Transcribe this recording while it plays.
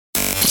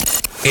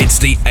It's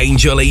the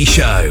Angel E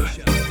Show.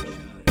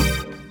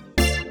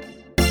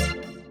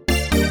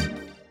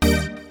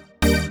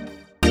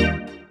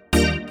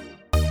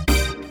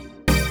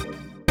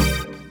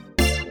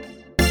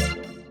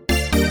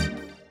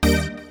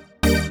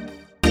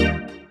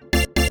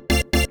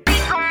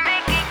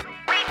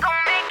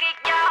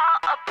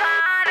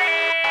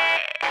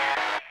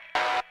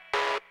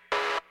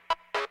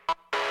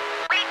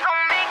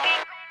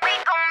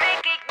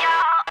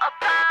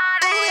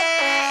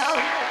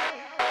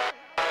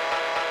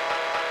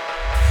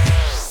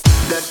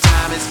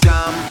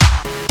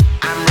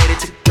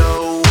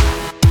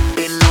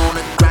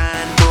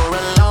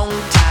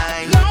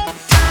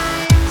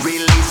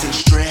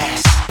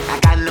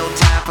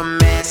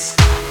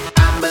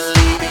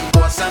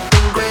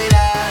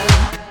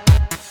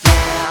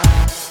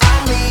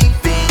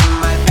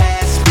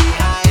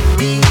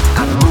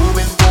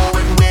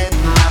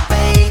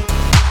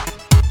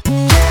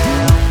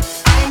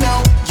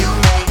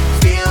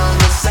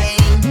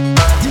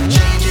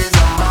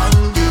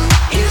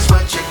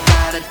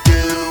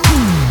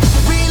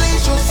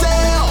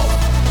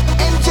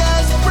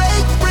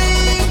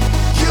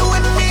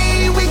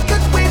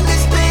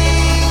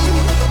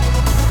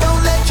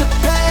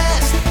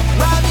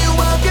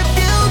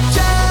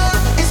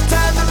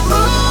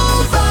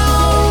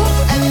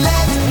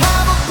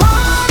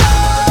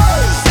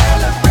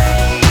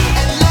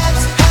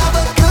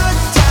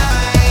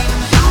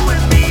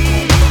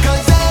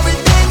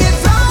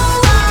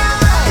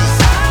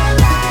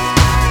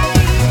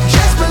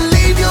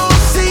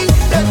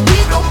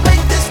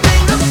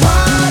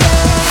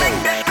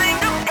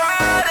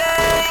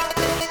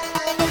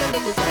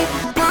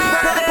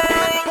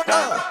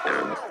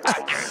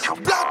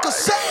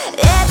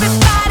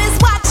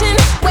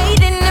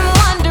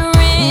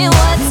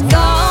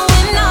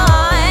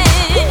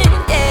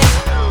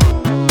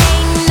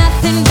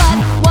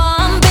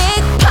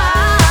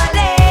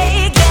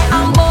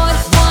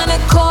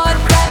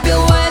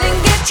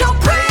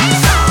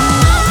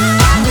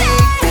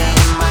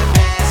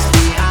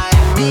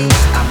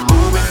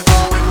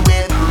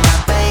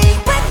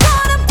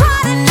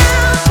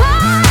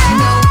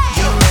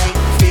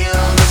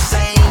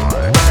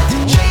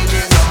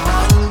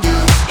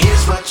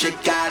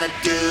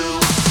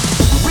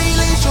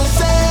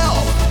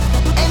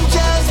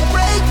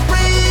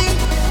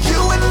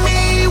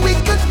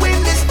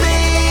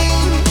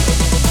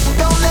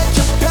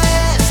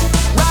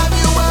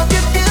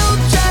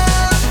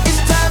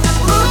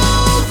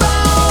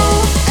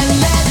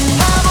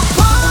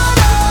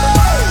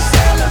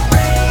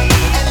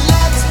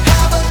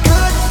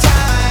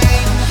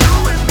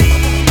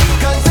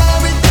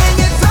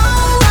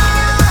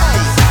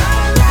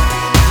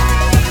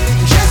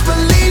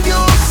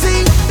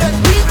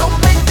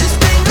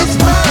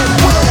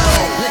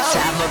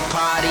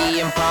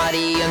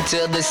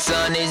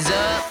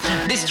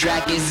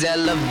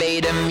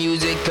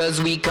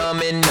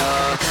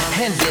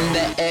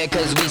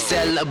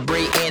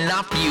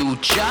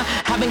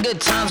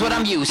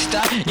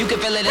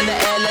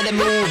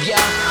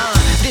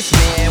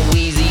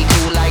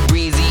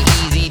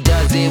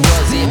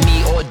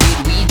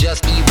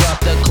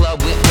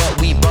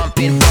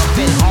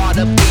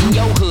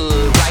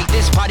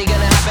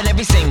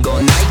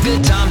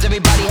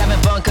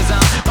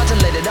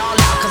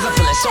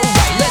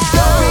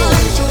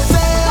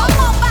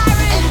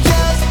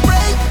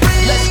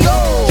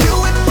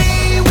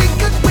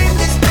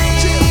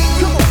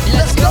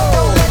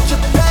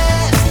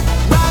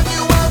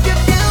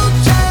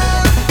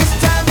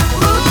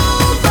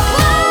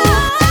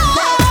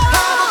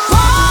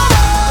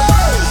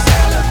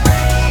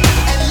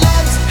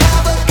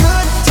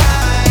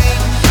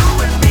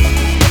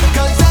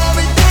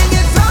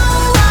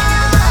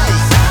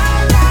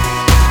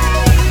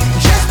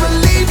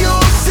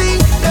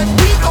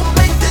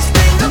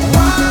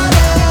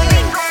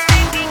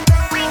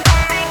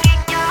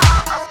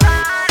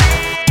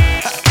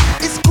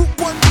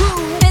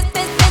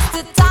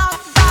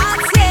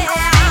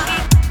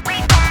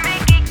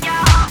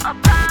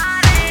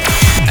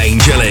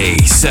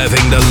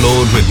 Serving the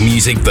Lord with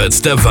music that's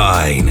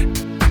divine.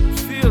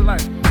 Feel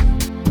like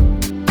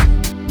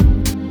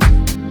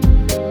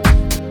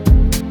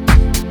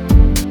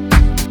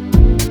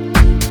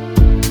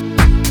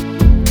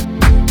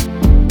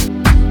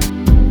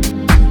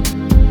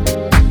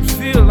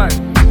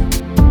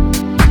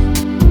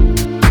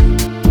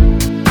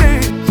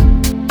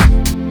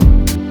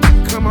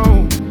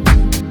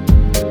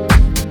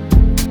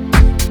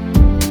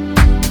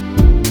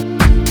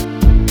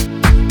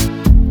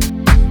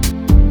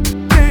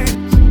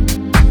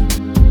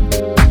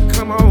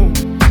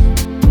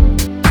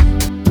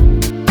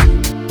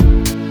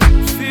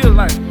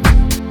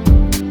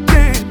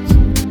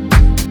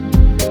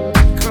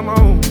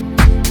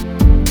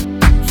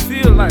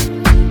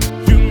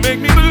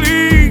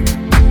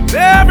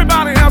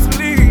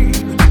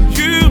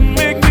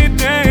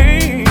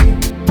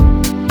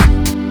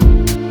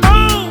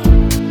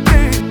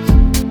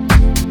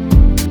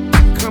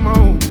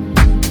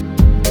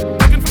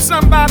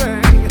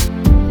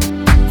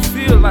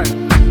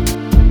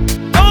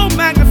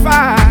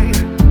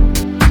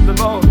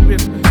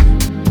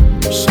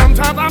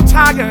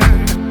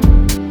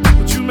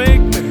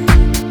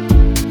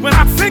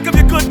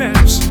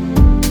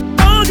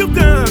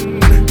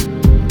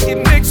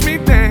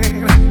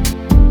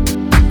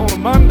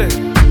Monday,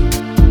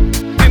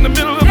 in the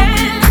middle of the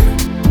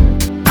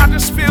week, I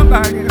just feel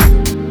like it.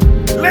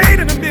 Late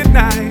in the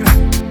midnight,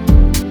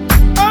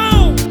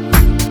 oh,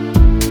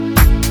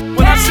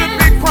 when I should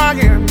be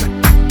crying,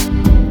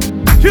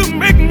 you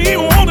make me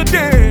wanna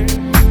dance.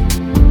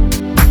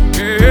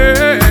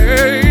 Hey,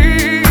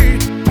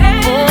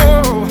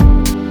 oh,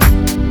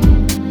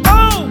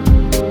 oh,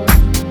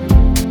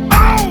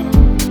 oh,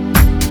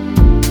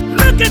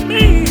 look at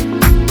me,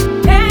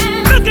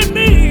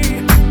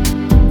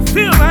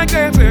 feel like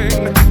dancing.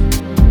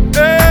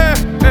 Hey,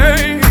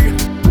 hey,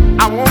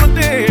 I wanna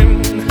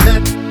dance.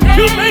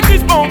 You make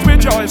these bones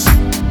rejoice.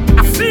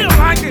 I feel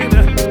like it.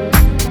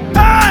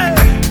 Hey,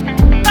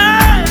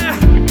 hey,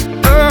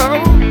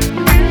 oh,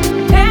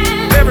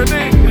 every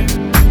day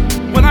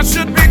when I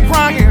should be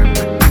crying,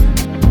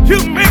 you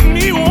make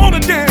me wanna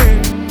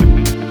dance.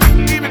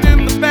 Even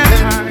in the bad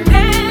time,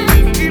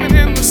 even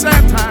in the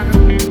sad time,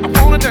 I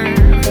wanna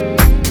dance.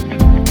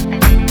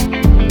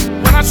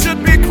 When I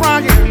should be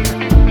crying,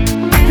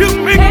 you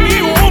make me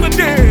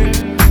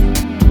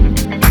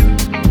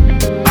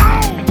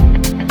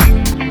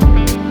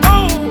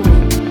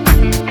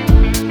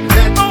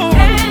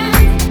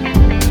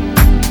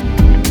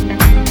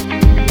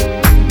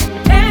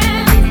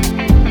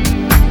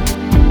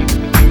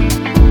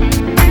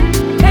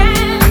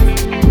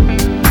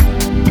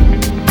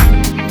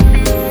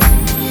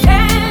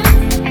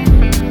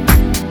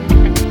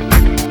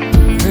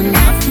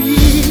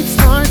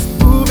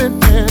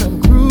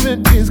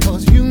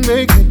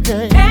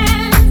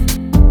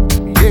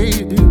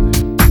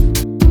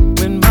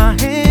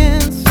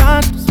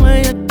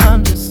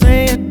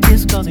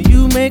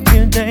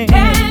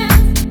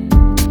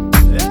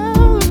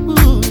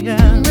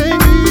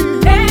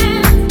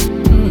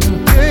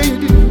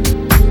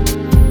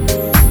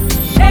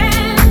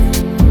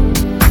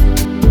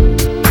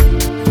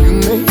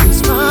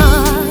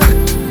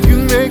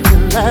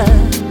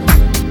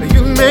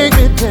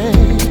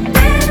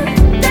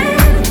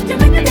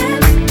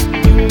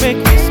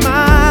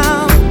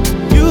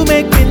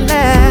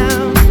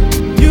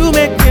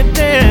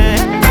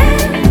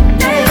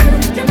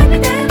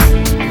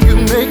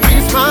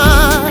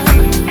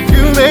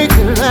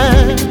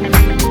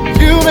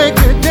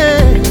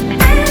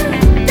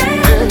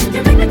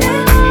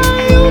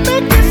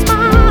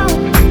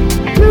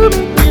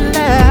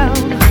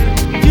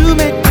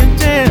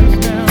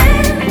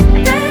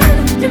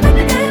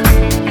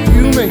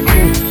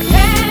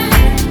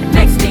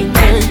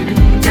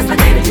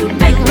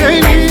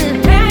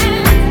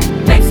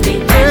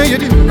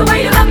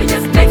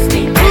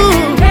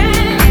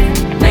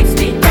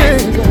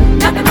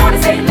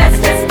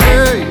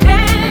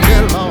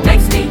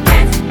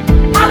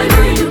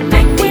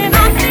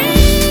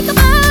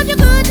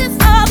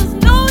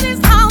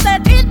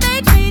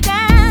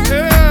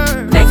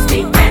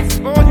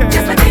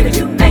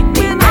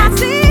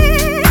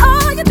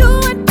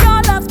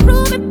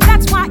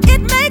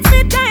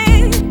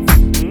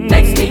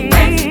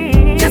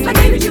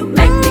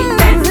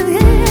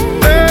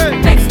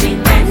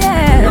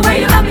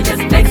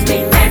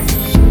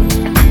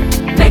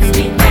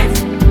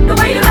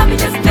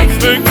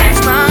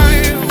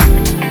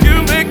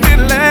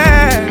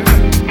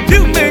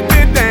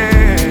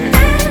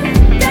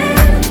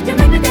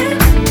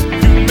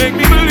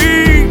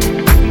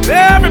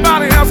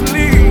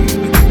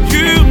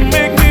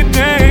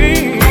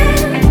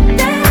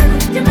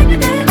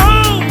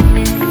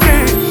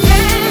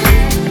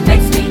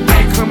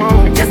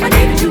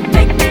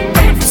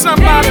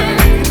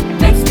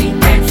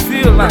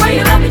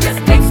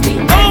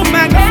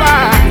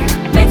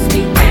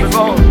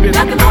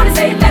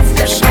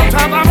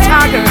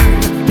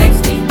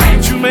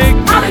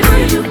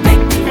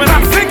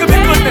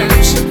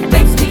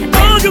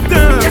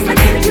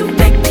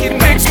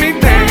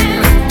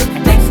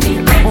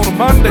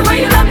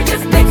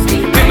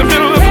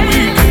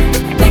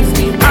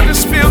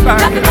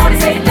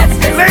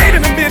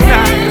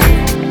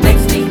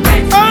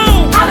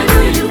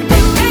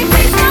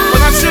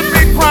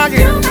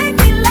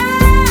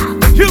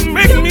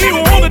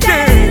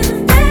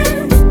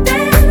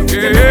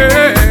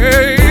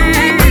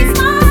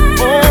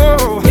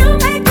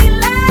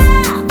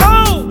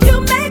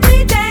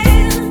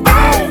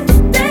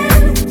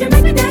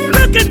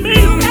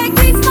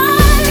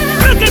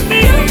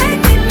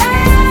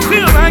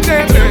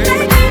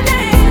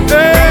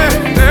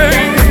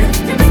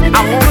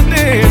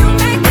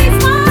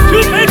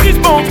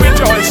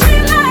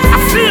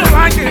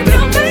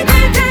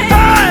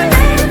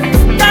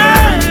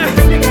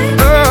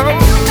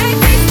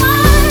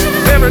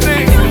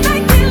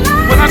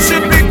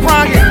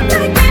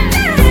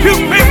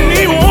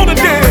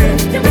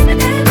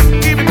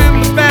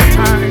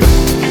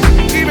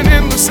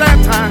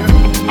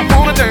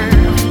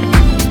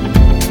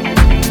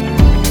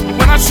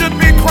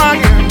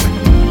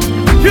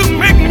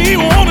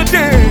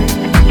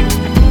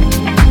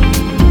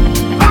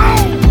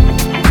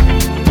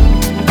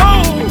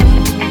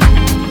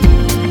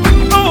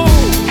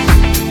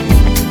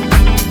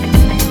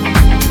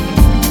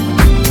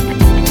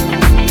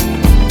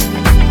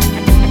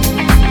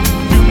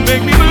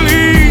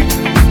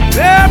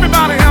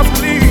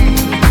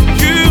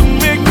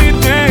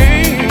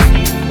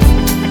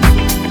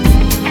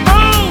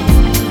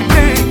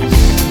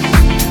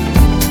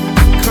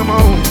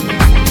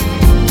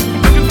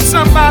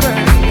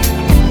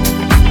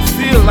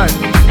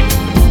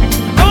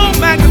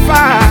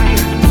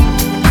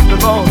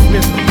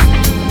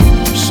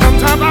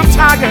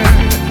tired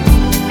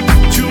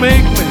to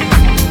make me.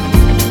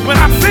 When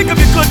I think of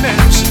your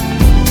goodness,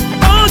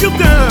 all you've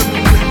done,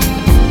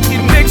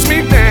 it makes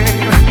me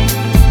bang.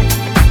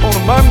 On a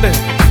Monday,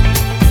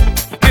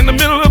 in the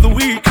middle of the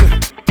week,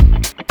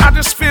 I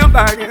just feel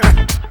like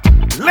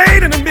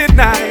late in the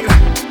midnight.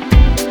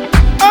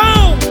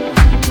 Oh,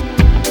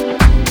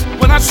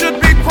 when I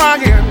should be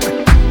crying,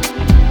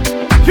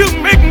 you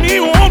make me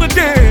wanna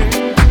dance.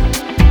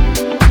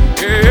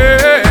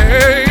 Yeah.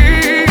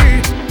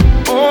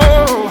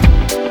 Oh.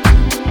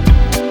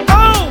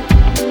 Oh.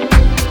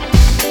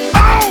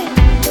 Oh.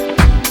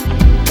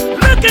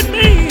 Look at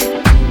me.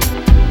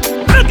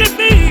 Look at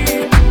me.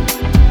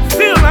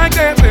 Feel like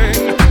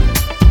dancing.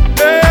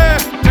 Hey,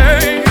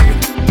 hey.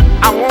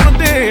 I wanna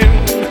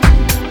dance.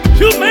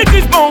 You make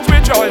these bones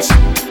rejoice.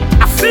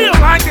 I feel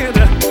like it.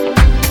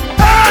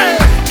 Hey.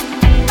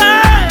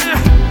 Hey.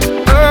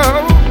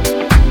 Oh.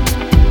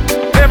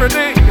 Every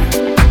day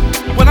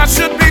when I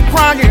should be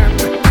crying,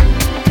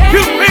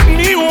 you make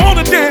me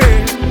wanna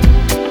dance.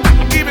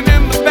 Even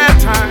in the bad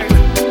time,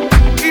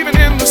 even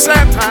in the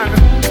sad time,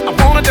 I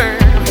wanna dance.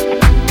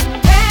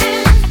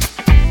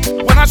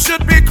 When I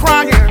should be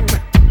crying,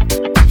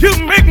 you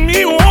make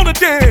me wanna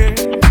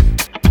dance.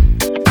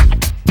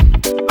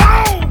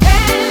 Oh,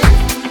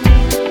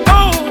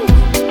 oh,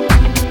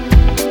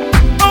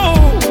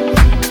 oh.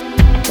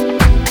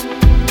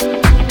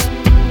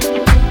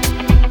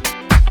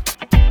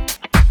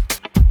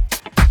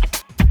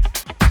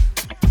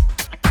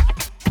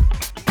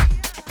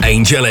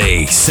 Angel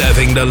E,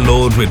 serving the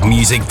Lord with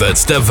music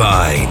that's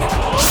divine.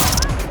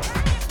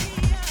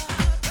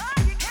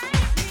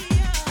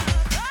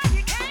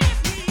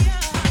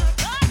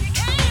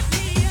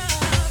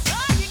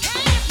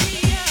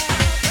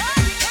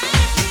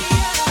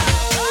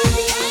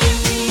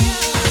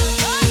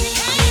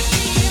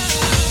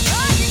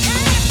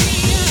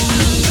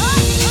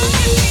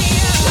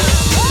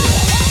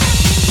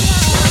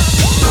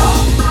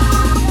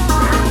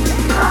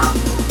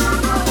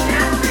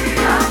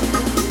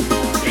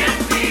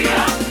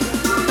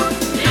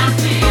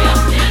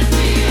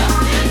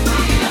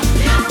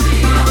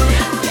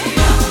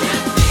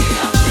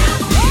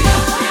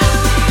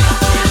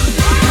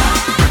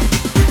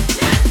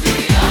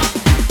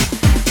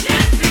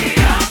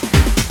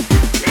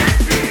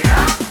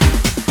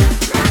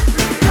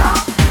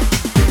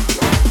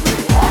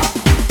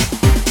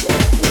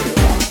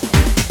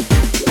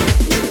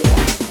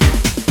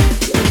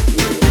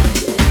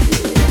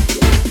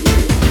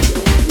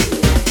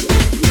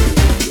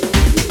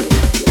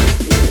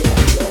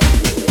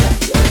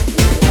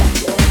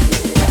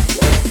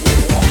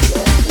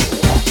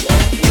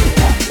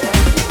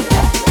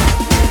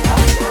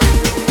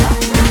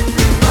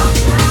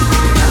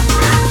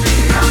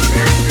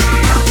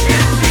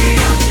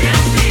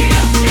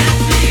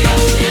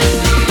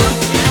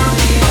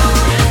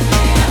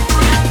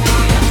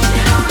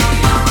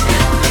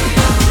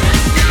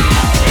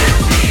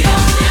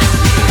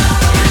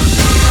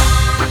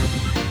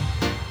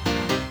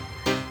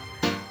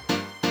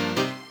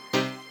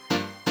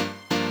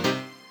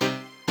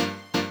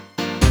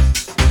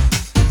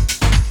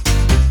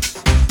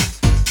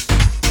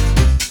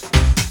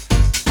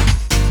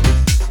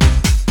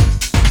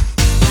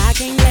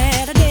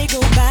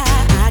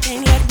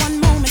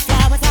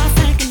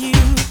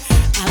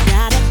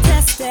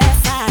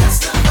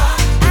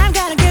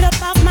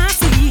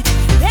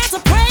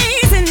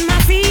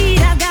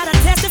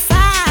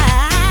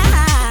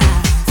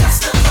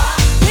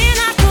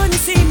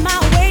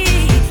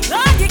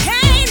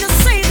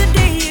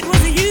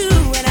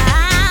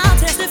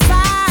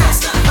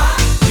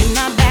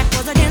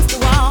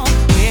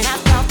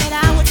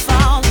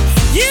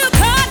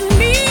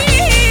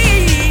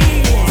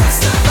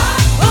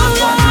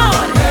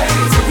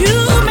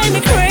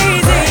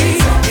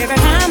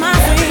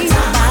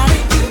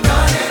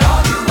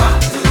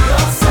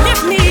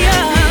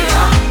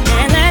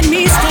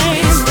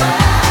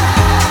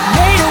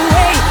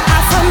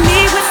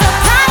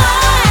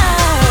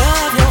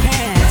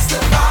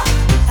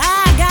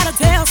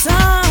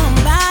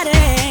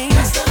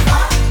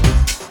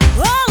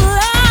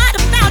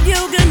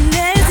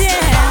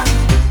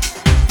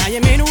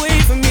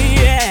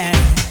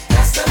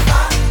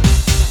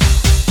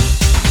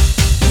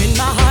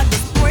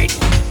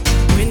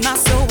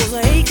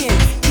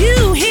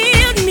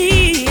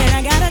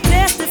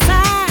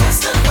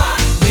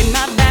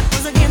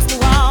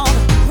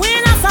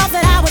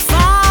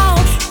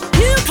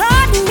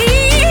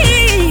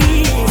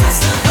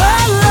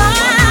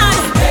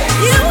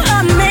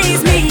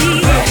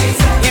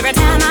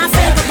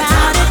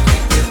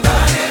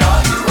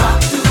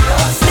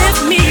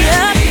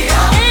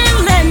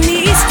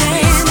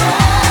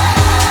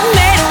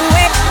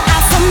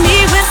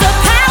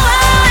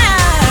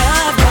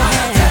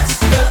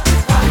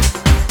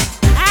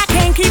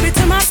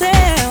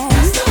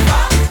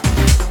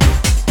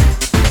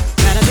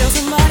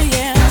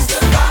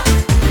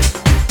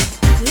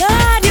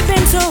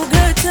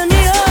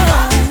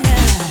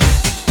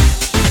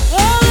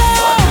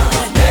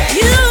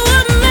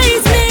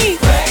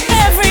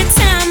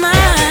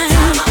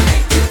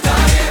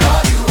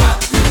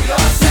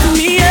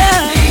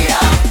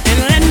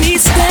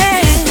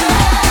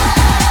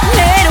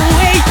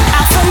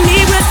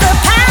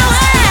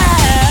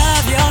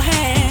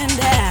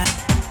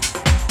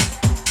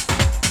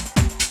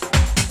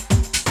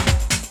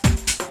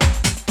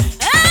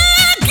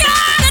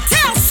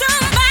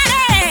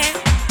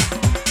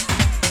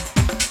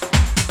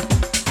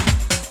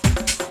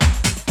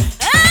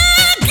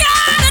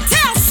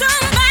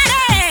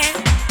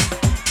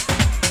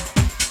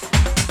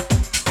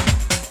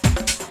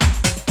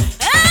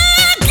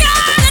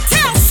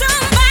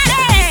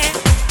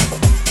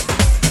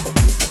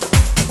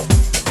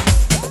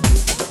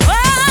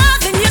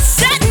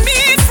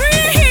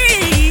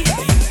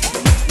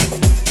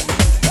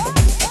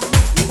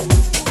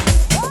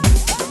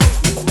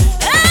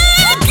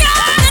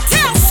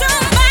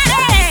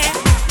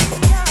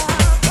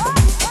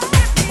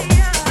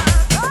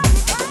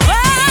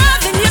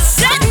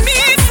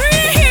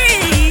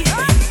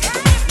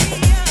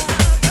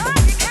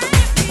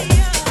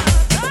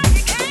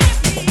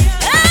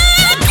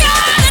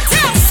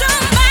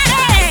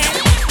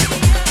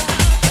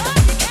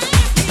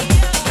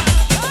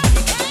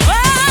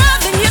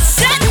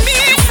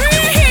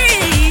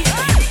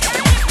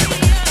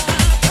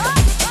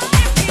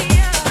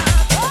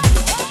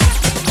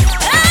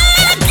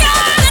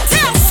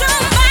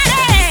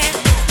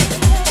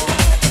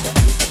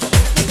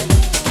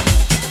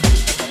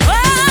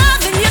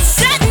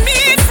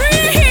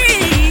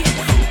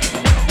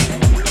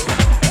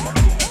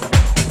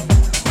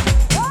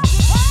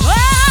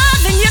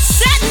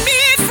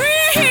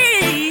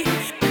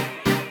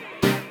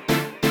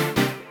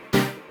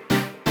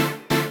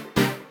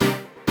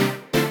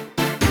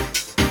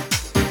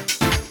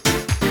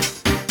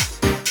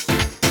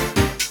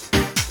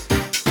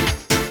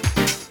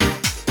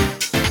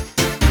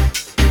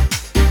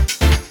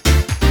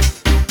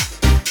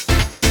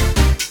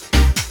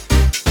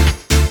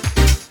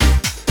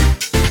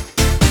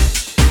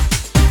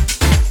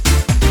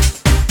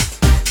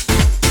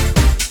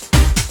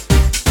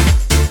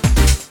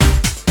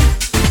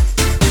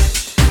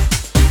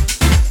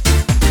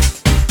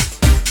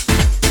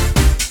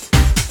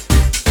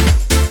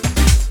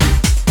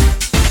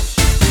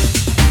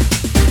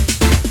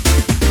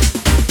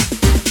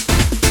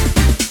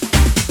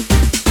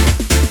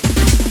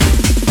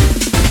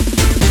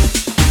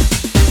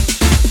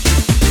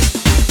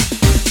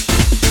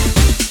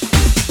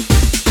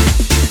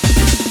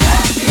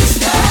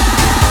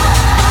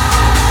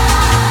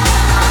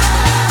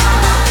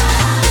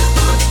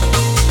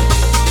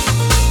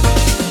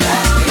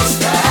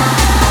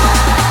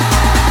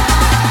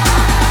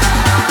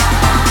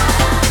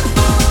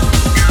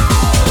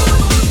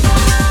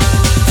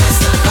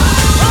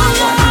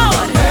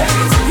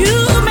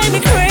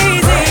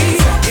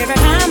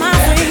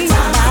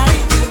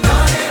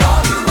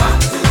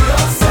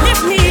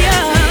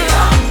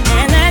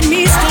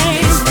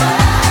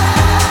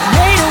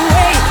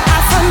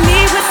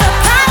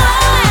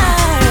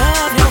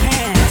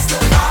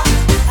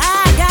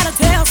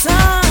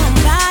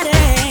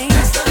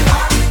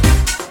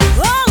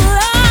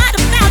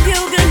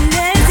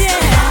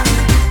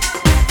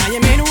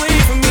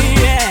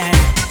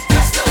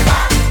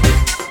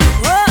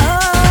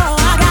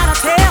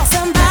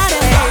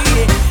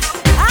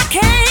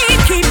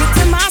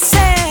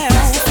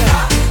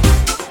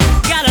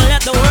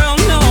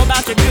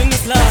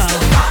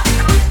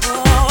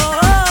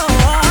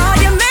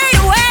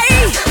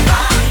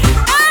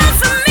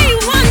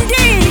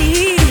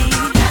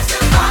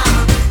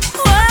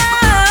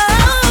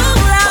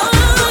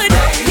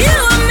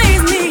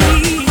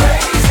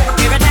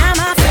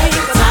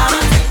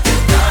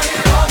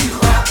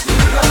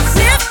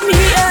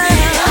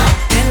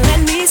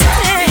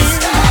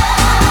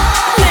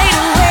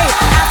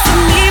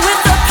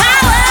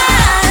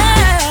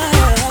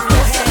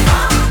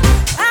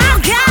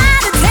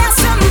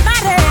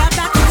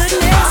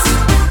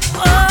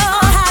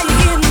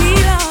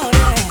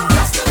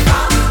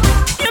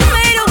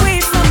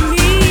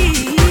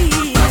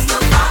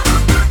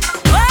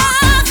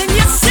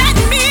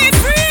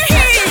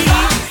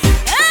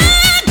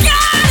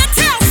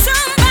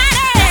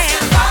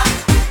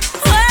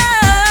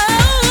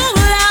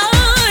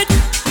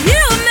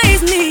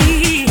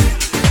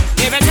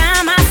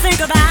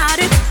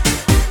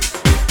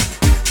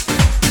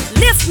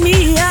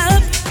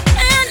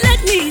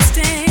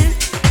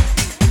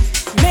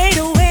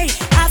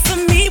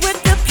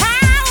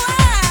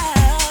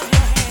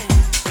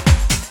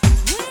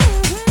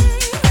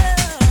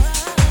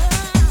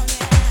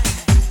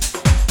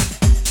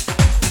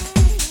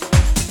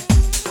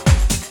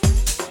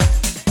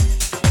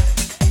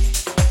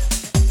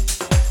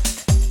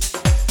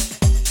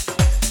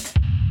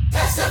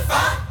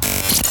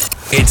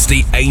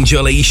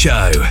 Jolly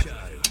Show.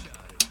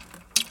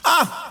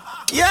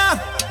 Yeah.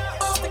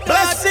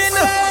 Blessing.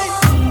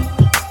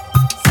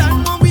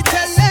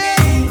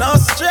 No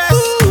stress.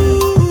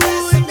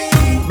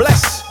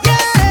 Bless.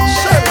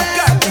 Sure,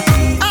 God.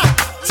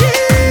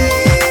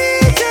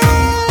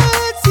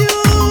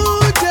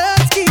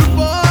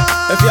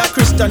 If you're a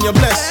Christian, you're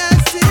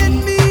blessed.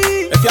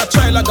 If you're a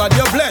child of God,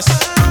 you're blessed.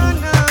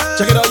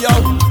 Check it out, yo.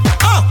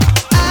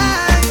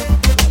 I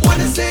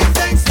wanna say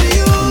thanks to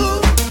you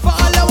for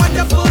all the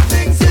wonderful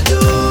things you do.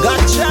 God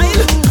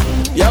child,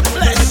 you're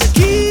blessed.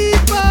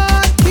 Keep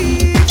on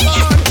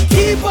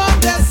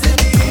blessing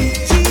me,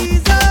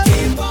 Jesus.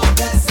 Keep on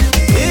blessing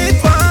me.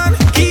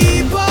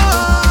 Keep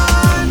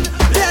on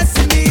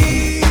blessing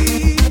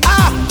me.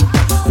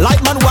 Like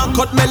man want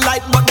cut me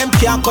life, but them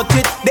can't cut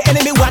it. The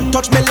enemy want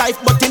touch me life,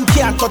 but him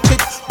can't touch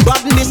it.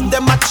 Badness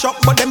them a chuck,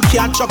 but them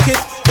can't chuck it.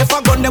 If I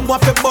gun them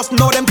want to bust,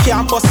 no them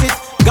can't bust it.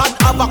 God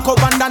have a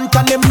covenant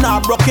and them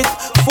not broke it.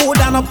 Food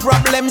and a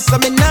problem, so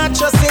me not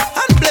trust it.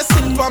 And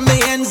blessing from me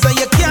ends, and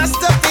you can't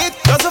stop it.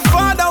 Cause the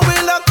Father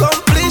will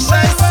accomplish,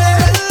 I say.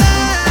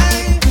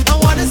 I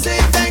wanna say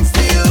thanks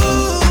to you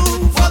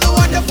for the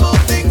wonderful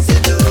things you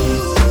do.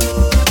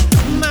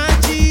 My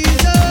Jesus,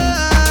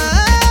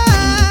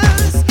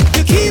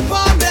 you keep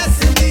on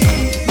blessing me.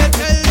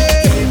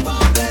 Keep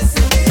on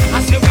blessing me. I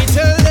say we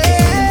tell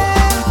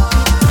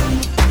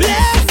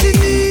blessing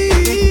me.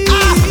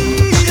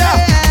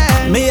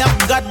 Me have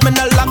God, me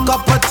no lack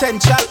of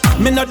potential.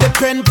 Me no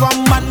depend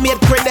on man-made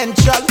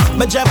credential.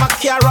 Me drive a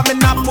car and me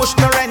not push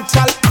no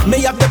rental.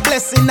 Me have the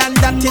blessing and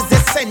that is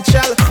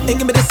essential. And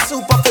give me the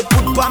soup of it,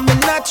 put on me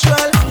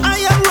natural.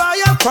 I am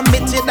royal,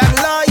 committed and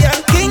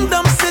loyal.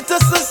 Kingdom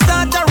citizens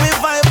start a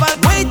revival.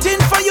 Waiting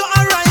for your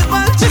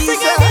arrival,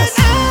 Jesus.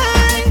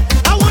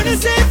 I wanna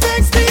say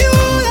thanks to you,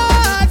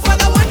 Lord, for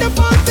the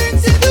wonderful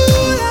things you do,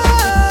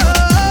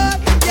 Lord.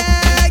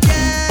 Yeah.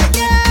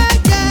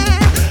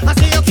 I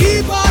say you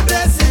keep on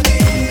blessing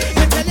me.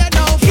 I tell you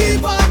now,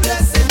 keep on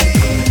blessing me.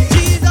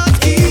 Jesus,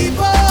 keep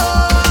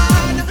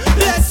on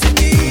blessing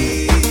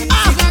me.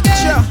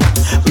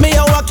 Me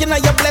a walking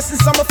on your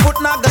blessings, so my foot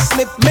not gonna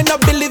slip. Me no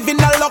believe in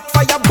a luck,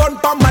 fire burn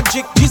for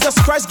magic. Jesus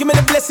Christ, give me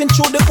the blessing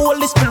through the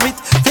Holy Spirit.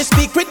 They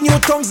speak with new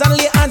tongues and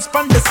lay hands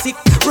upon the sick.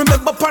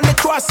 Remember upon the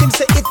cross, him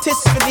say it is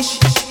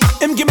finished.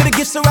 Him give me the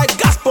gifts to write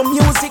gospel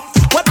music.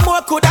 What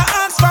more could I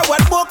ask for?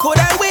 What more could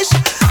I wish?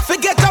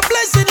 Forget a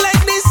blessing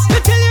like this. I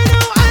tell you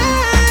now,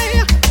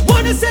 I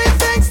wanna say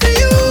thanks to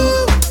you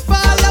for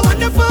all the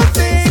wonderful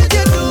things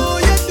you do,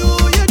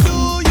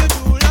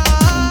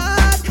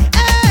 Lord.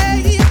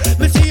 Hey,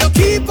 me see you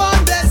keep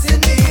on blessing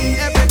me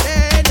every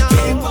day now.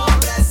 Keep on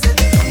blessing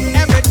me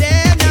every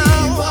day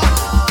now.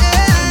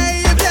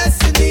 Hey, you're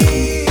blessing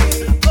me.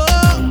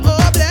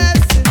 Oh,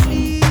 blessing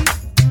me,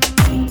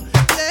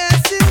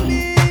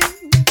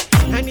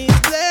 and He's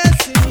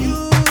blessing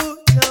you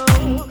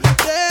now,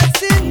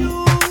 blessing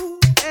you.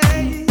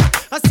 Hey,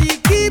 I see you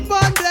keep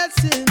on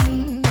blessing,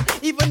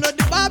 even though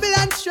the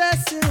Babylon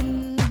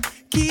stressing.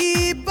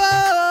 Keep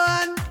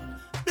on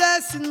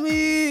blessing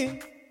me.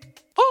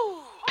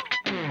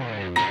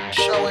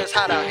 Show is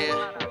hot out here.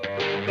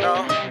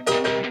 No,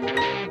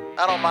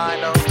 I don't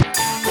mind though.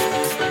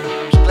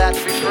 Just glad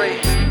to be free. You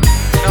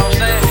know what I'm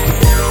saying?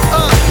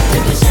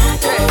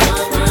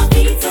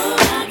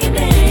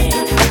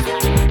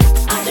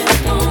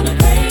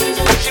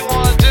 What you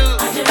wanna do?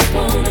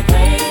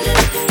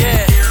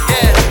 Yeah.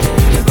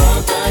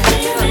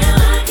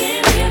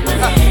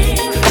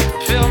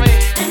 Feel me?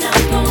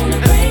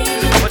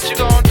 What you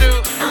gonna do?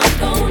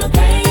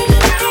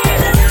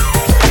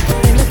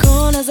 In the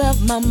corners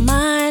of my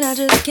mind, I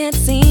just can't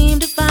seem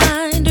to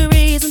find a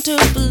reason to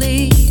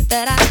believe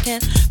that I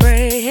can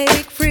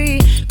break free.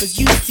 Cause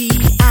you see,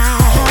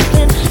 I have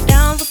been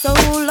down for so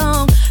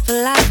long,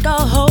 feel like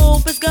all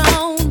hope is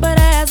gone. But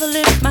as I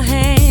lift my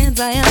hands,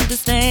 I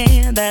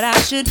understand that I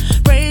should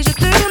praise you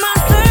through my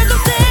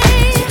circumstance.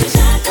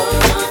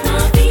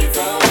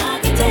 So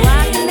I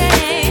can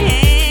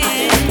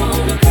dance.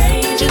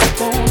 Just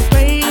wanna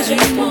praise you.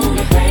 Just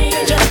wanna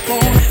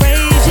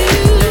praise you.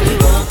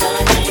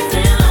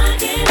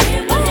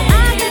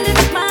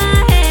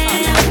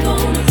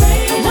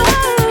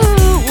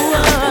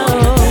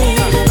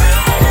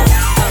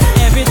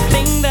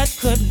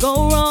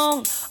 Go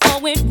wrong, all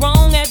went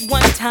wrong at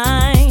one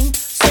time.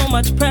 So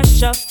much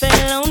pressure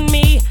fell on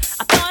me.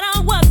 I thought I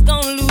was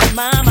gonna lose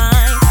my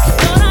mind.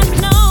 Lord, I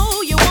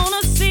know you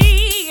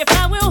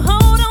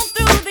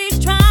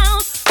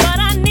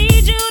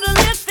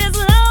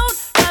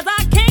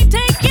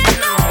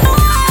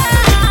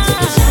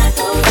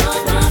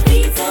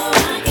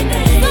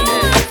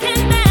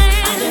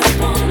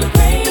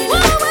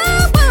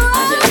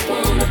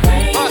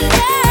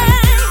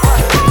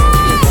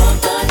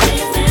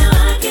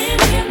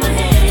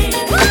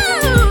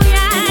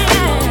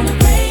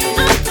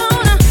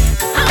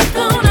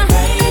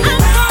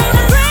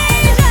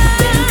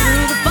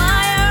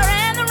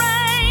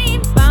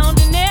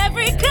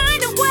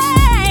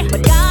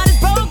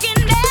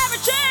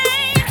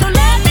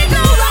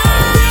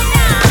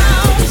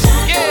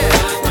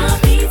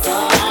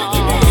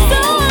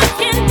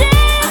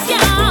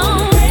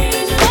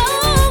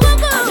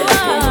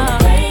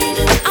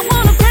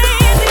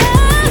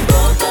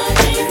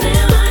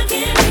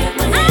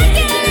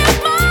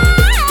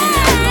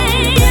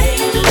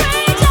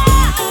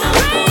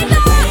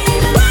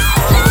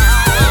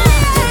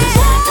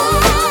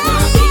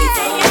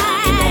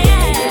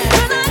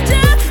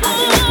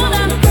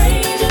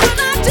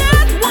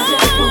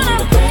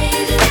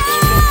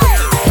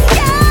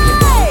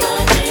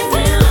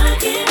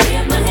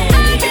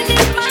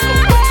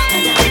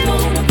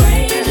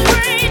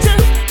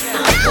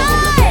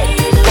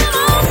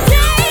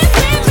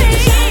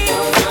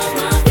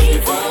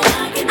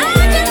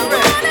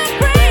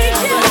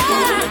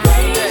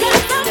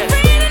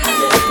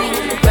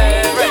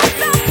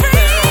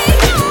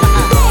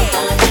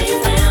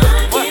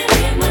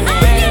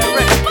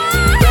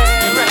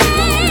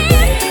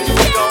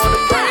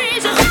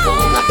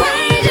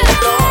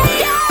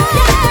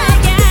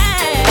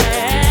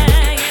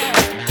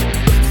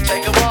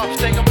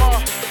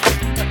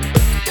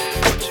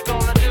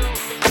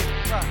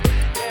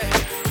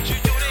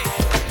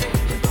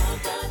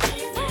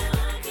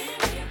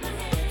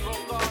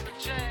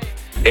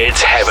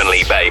It's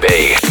heavenly,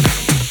 baby.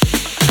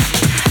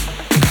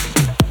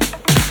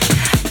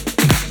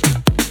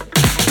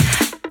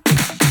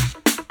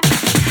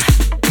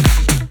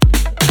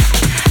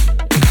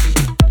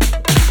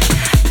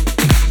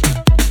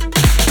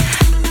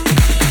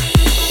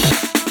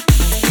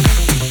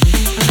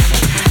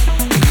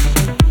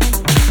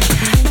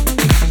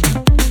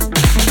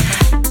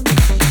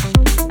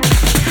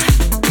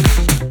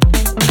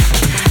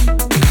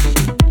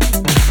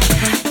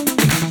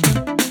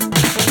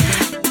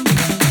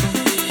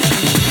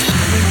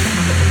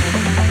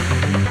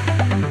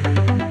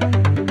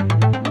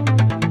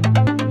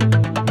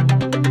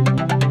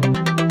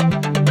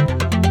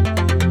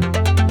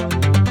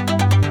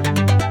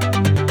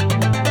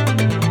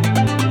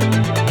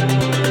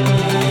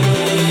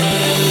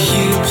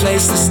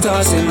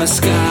 In my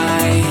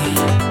sky,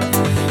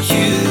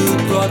 you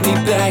brought me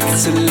back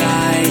to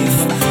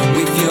life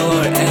with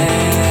your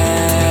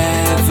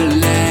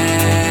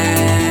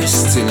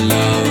everlasting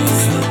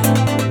love.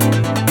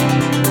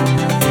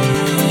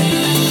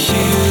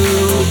 You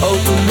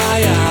opened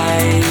my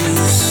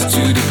eyes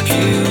to the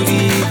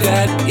beauty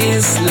that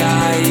is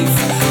life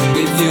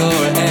with your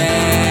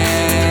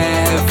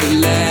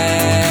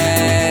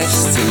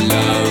everlasting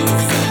love.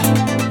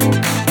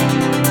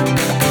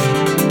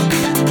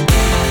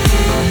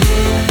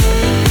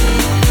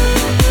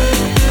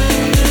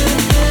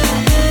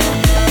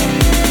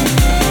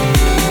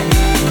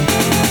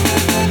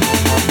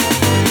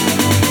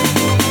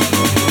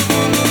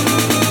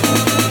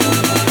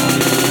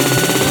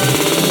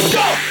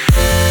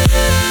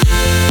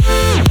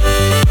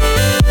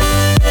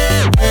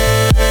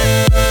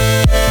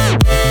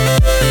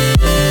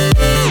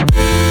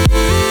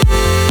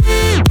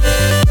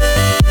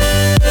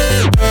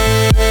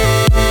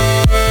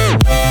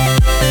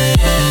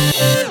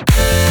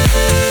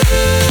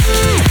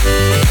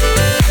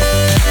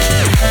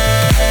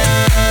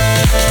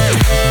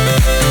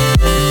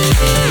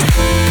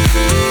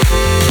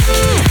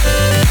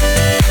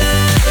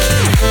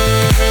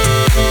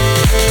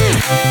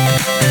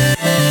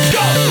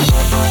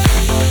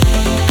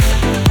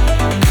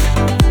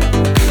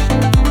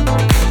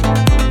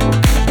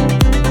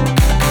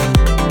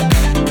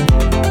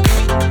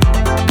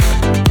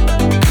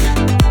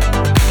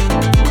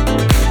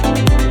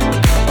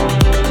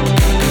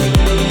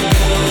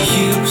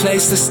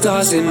 The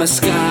stars in my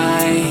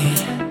sky,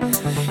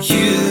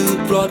 you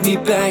brought me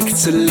back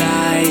to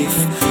life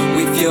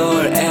with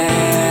your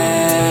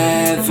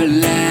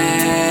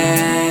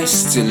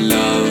everlasting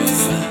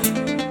love.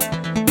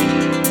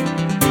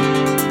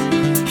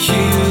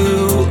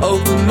 You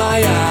opened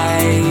my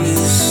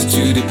eyes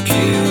to the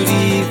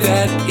beauty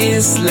that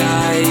is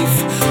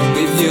life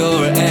with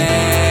your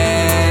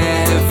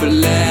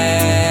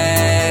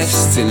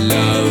everlasting love.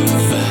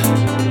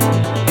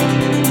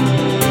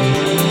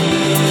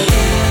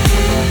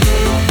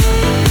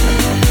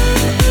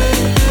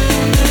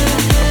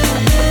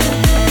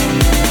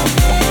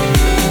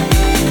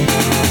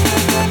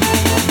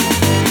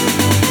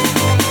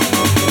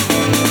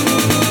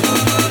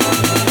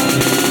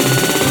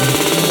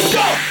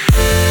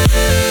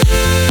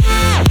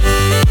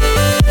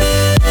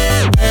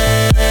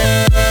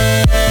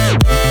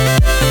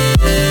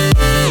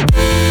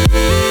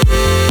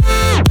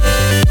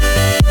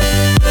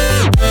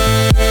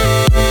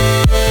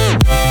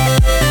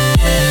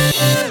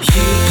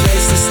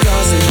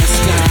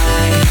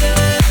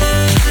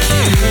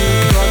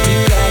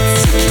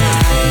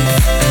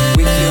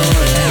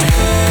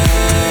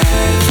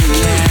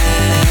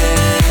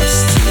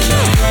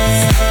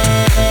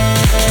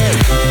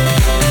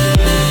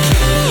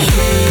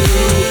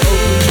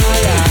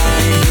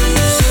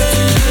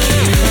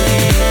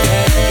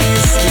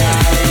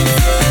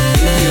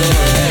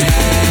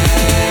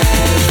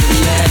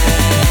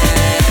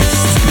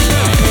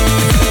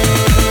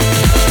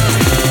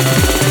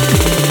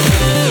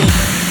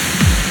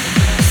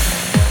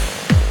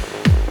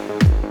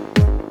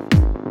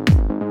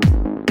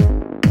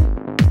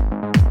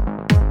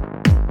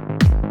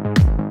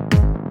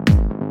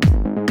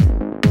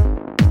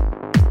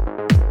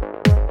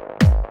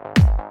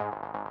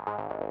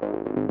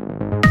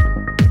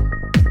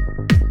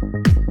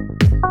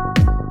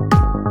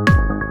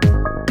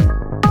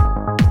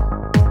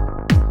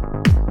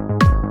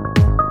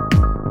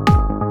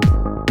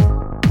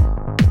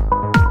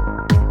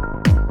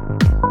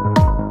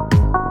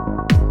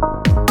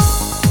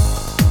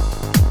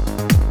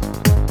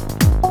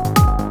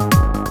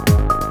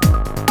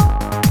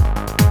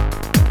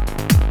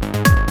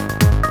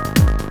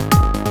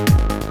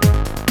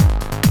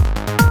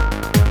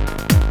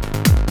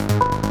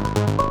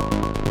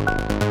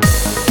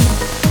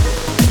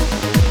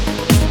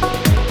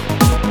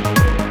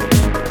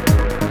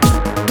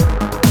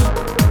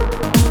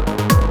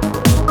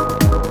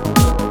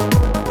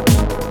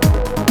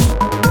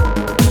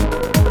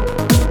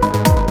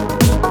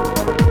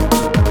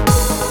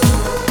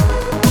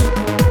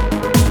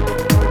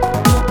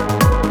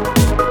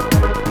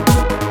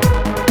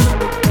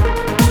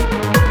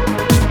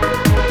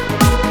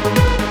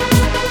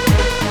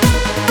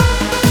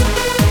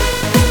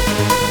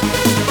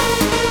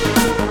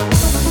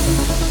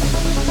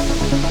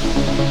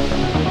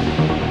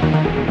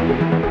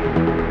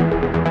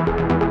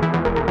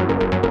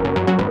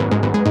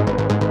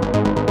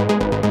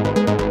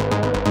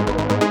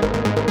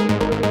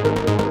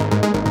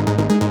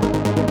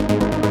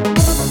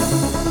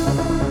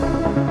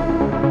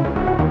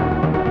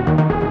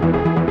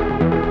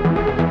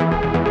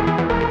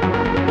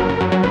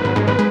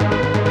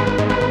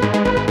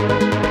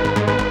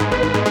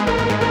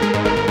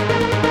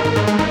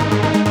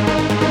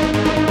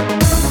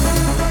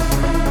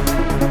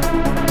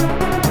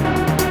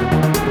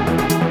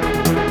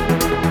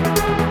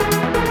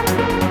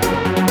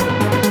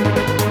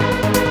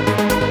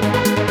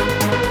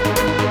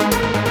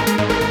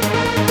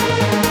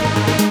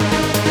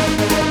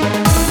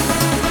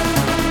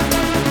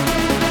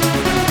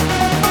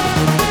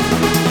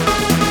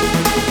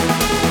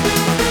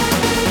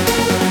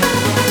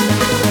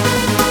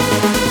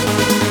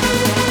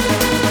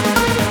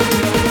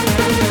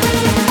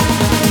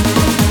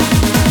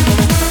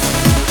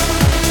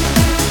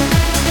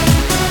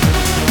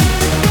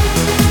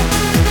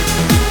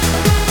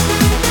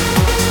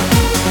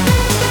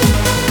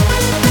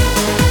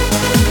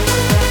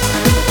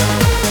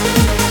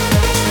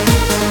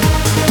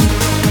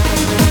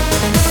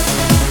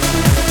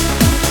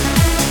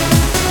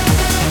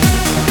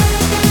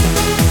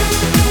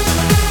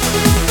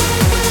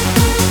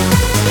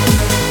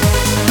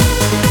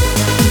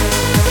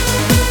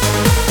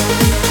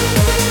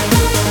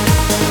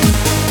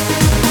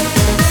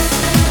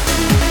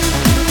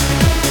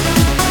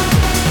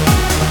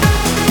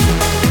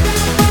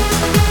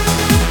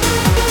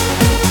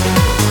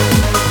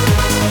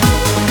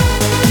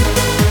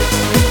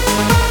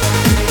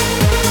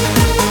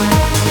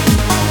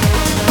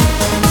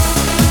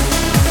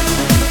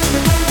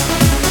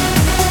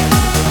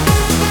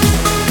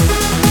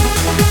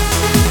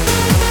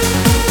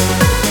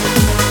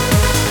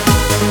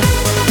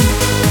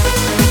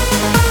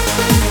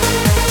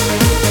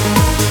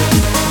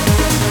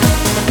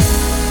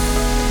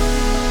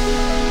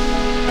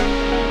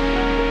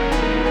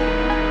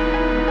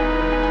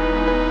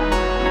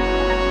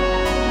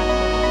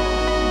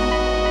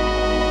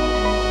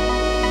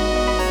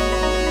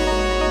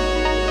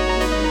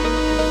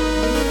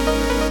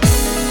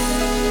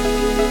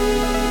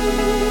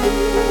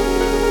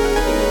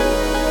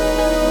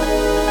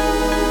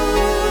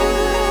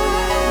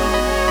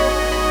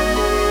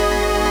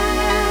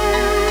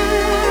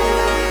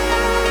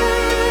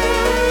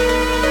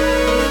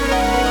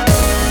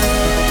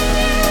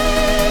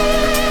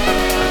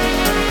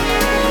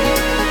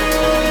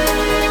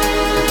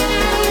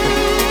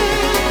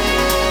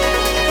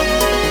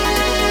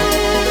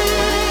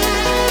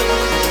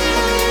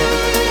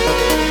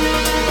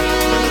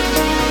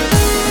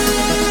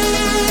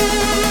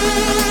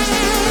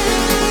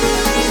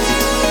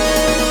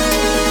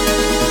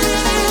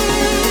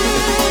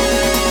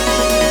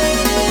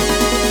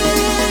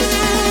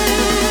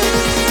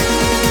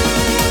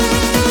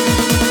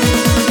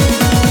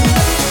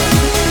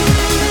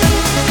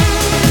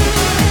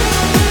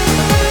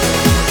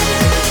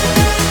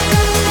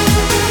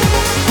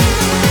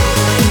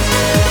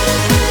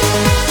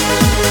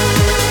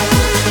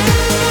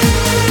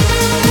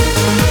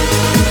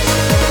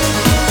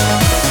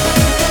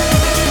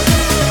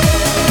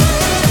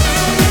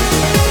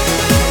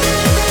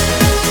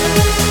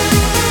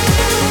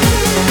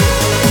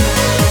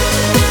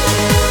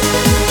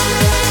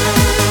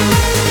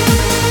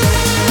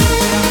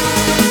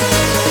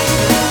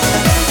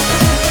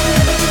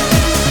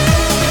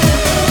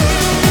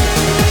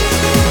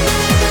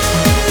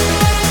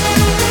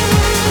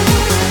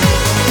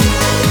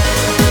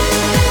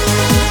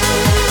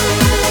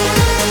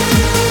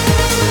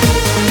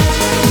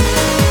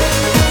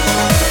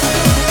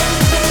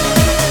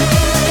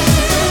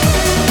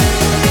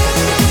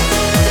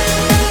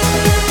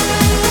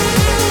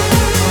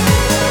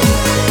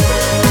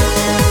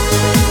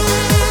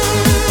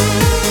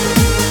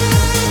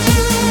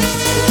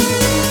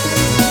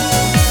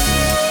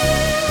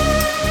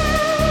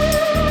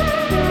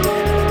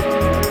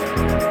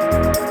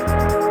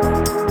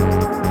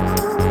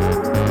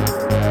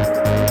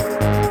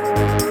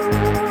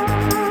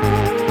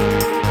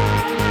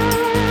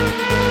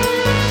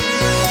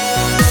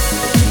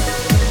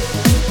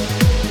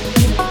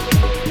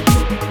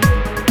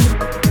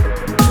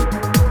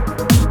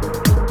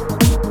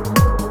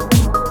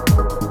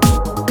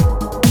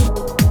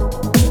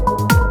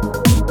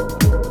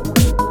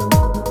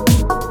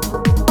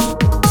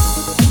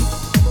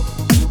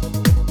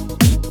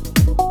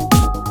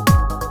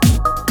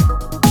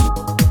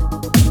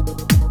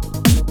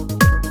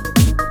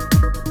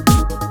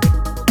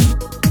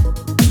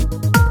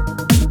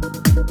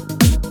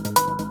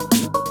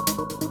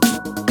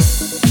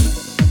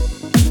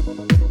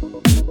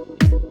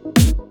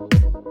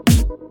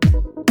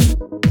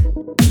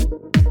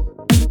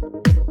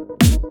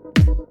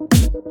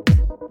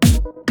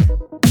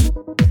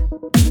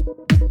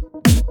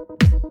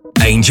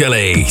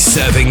 Angeli,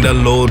 serving the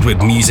Lord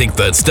with music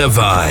that's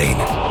divine.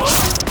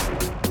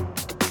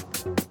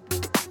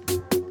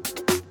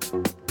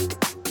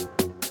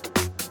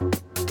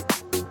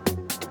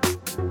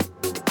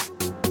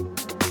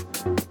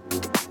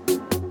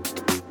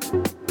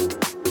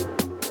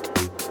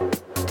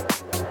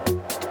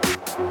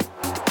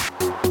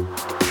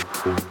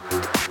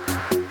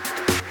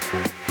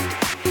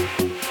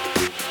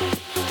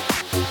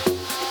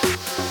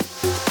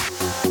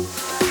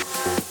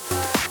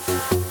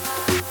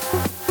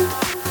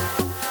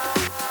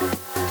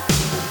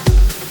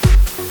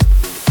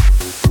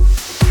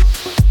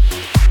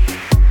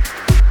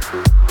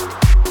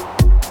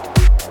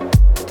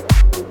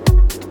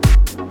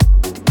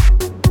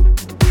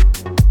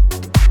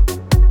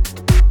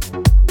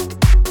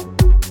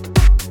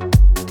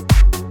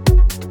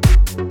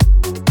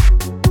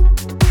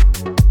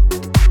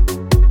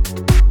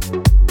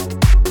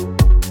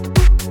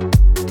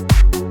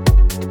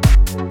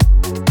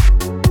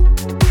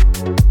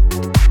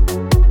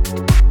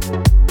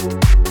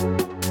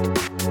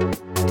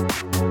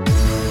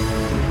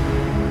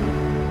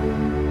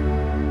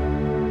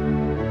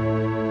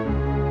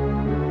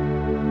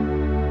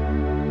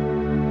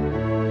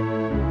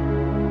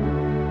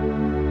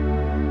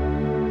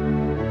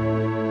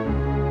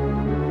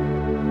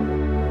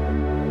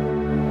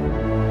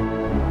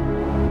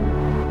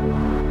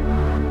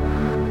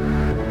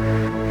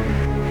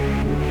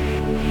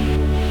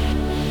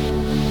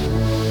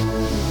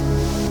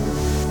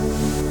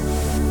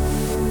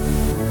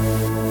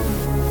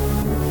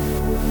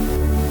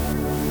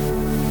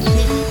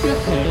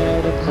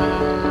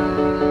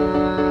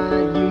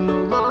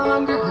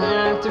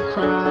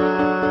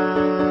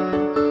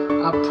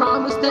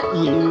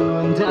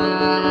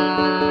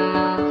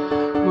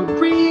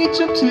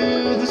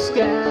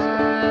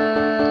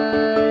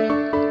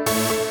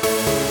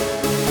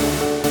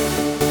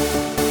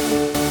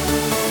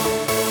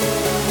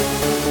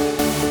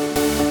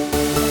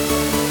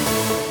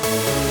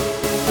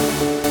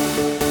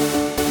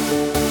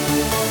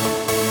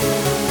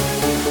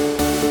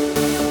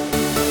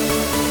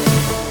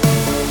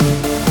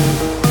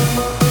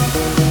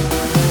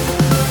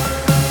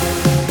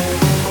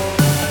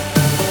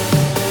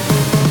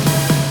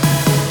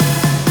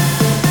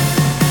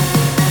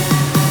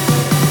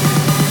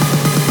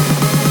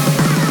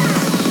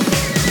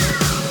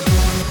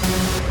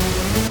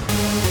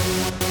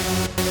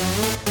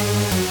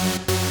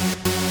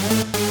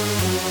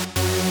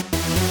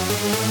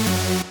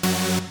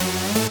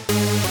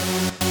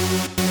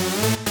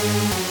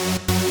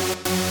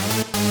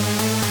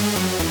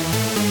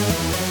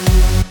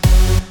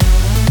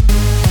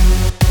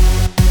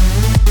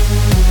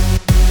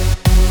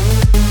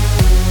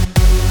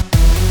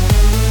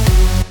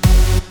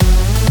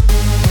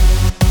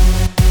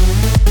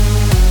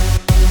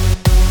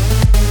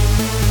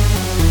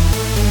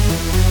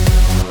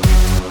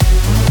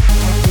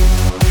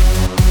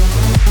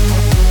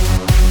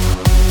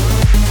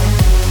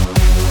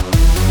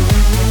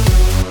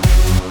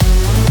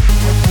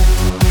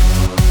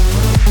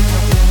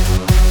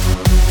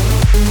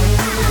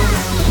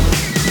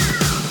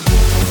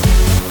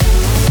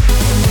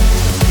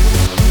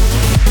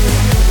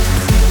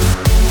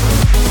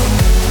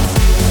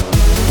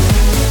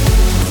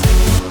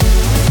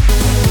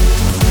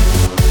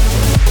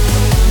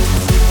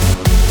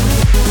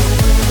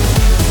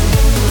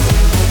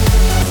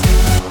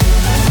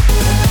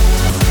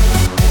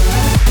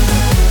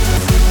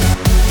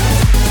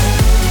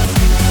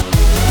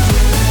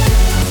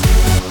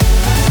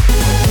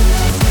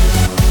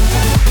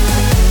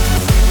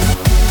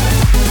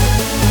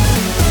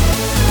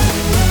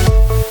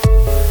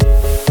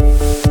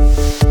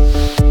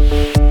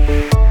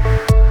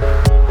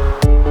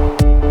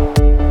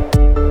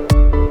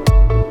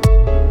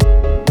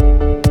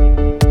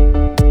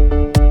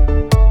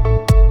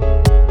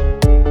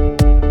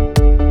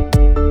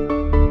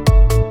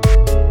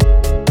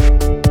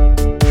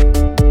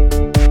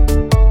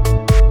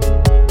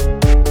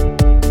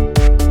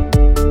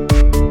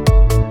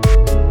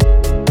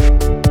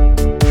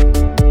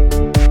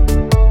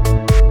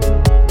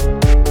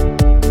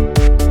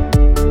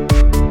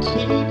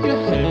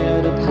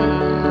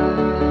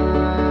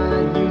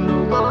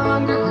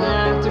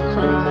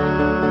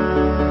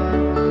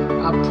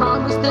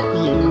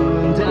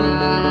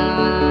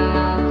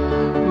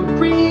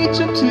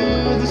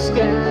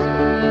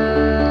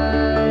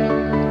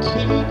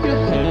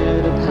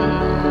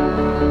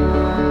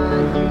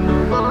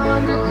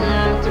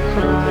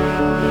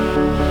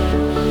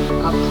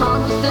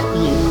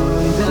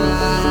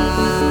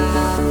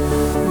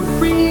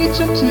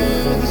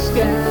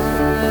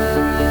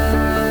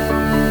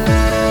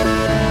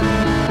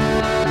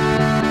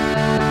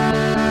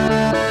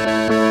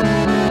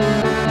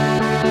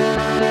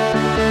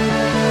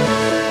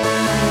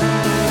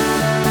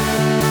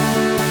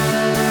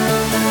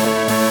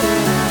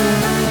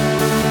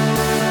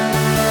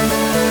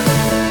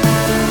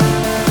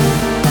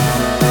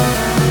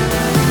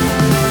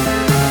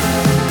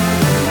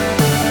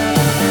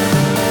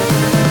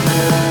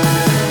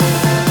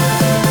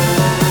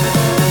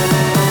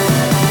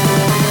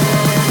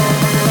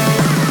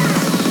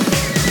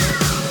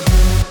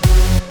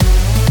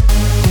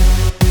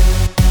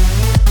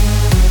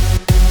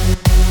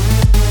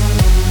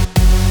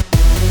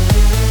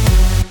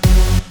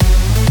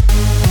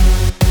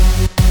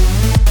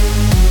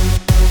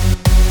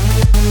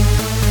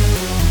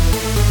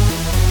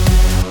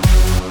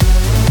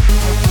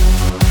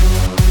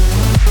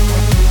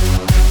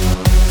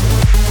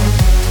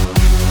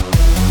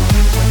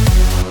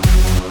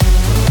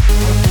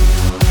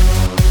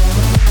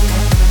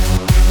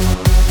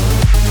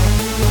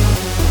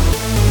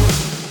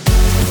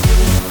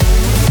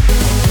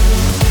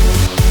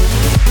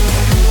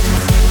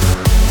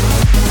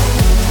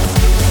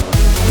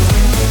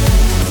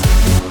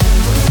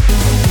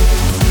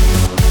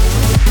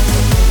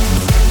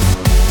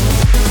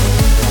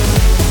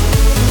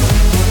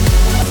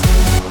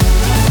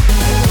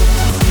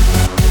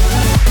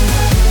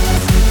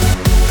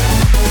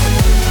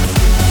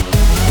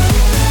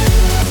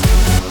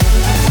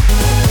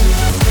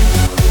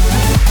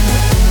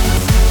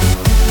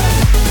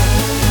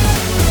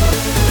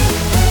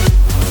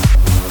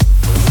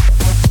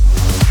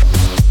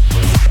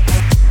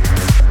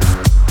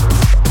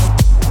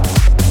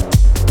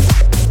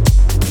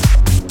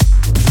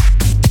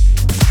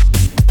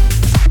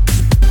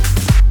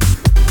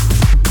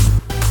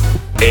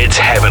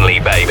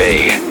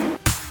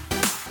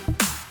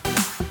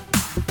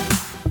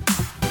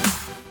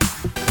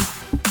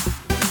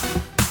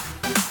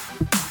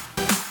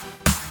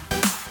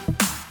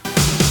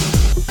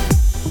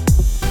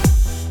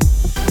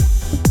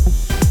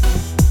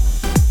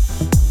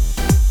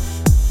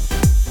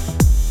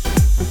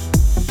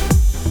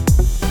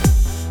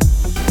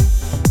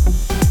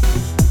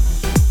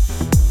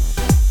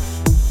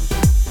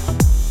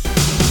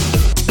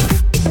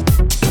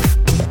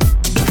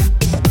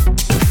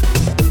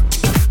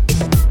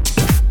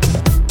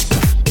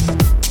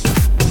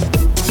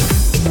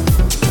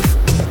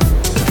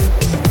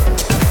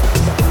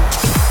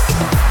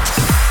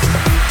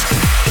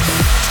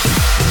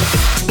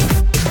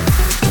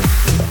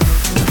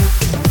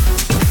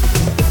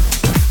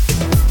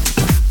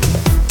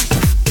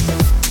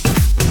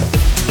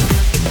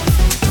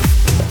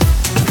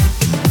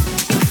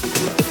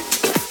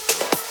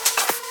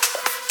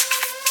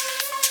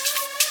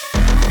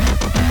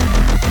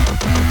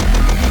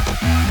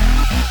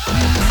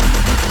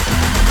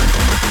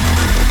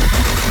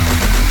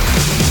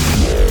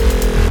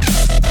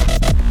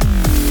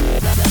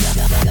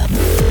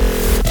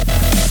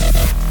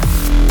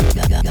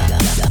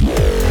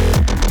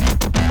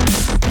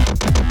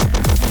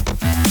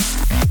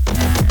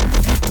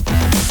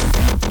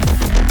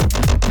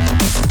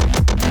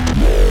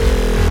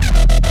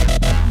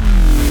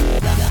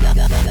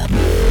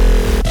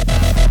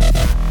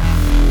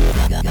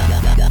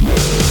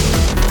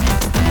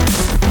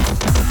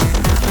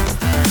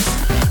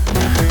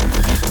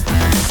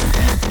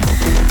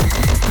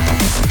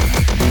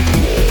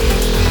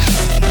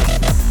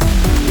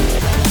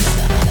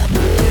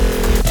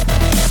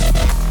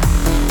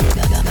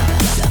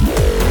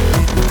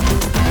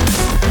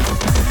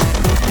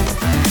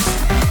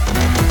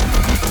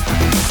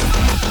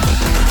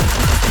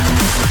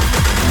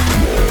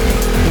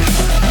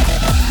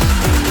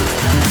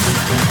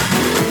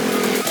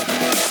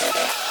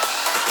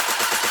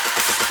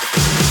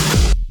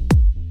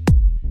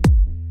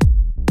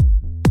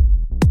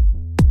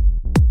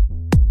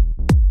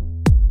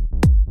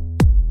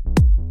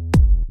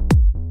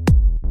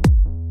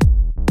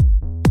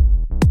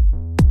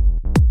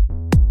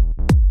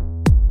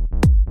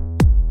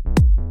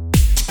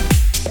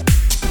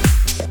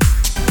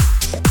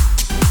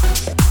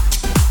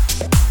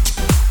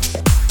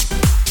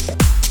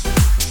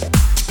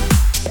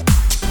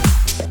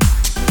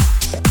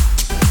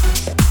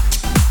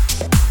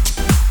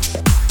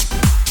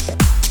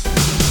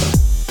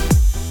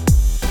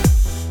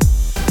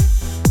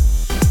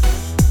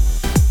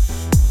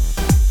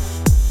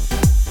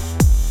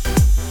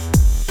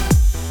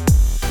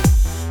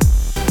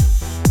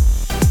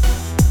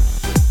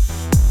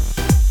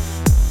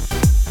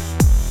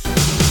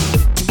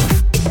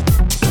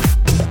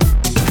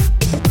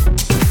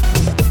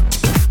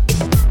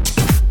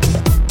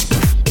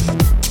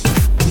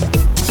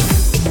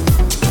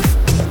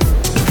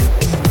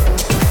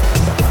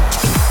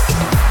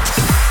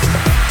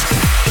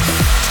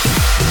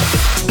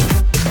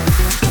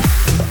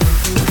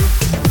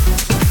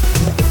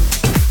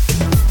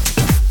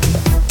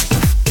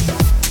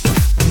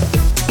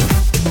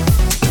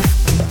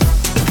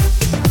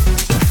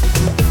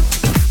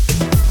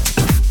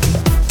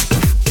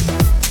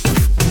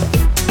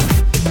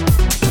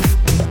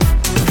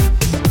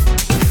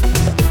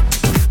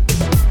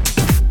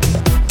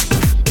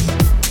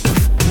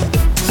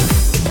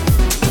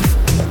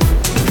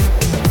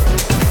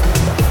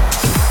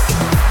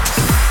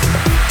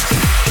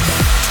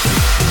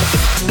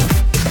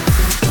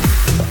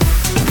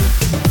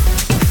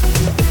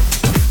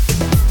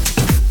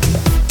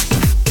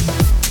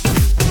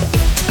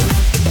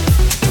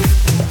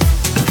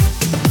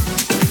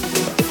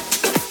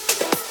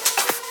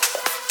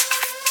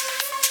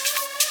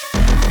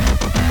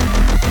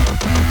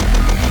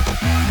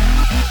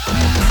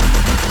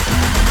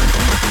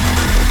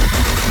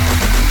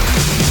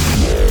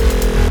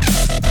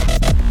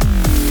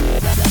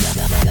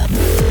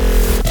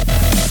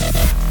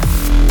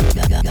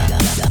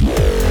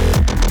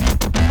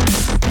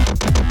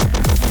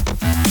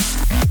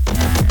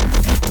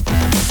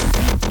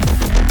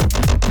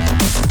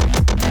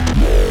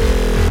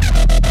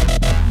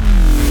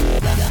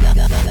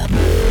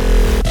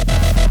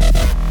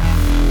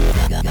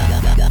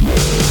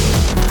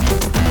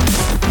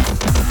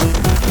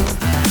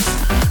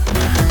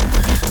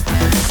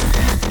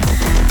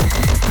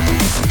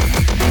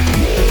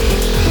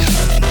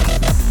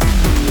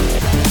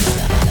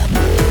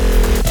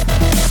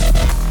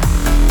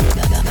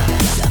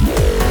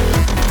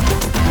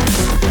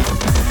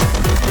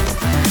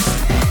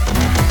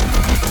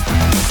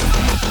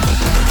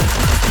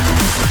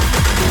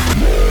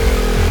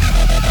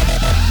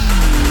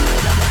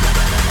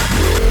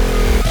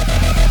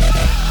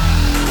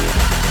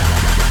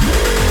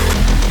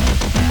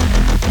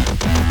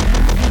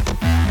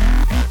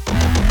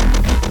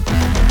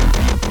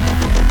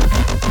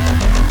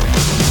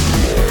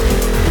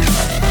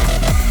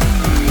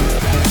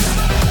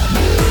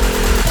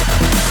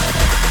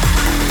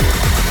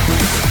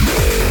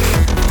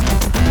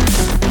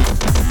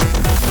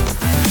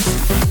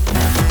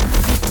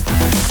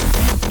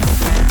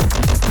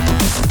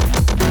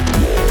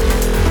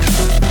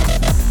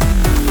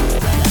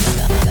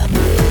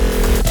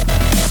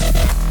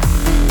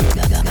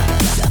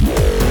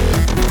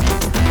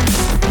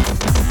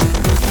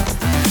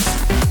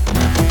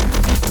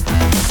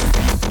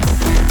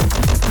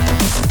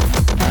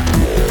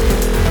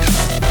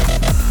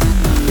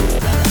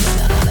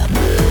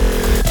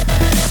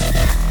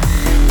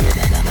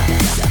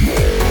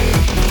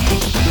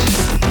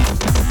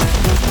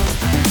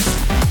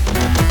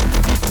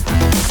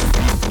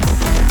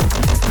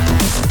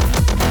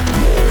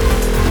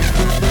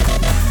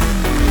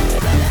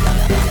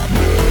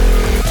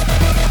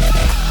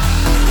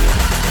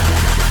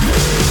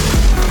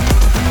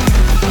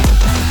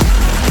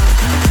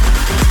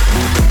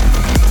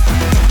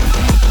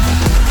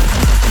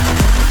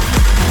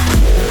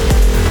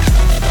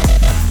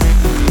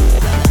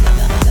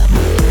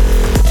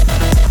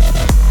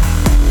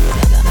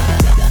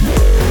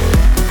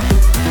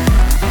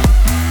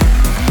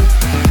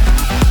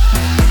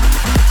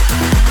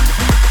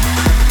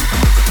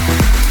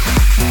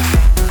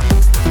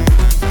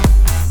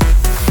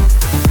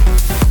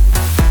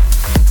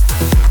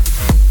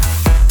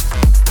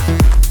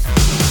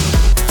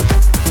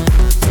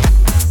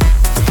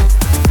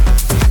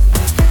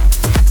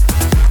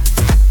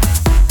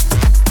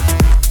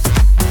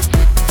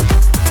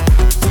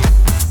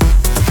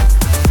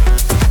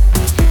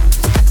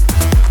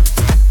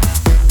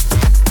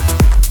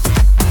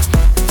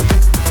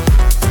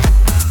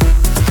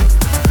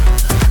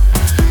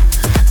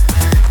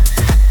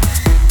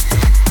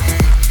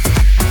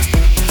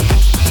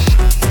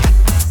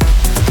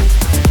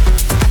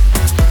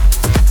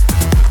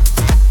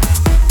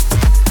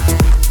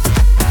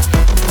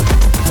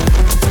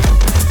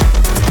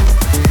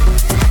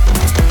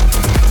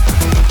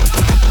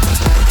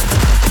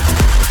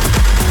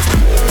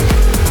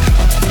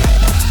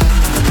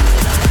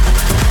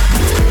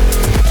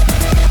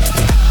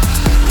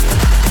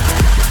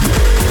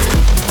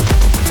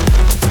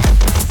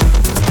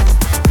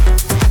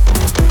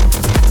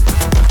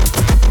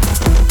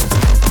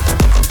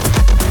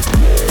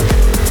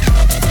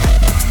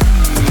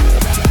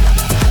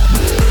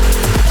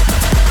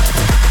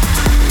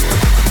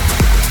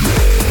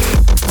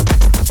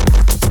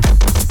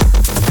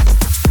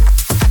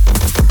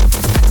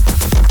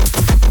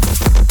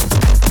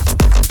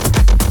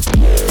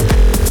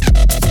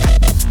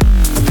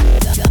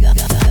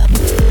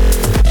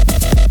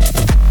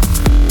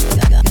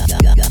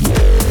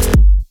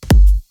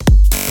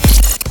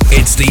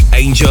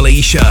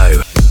 Jolly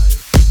Show.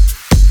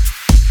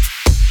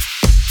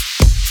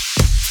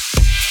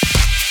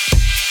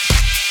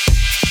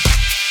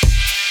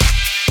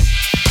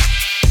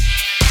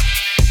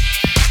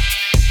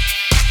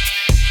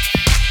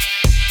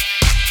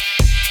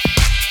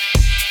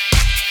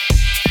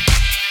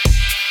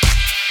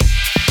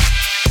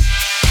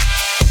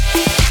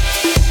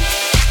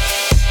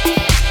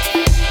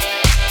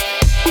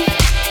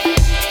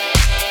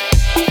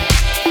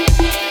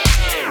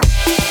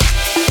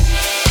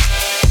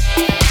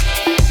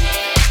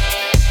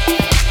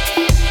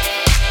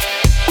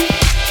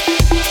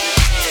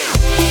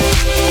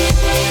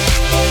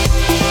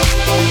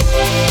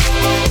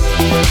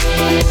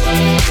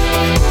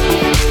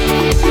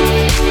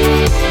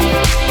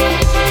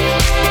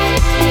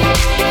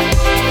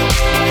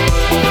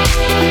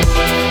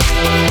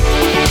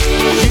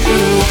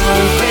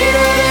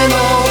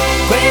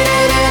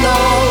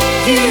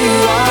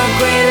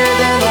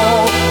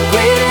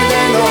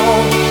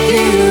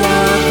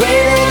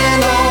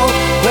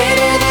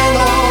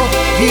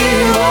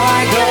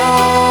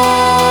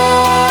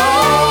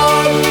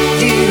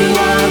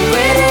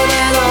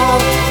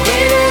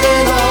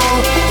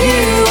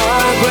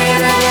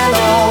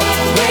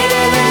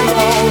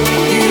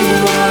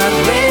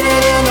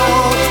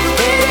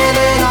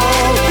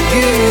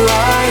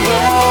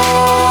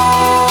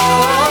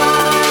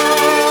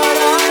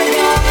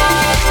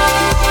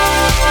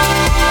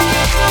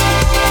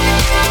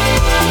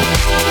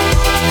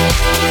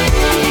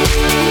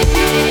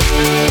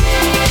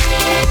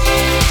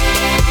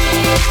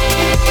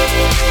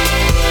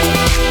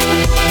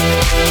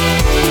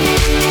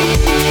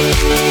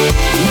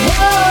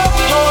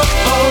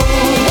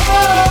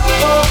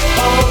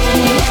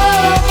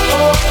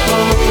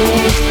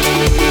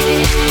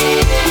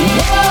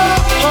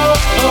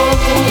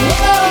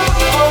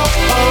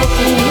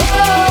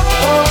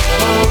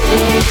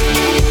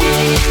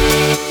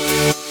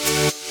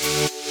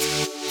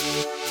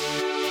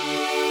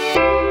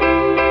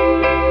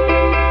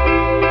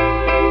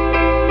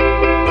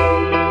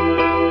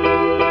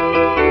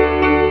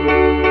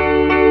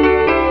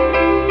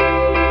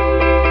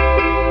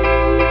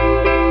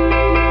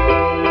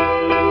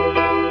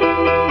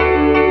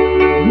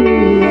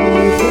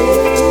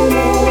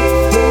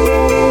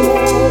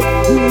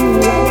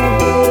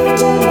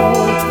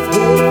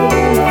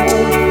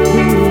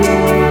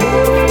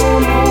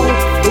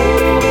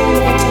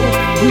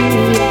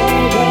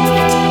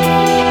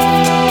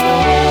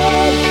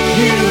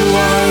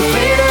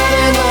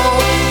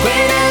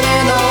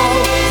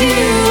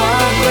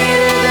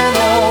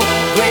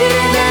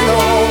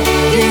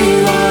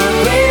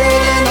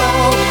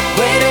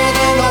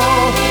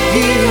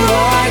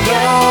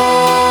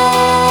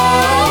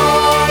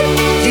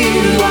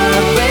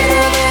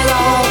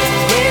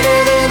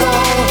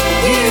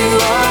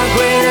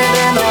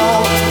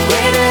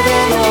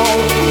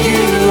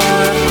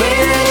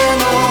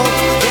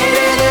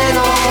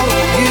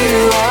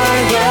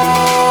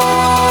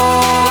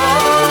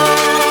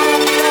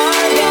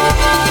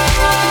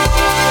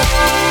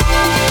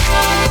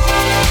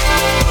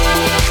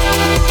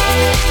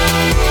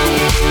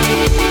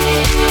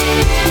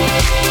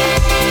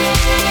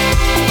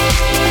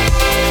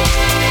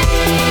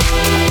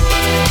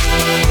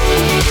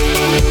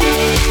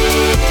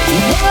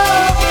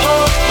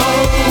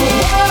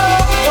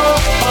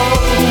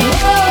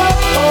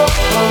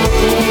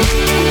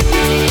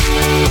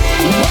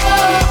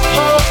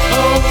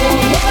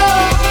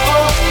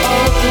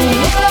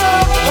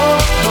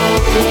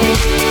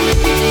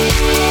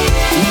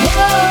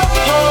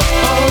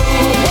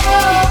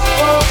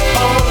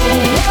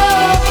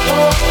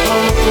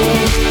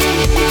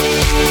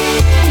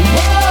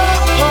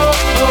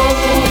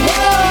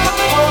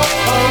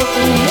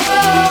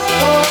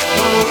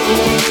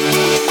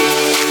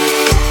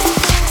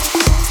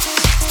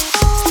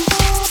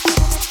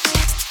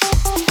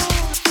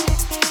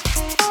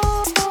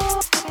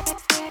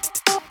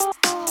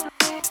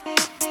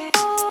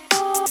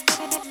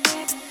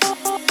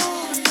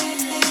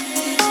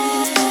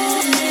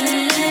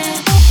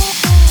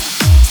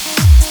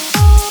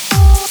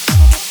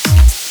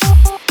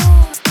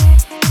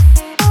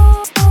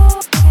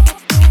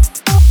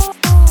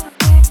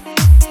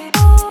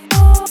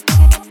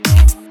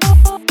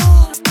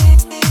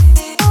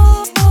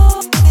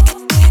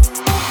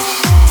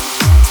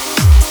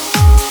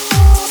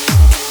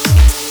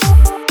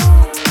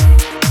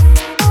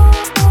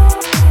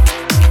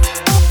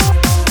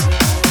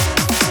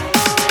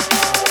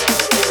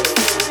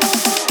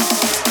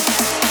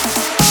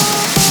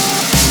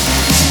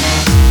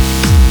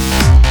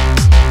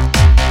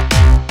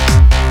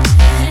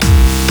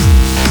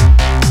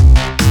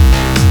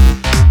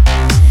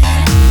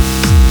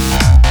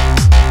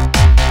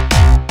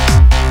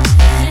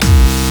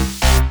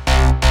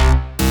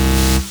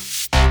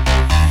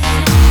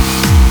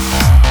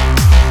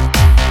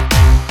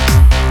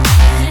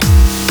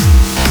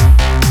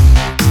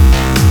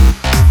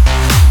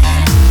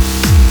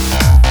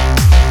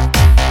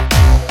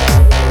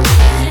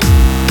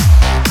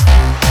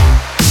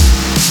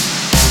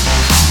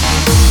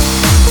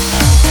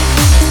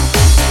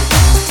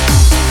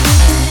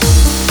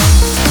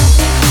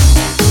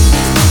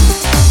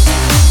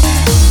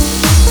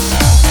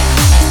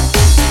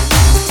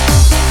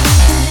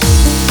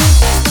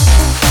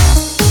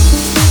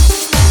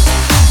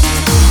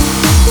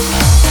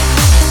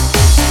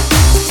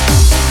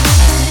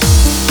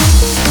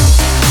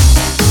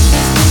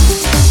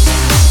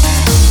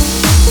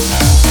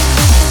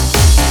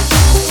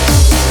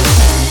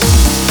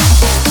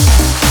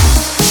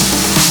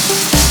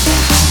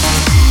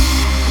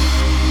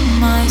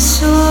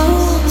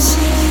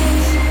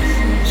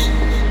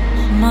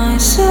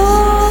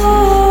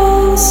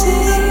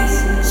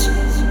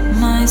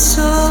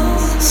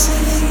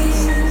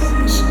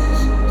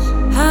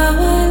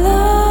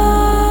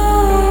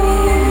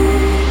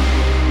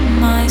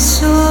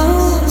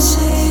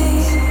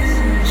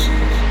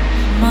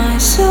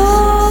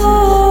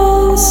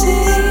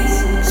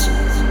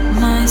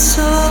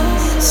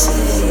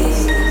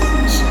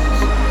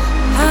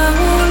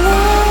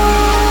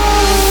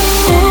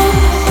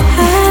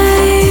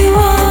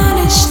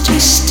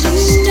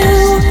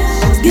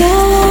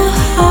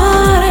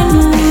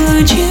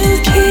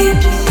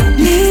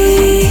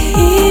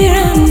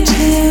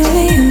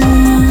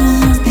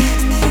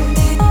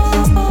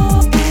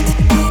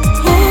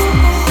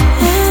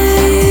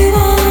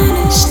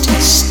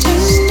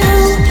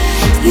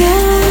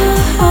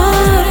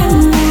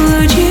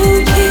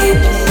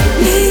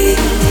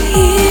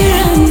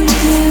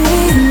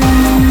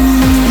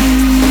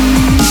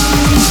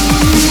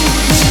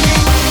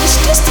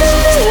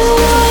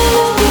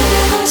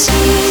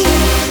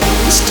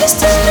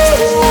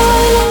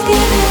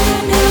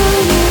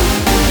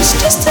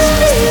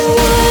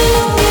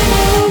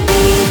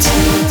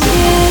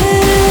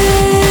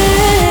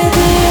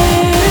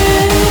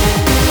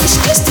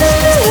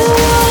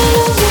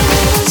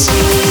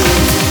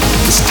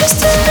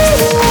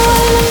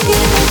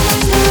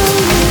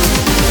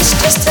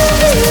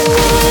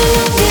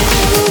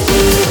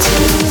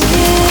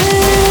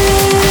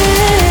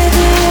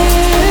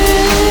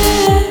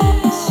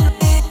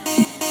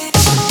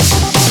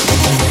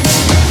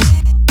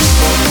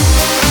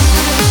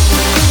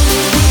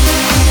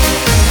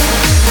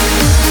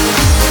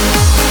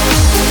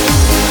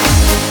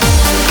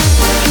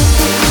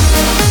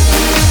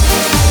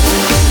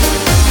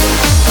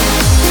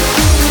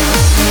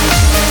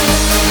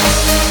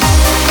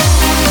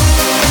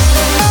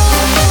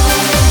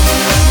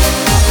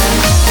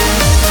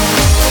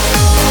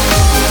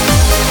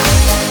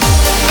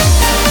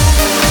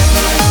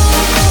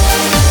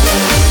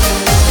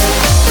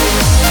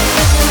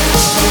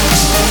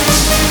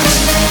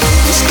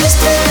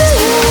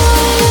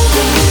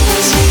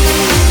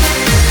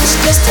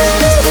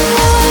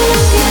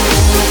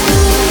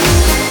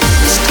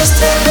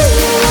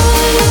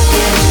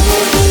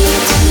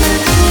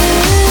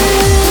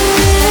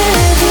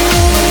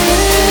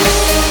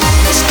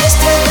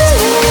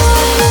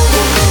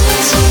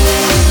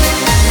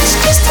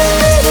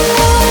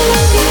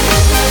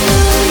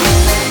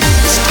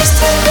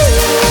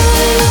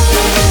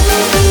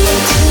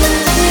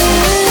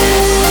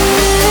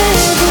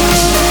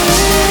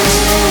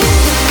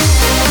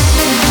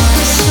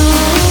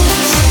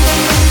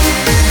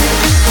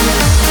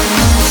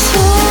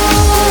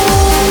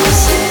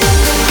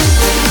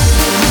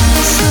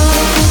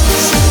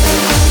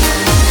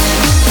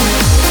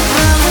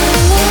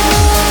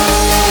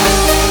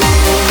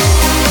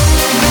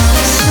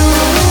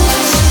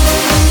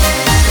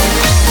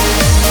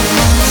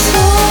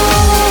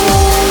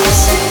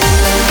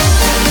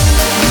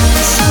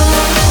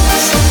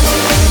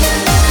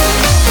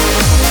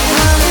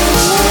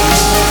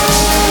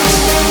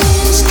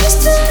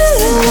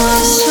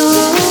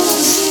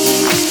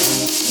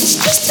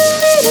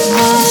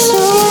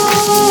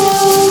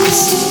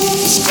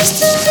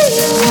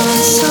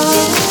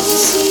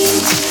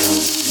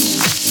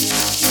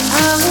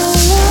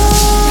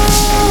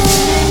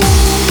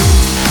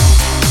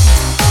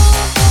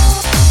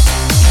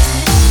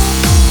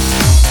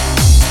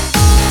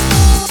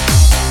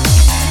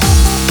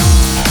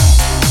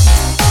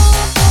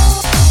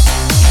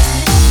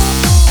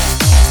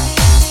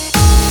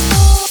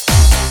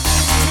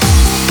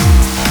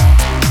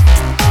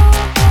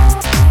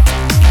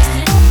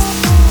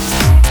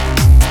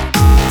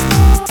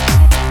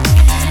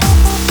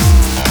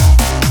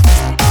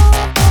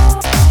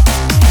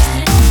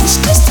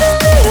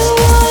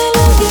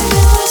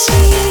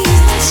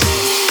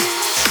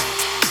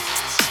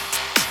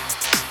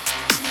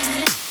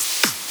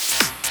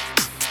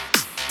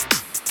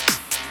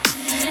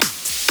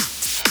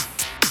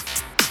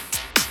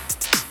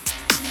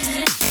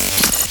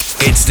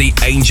 The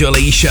Angel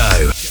E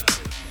Show.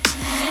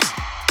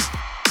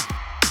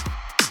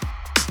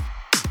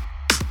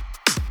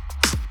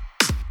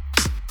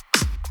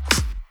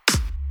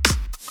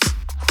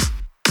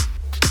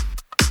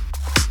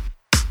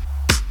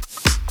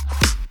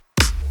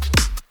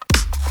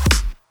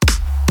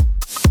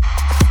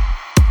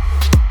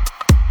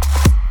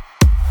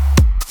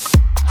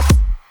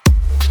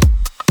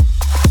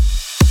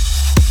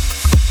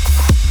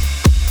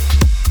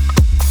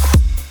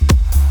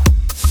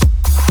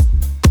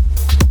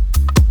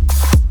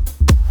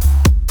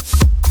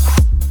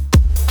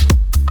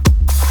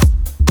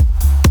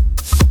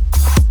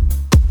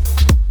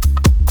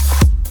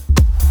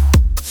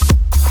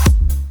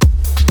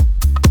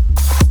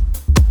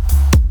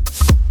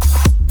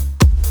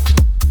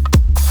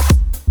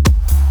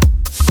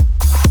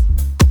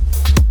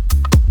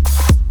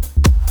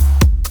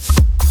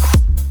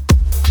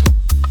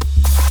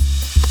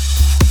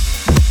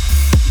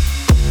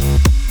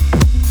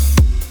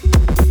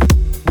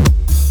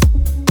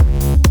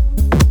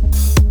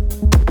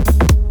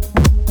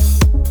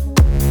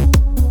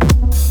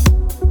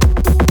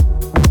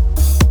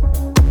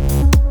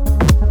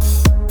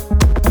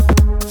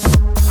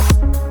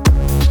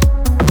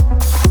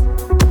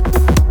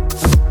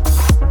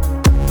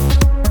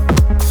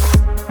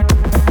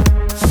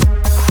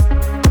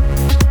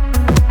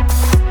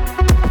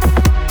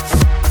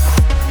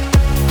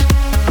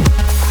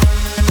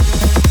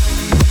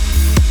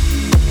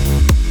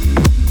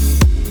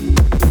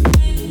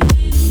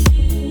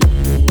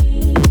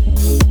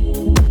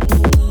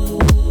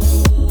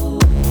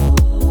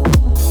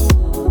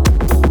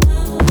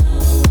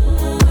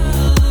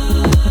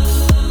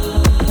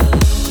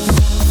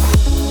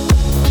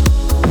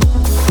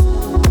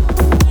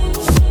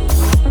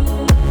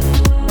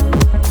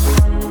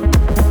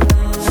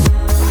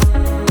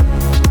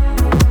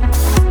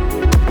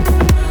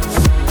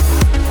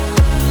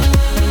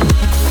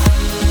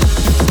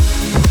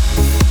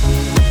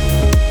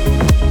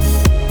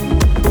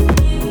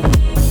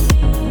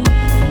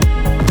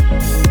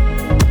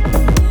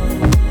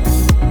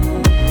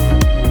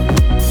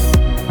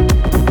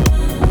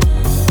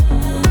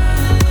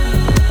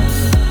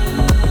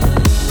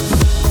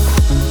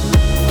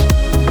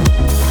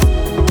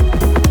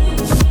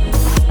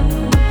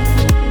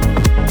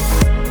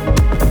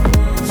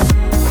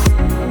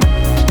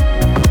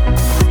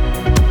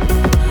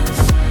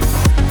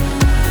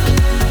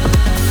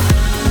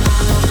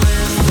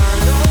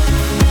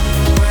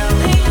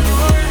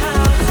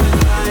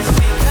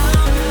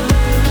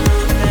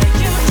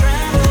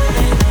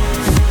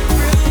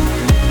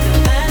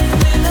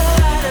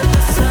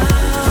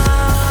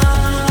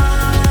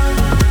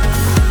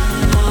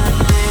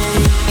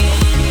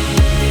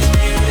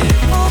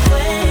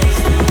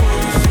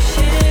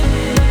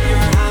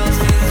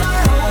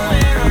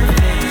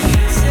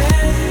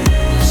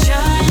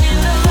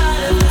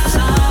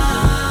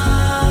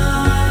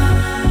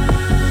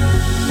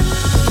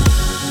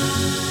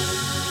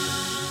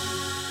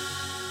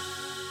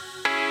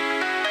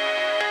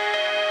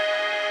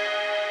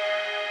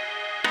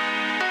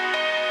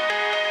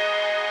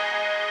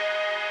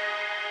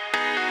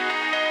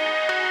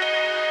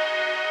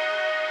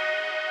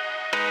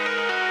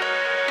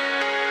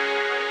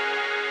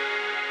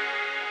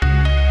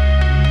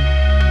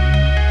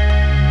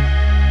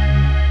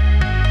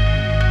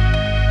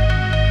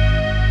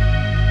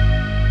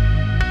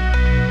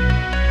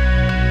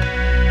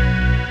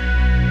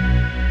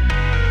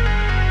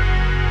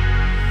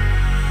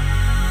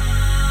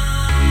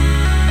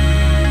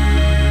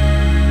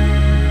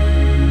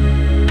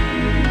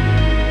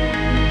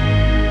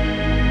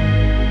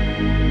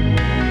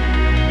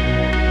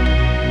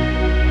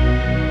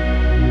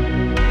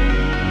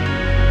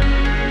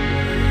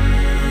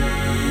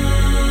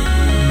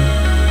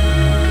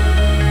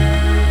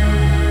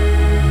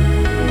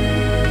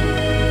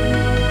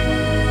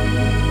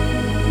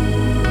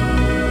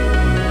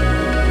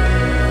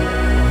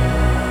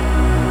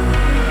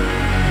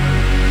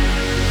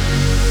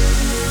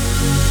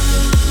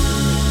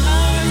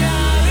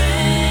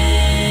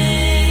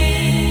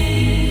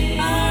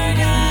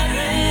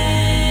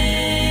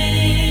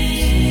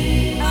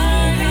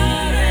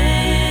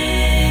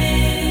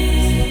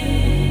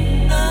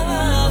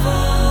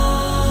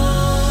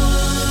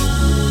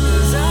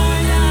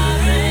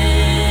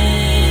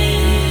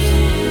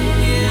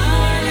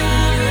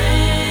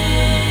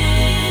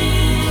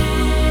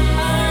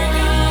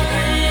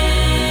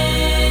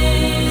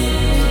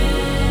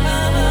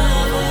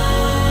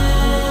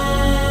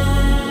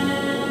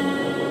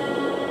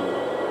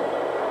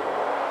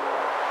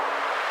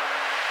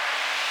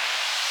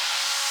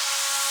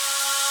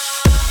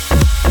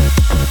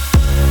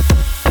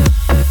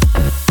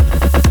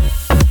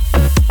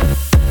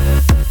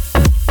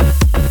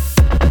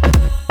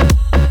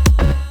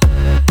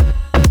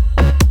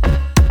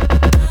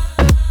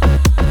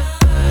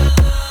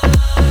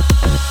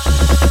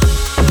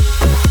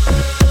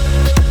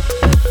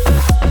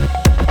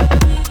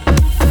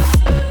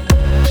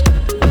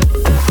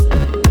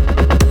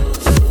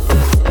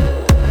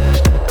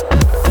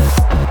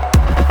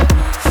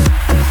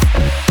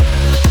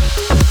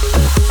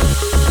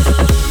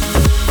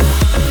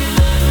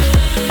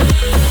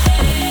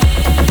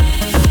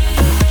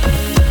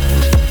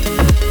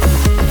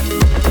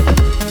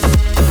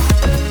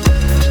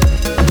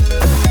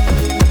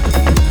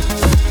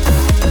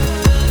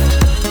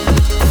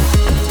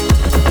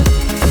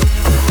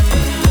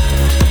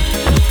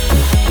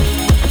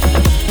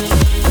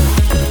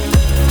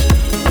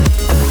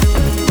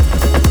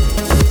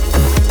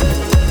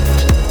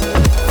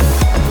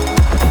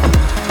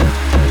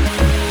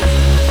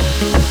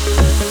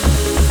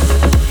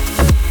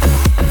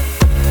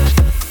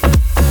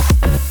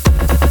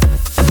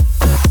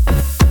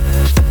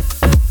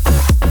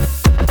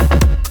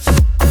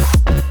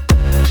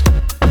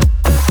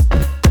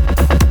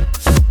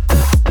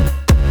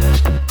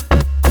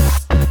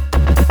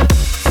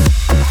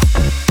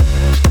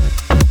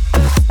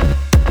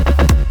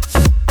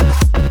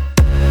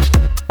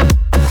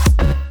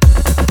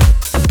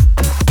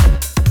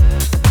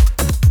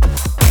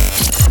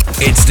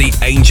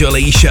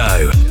 Jolly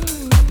Show.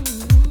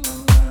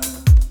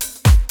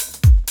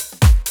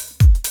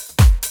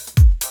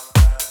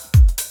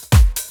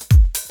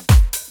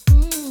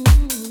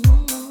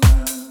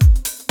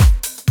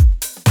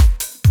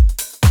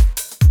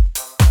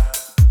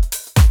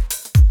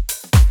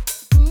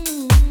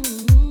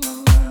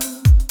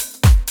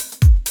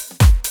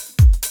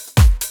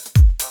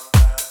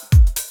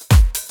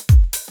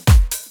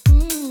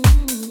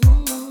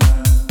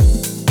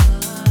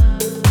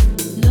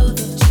 Know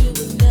that you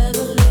would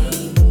never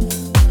leave.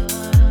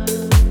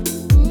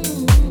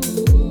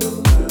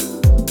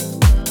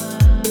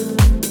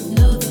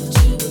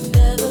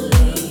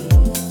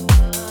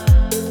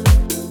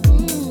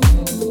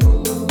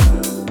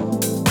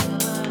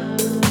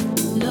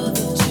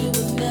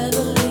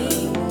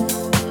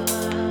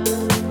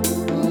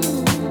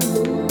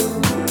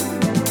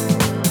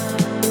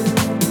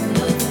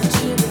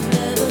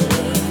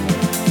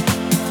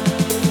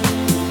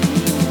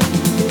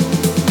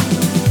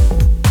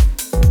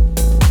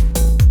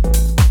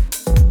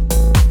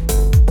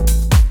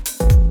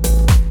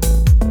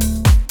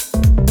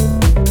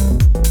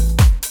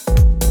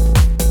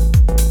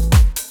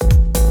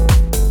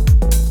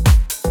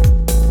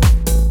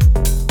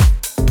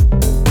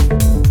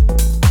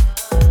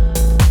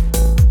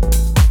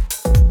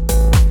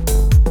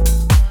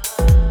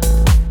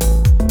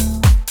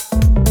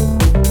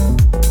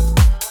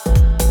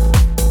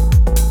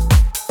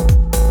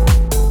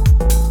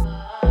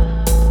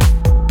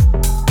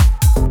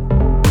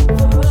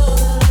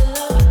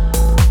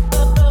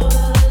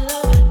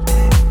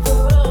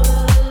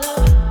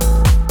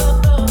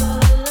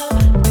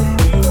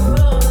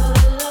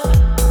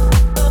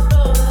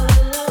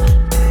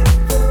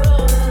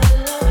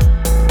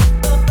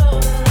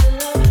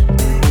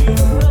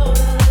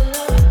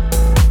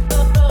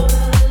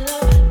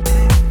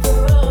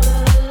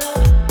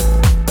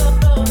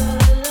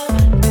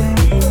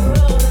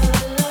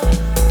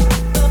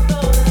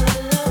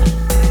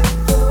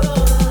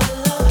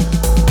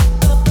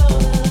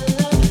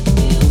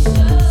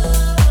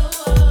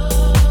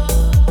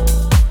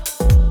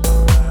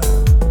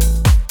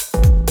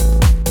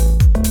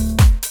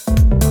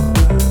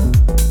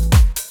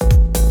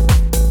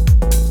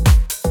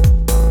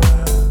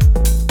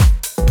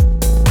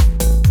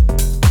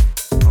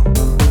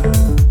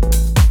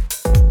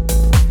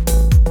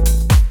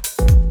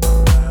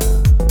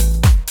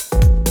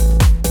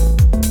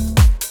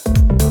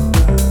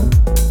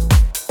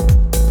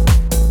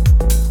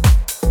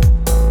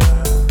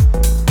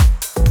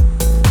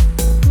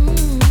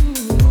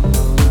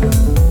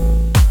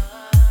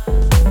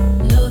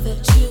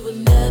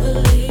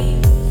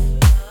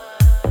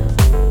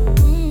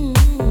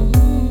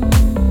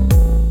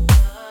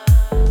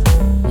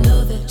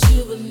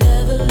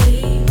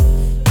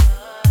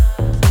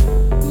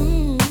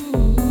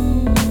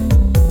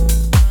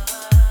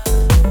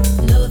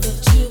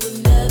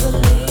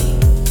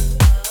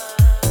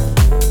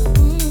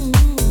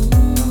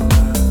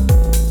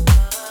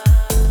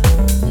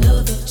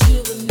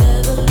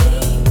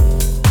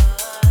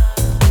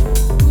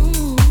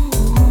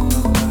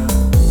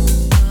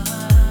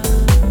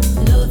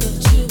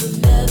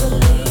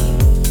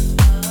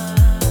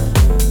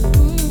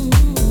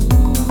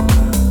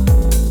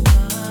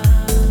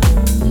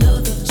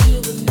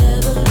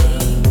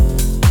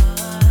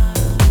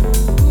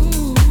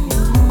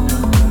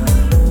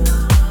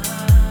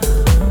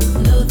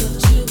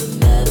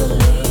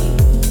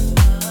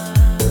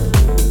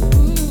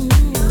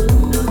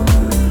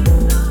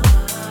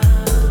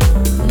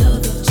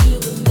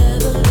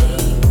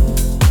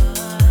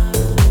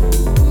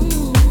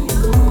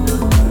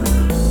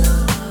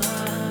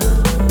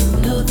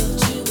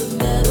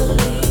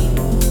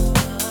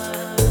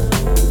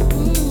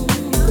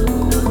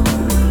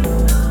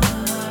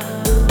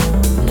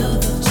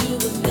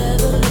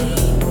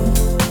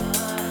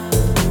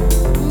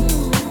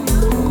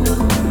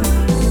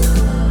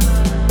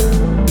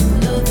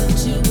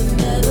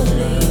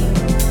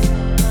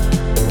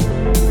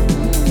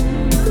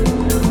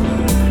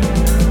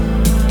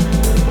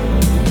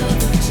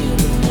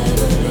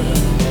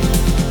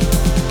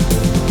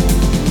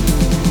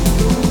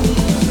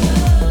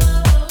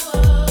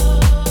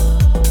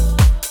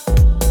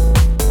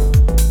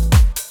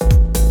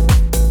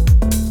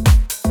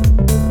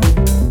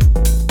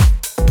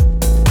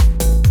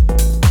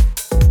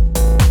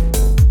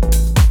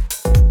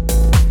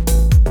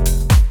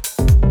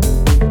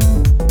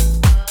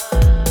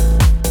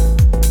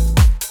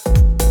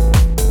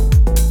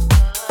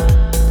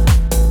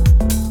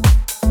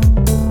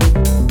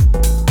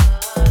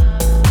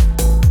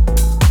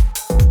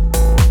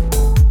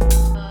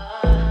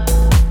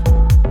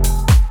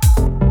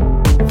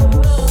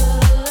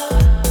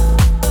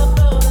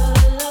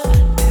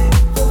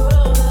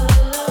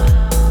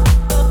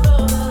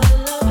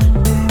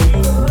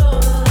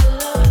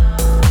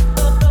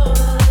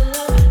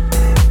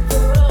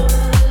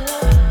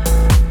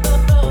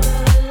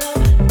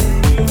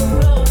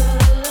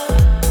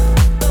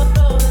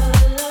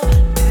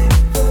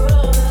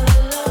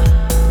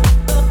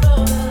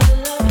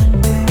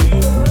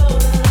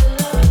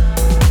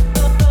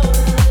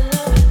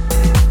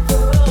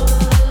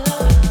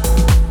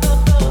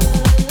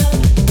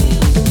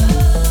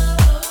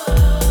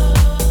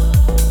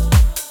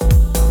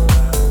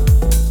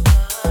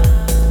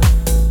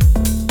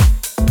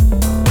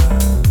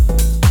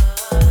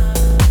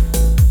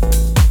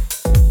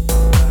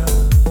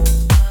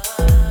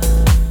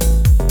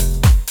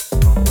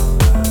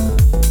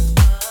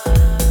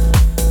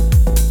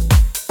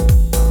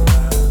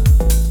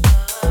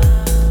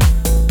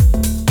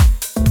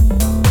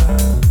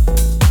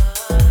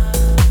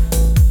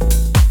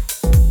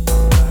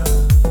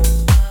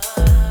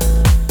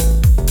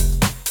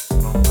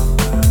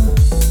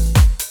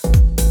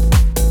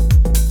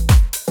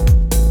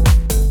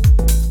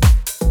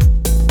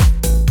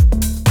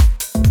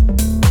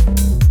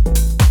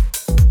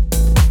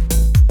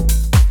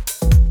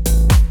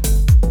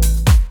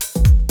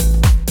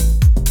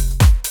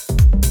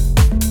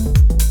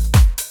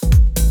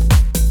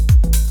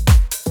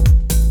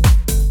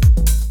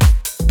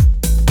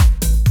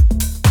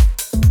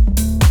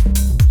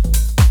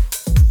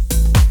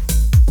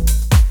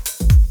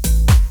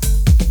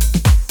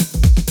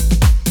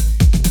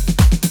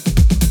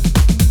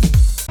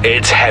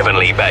 It's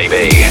heavenly,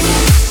 baby.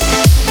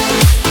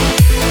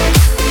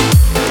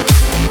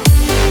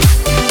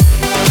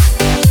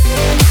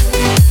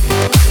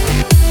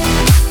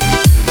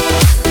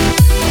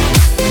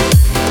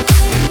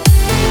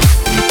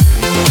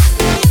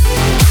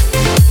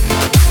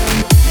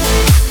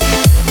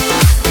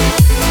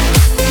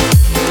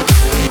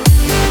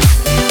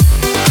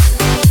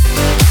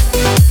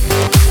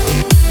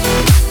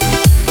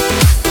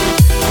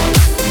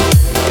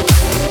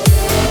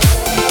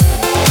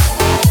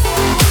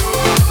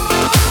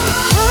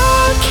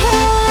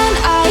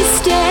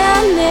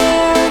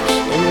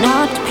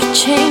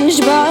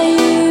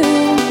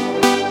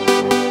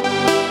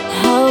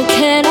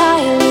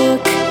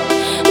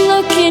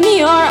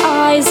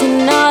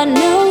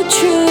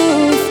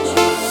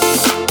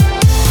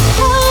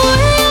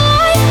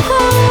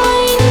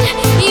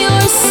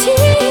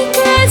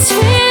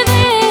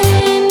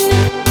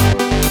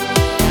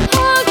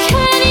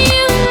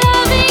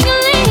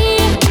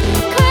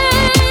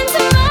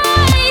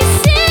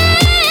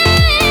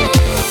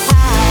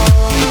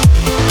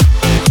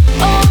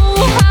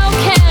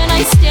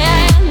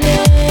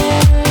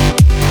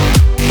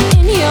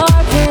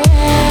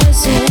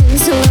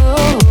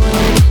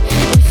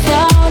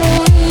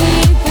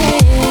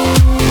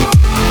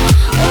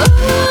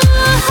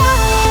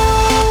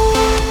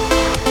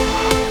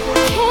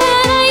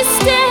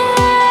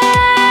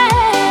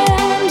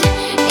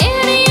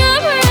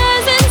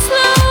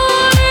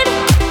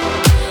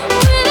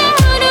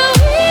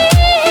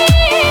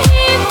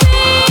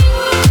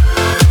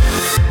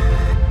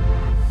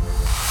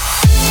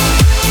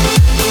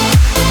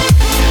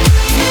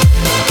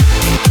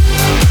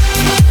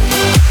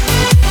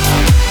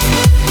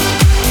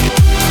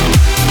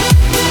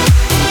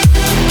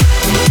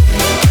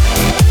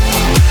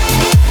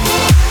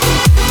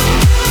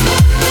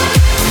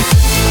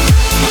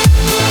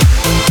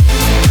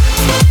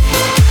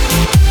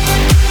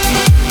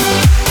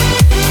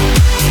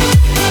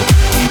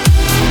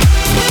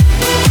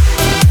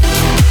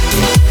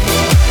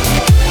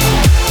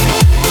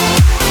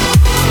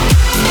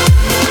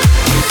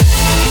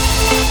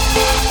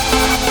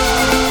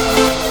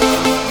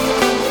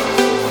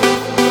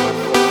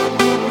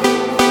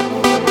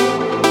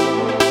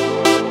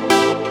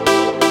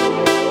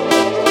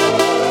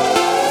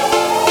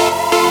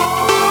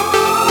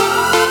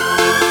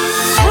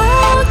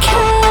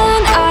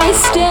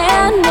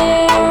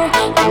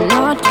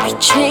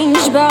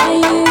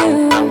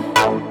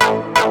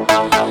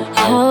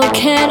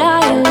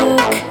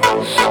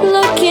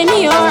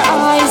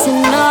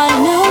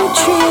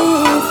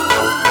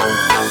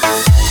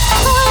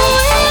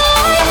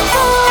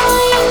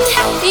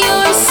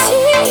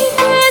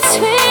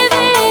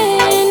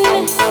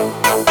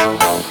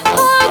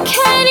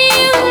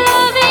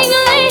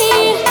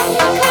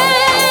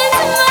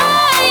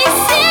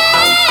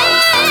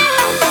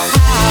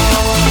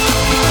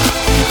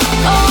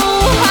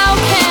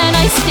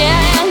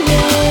 Stand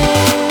there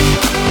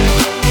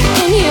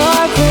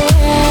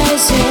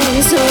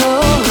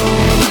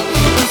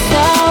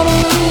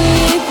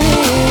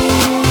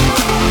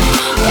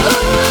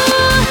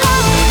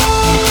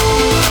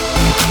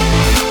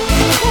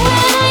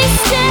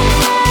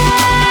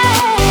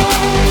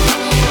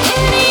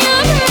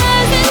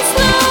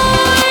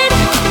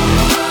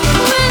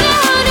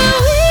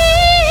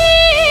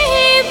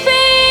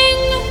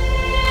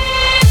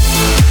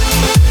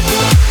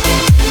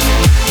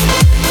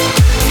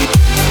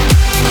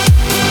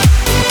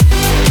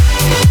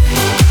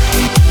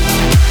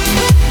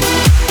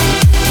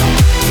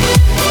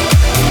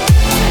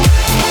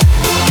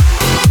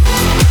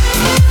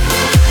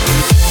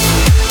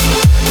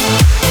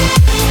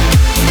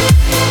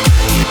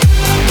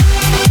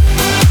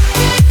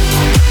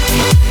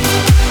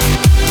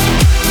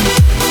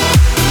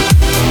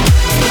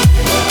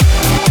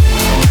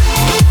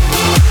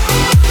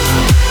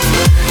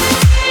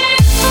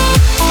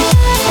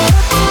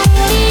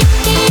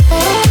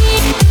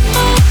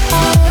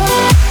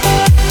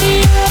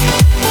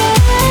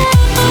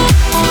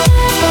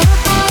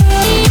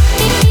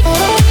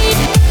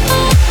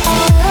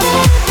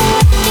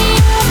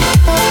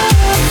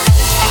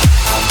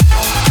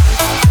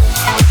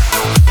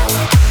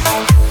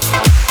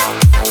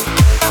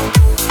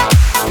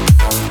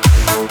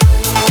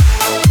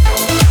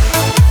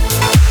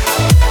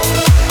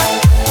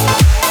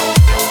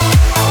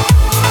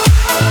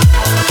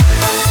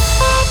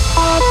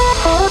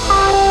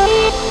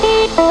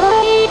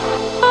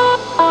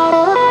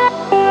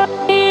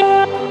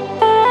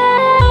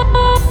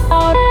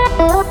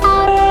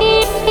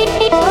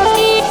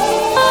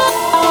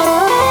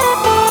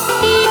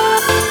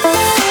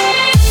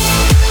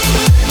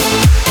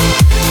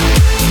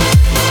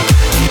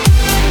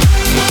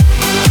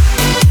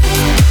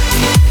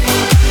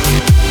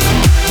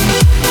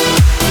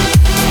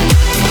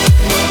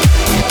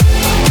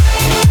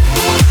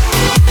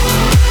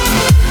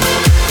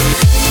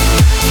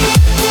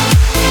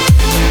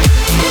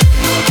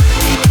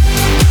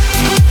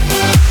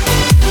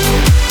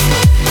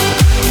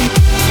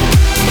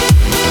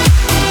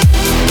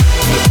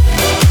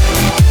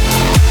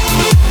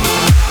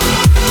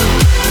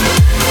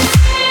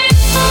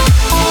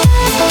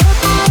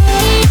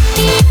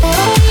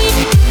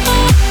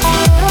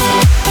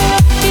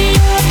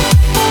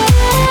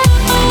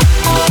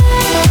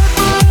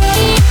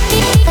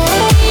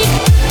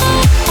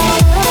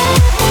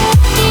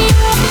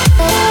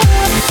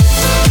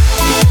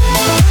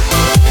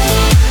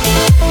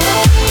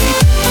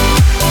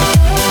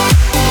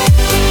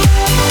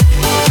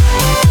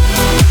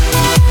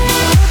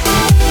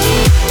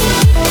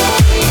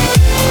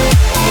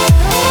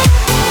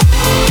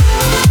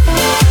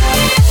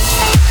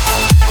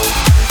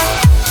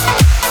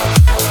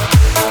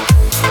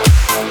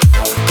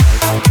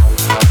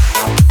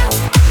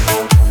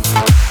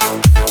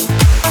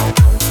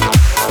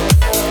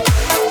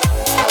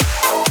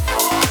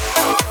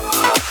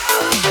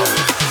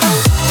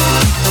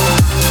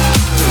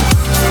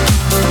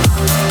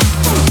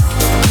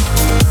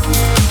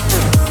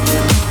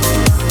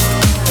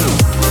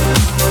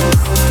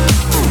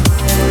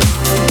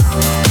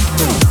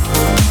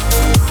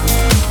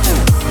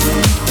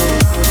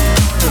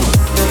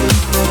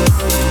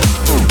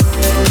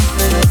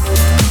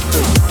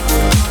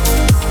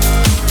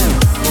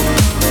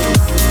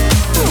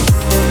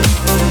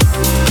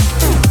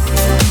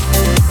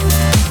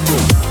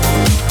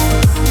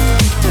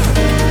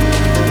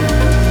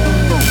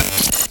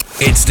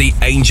It's the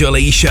Angel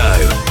E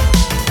Show.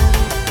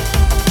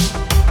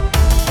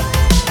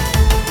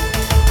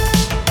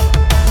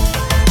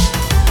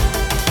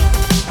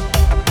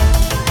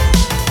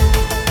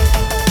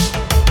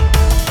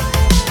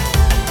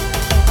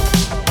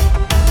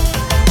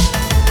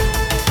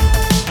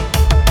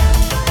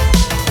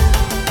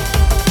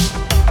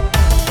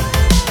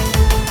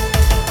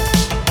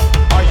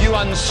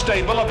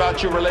 Unstable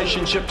about your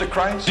relationship to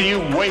Christ? Do you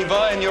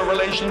waver in your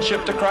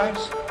relationship to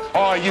Christ?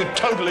 Or are you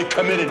totally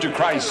committed to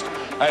Christ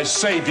as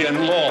Savior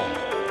and Lord?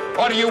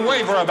 Or do you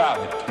waver about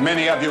it?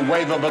 Many of you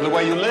waver by the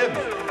way you live.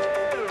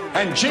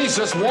 And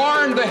Jesus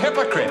warned the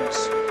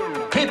hypocrites,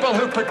 people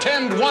who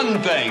pretend one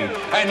thing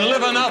and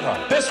live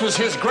another. This was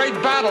his great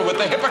battle with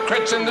the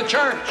hypocrites in the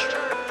church.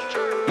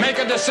 Make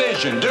a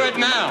decision, do it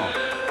now.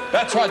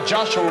 That's what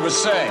Joshua was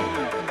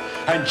saying.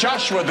 And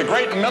Joshua, the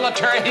great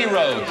military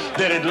hero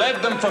that had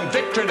led them from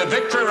victory to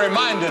victory,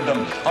 reminded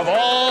them of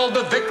all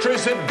the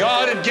victories that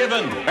God had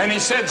given. And he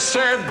said,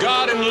 serve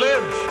God and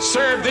live.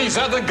 Serve these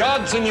other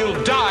gods and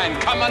you'll die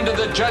and come under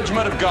the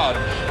judgment of God.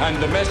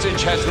 And the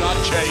message has not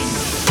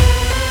changed.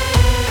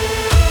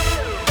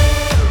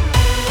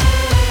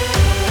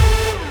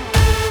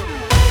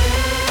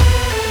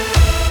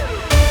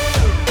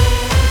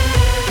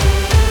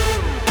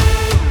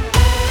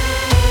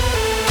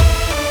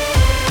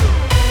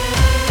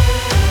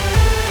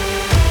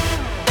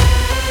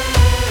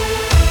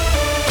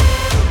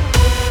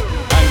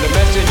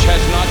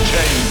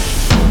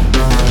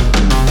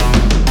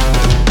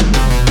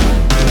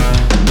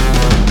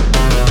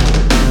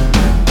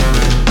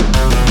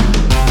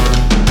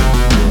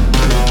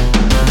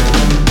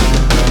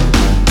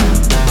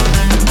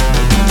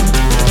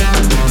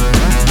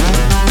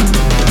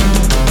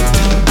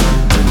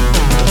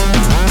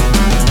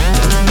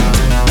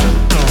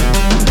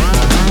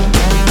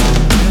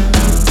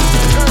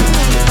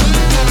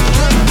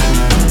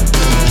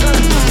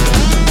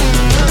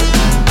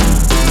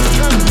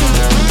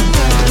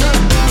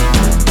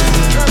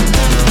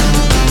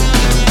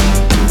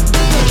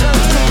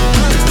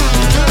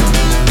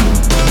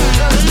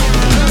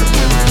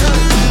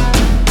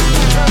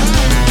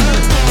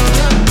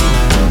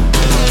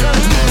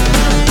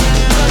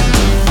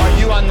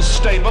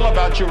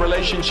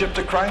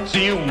 To Christ?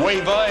 Do you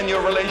waver in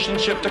your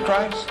relationship to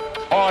Christ?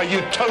 Or are you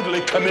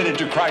totally committed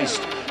to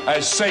Christ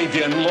as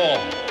Savior and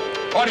Lord?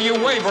 Or do you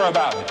waver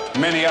about it?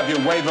 Many of you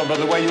waver by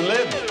the way you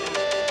live.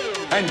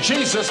 And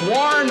Jesus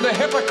warned the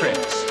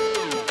hypocrites,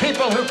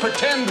 people who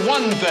pretend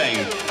one thing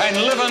and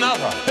live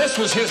another. This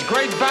was his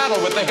great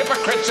battle with the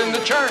hypocrites in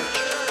the church.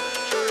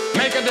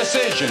 Make a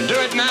decision, do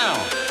it now.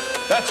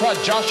 That's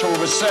what Joshua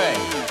was saying.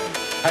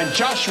 And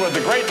Joshua,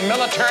 the great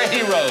military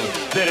hero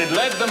that had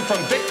led them from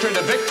victory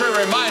to victory,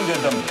 reminded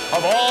them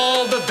of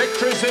all the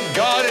victories that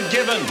God had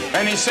given.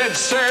 And he said,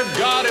 serve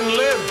God and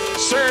live.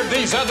 Serve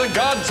these other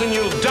gods and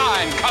you'll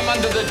die and come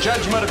under the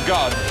judgment of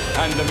God.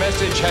 And the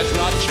message has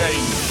not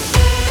changed.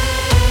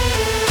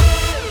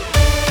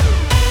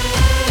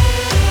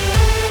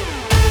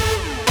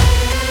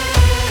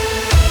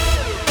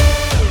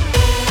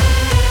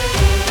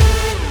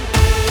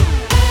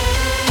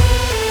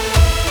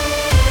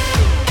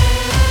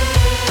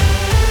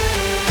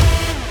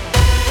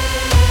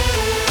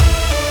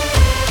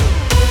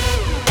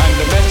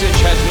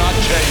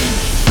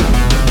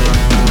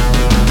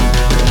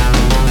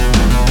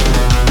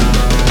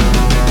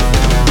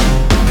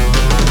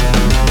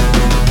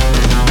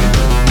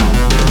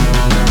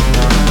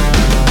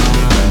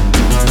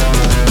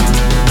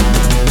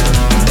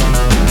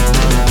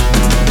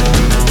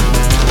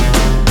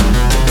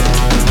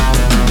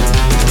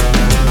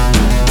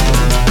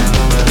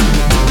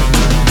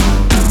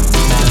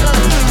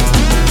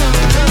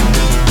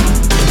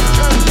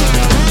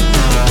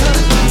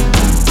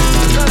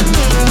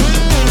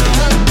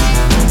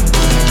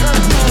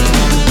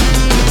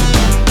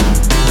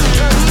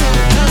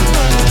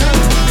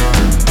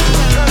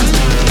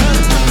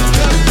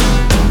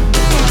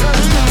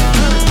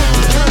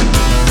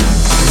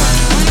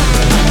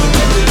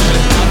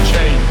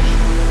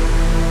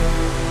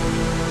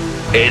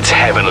 It's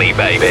heavenly,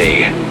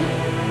 baby.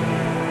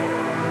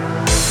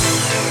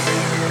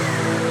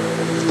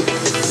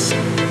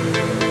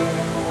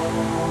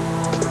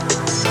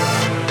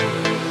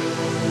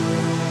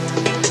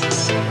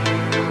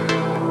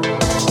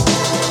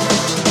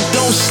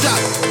 Don't stop.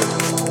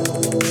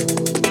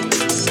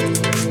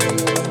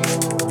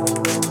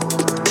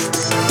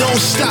 Don't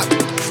stop.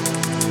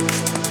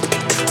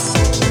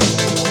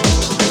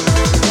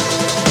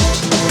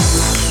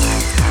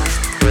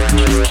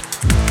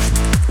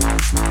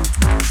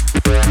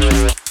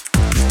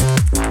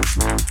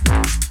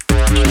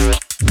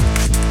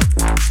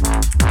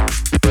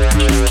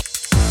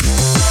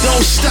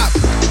 Don't stop.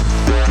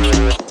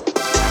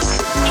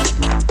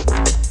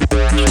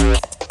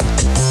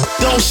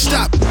 Don't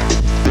stop.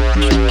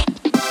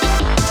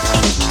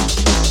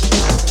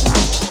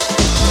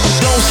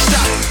 Don't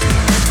stop.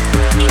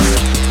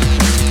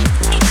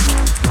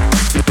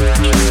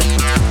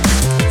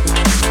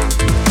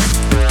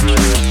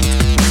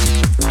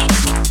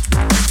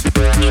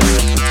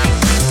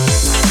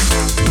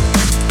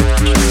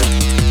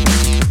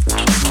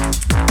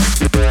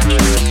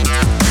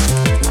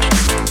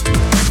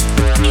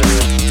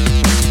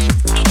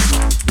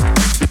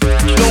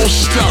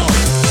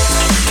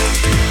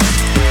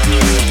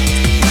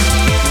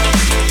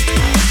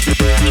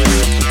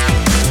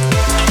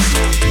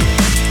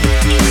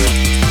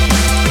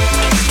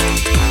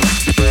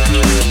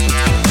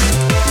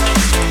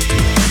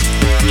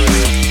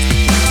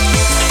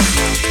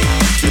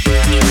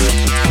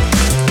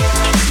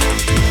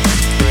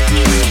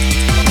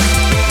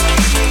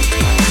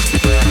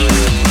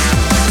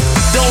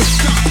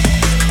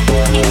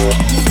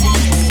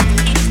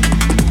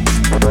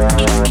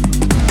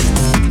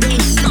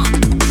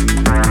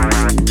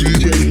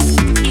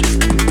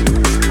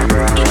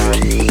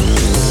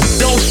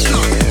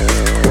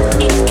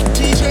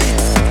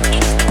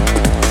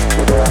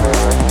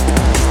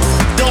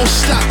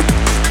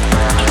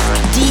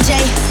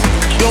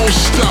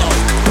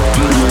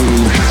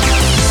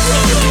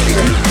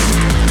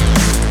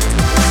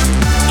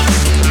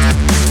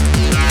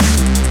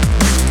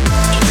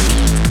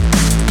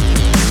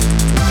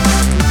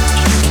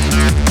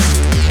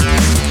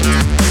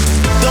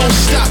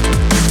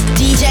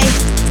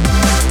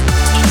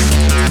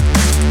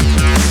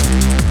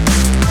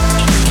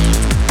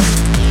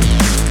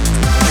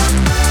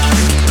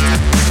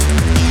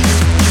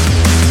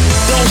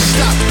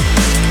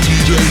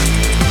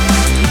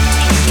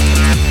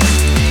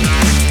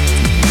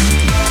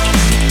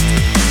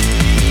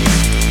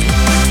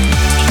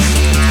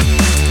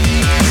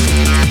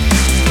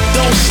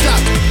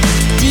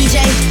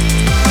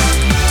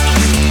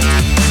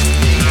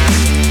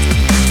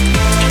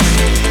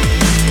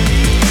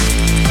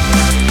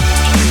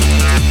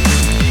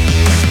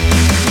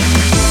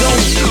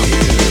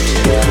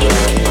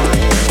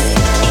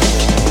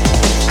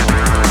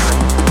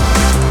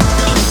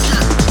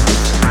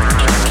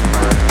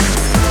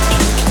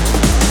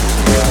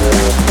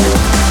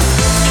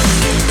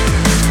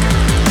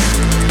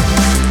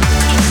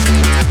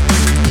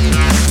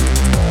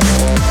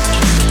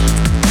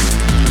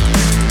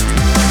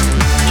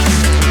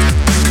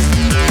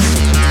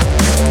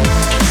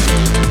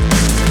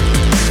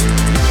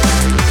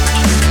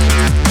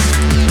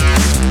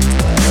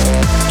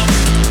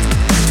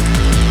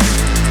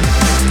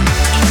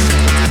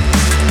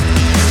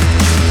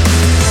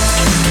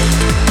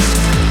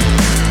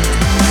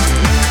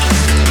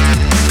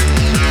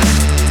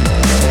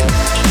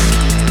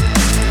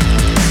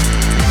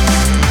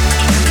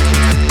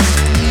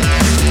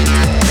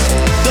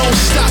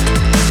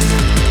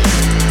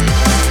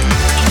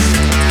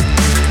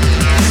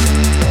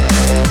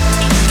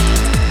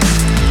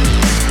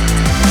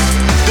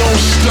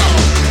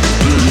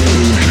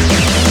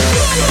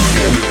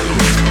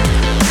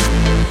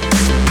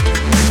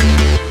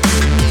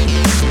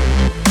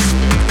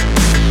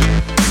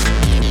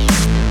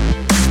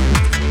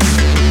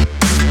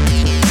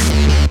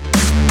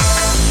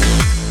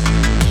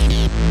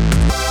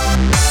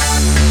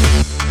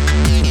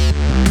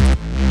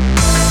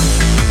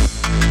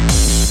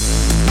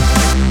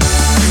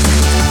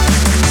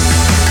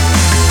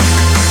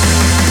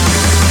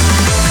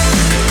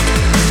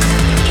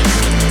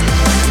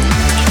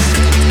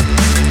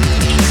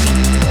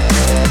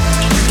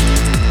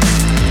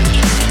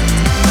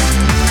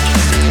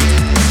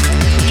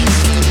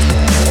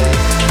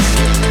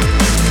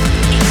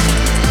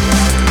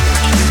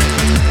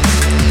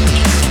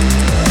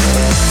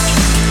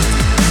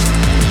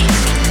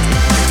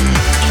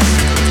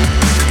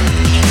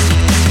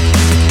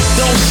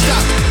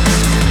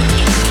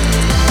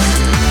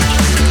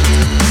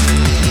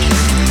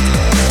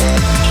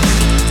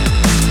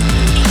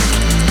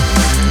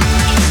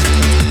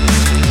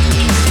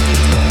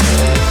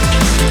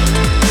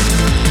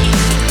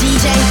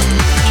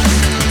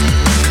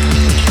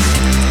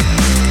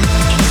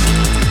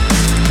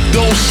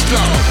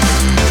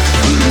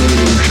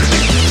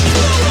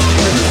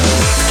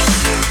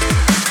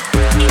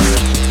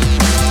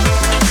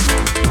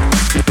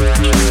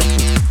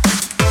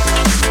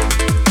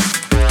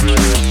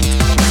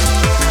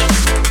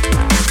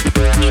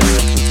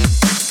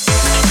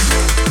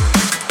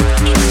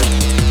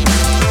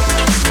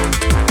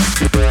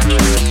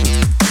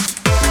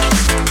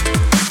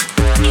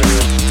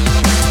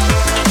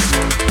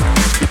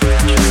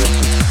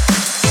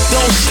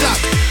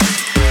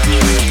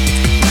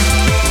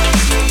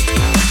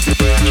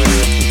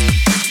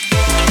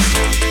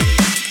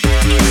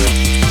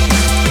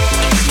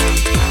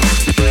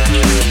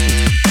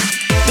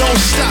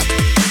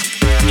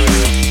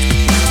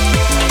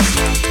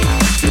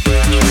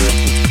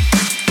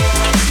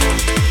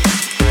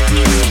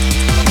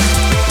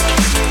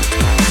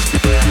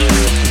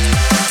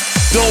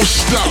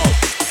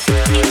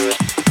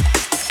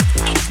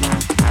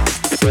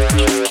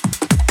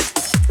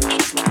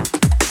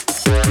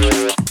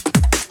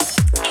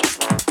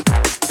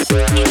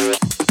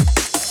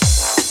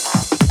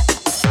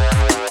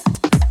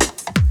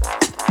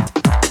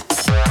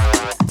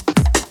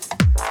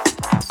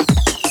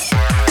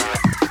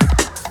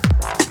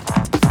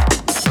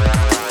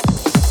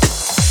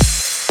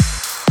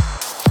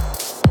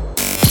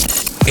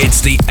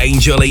 It's the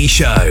Angel E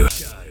Show.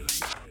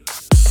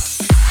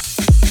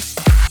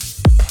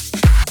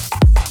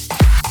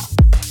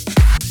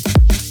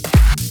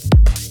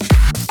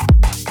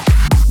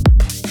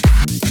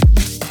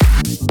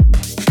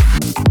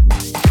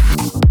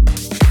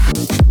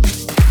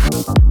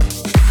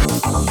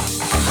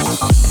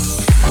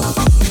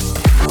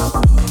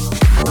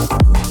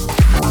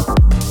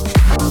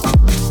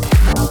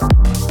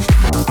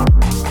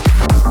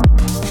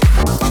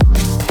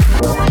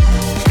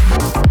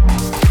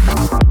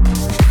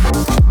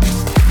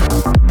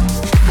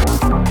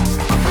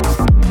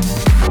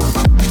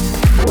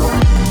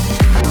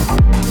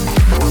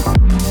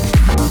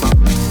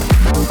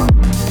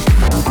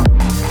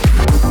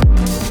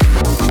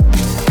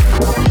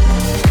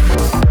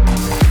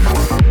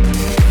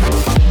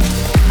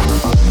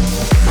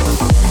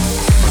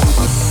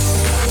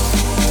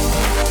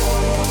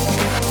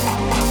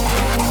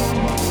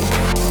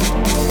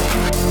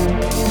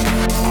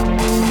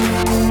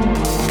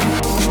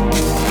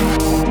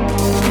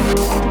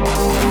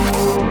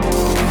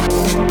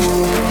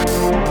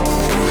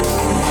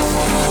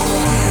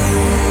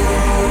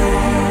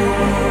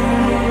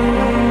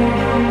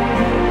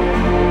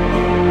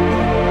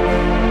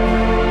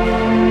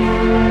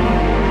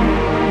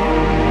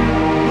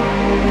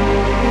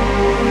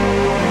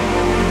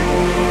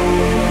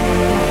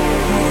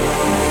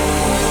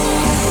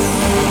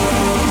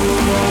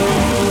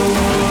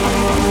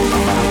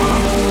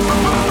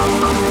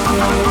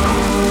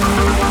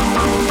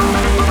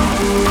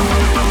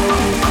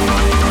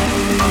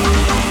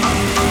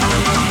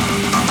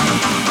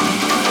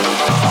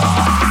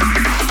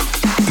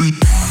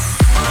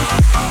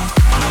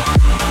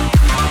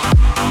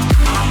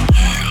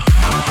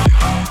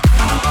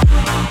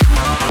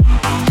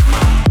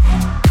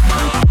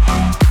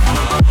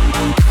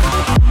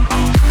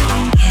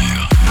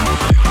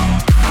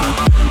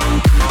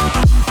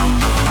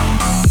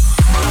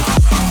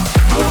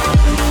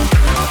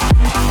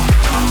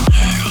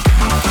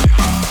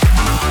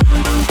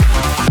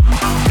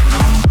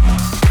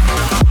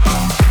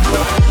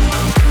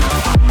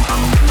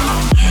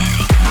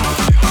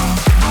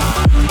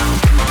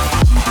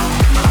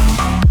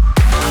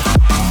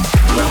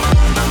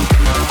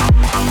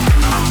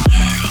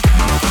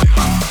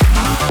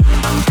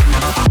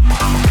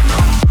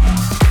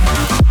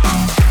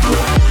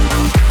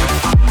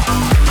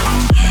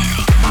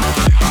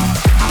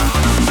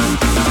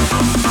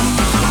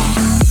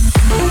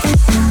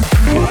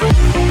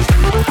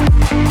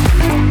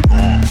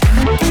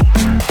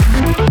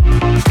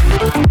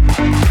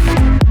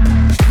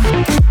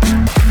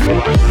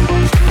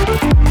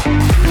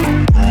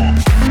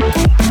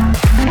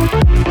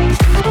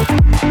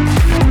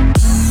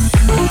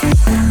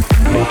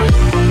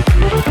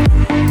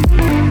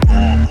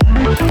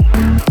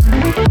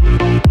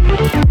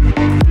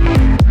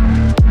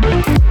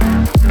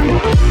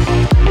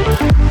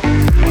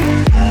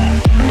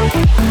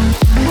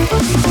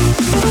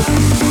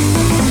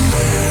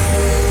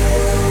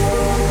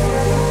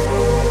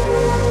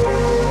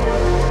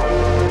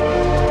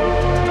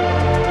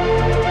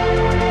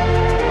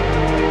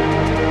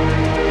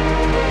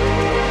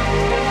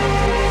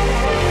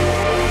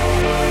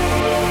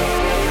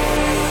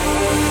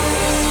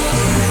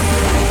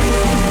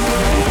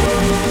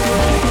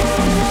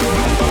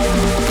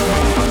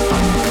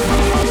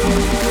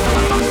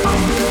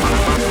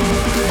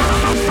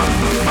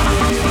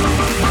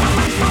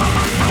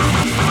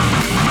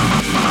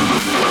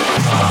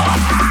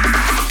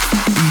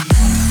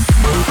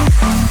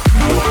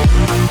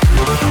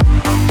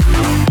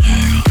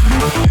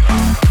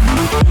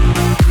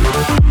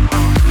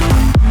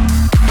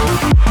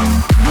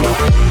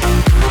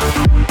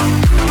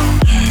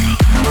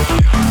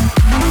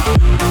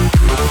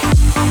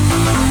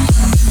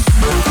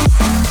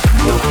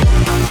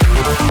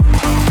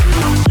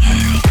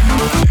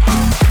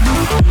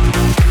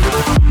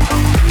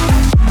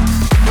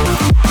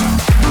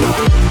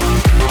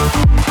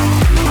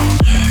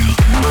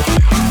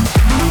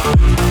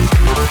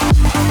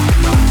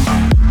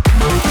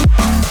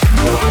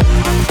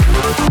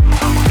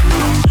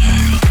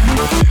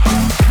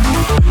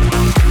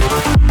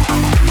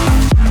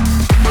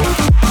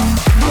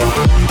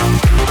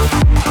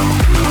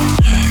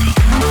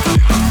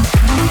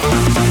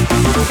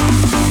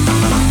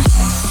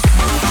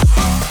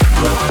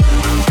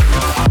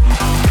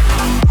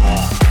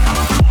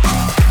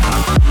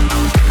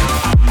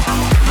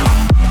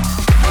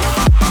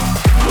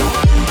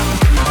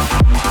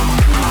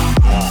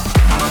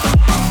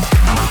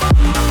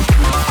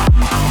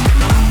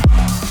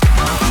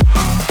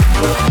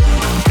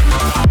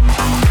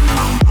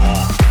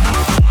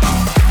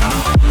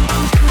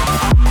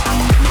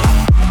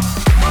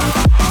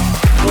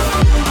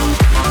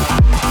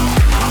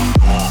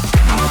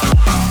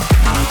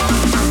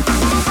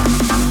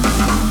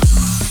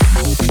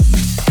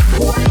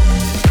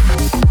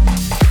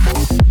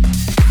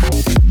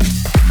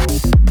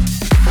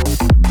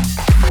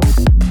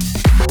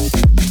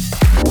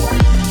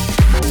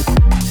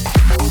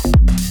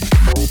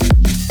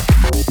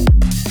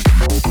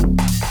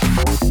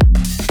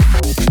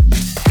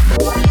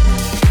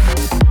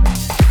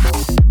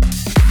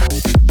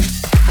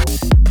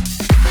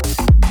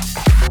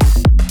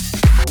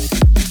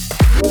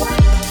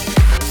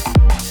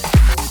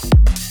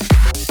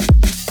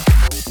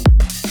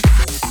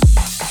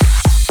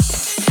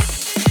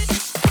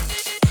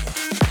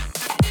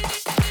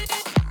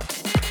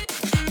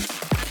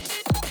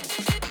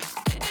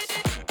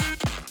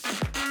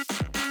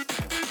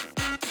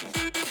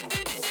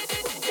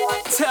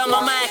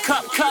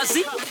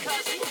 cuzzy.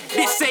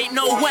 This ain't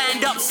no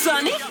wind up,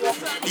 sonny.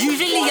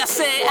 Usually I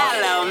say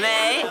hello,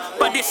 mate,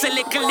 but this a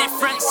little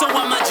different, so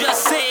I'ma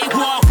just say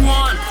walk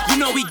one. You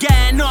know we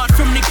getting hard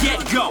from the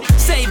get-go.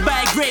 Saved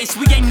by grace,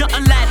 we ain't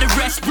nothing like the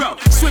rest, bro.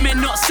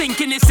 Swimming, not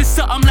sinking, this is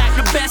something like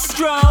the best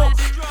stroke.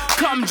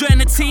 Come join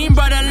the team,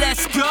 brother,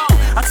 let's go.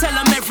 I tell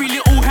them every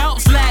little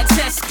helps like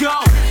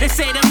Tesco. They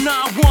say them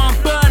not one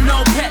burn,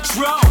 no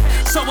petrol.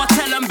 So I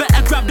tell them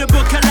better grab the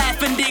book of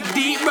life and dig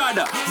deep,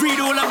 brother. Read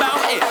all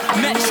about it,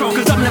 Metro,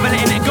 cause I'm never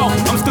letting it go.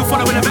 I'm still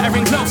following a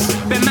veteran close.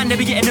 Ben man, they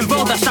be getting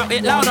involved, I shout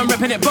it loud, I'm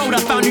repping it bold.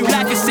 I found new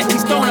life is set in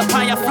stone, up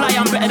high I fly,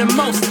 I'm better than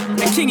most.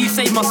 The king, he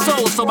saved my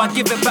soul, so I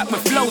give it back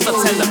with flows. I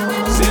tell him,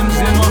 Zim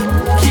Zimmer,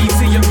 key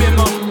to your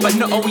bimmer. But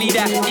not only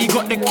that, he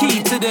got the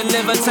key to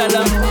deliver. Tell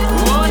him,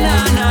 oh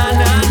nah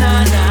nah nah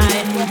nah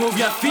nah. Move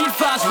your feet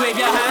fast, wave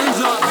your hands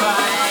up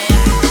high.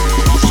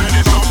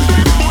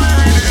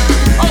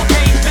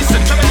 Okay,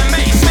 listen, trouble and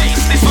mace,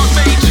 this one's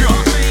major.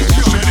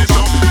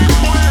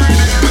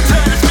 We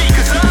turn the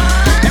speakers up,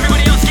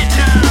 everybody else get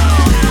down.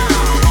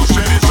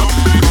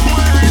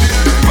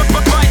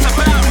 Right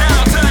about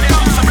now, turn it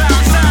up,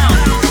 surround sound.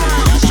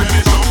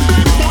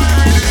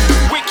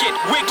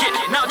 Wicked,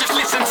 now just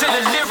listen to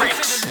the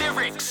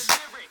lyrics.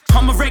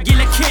 I'm a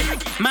regular kid,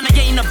 man, I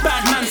ain't a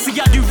bad man, so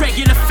I do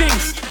regular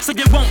things. So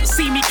they won't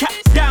see me cap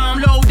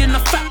down, loading the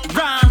fat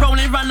round,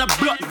 rolling round the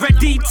block,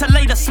 ready to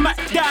lay the smack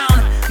down.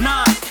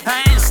 Nah,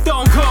 I ain't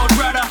stone cold,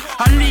 brother,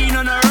 I lean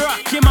on a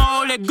rock, in my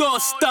Holy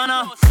Ghost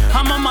stunner.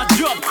 I'm on my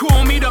job,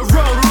 call me the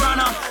road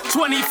runner.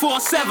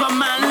 24/7,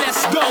 man,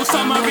 let's go.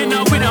 Summer in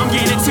the winter, I'm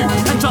getting it too.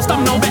 And trust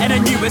I'm no better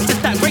than you, it's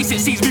just that grace, it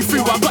sees me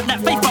through. I got that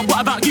faith, but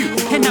what about you?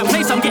 In that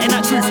place, I'm getting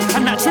that truth.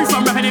 And that truth,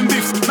 I'm rapping in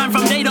booths. Man,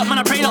 from day dot, man,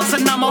 I pray lots,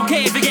 and I'm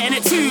okay if you're getting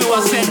it too.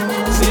 I said,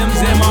 Zim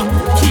Zimmer,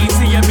 key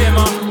to your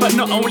bimmer. But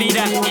not only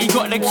that, he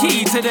got the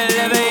key to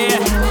deliver, yeah.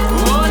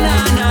 Oh,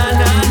 nah, nah,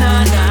 nah,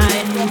 nah,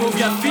 nah. Move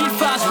your feet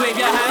fast, wave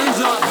your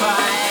hands up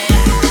high.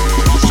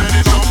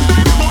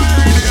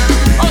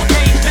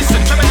 Okay,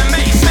 listen, trouble and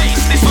mace,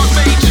 this one's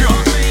major.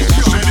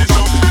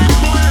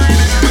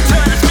 We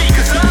turn the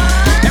speakers up,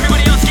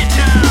 everybody else get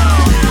down.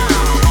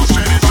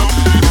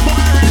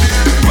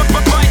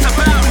 Right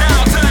about now,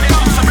 turn it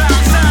up,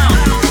 surround sound.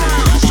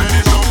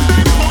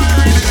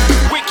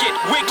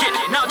 Wicked,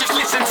 now just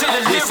listen to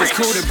the lyrics. This is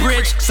called a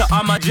bridge, so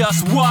I'ma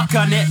just walk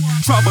on it.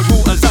 Troubled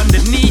waters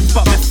underneath,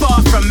 but we're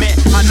far from it.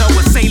 I know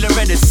a sailor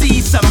in the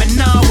sea, so me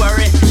now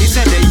worry. He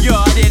said the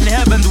yard in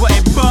heaven's what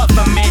he bought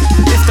for me.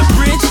 It's the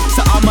bridge,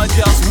 so I'ma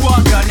just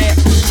walk on it.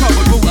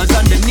 Troubled waters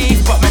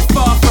underneath, but me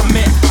far from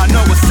it. I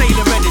know a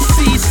sailor in the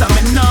sea, so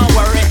me now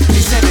worry.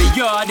 He said the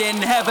yard in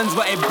heaven's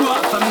what he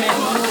bought for me.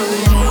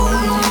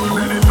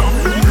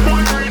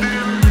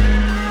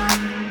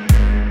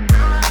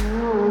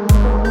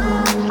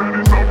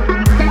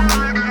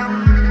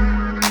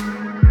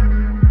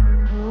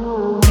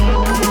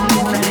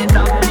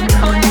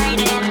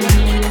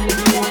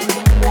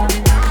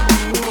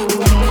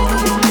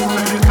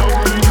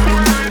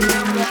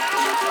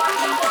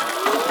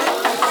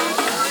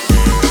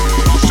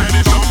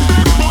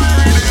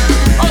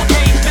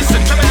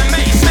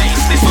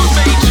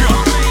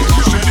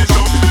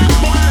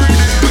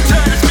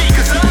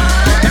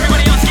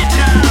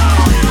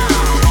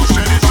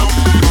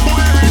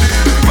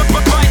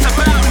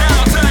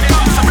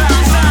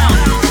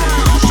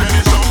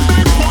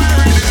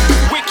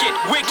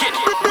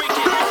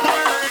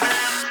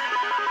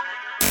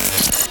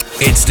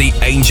 It's the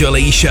Angel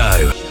E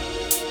Show.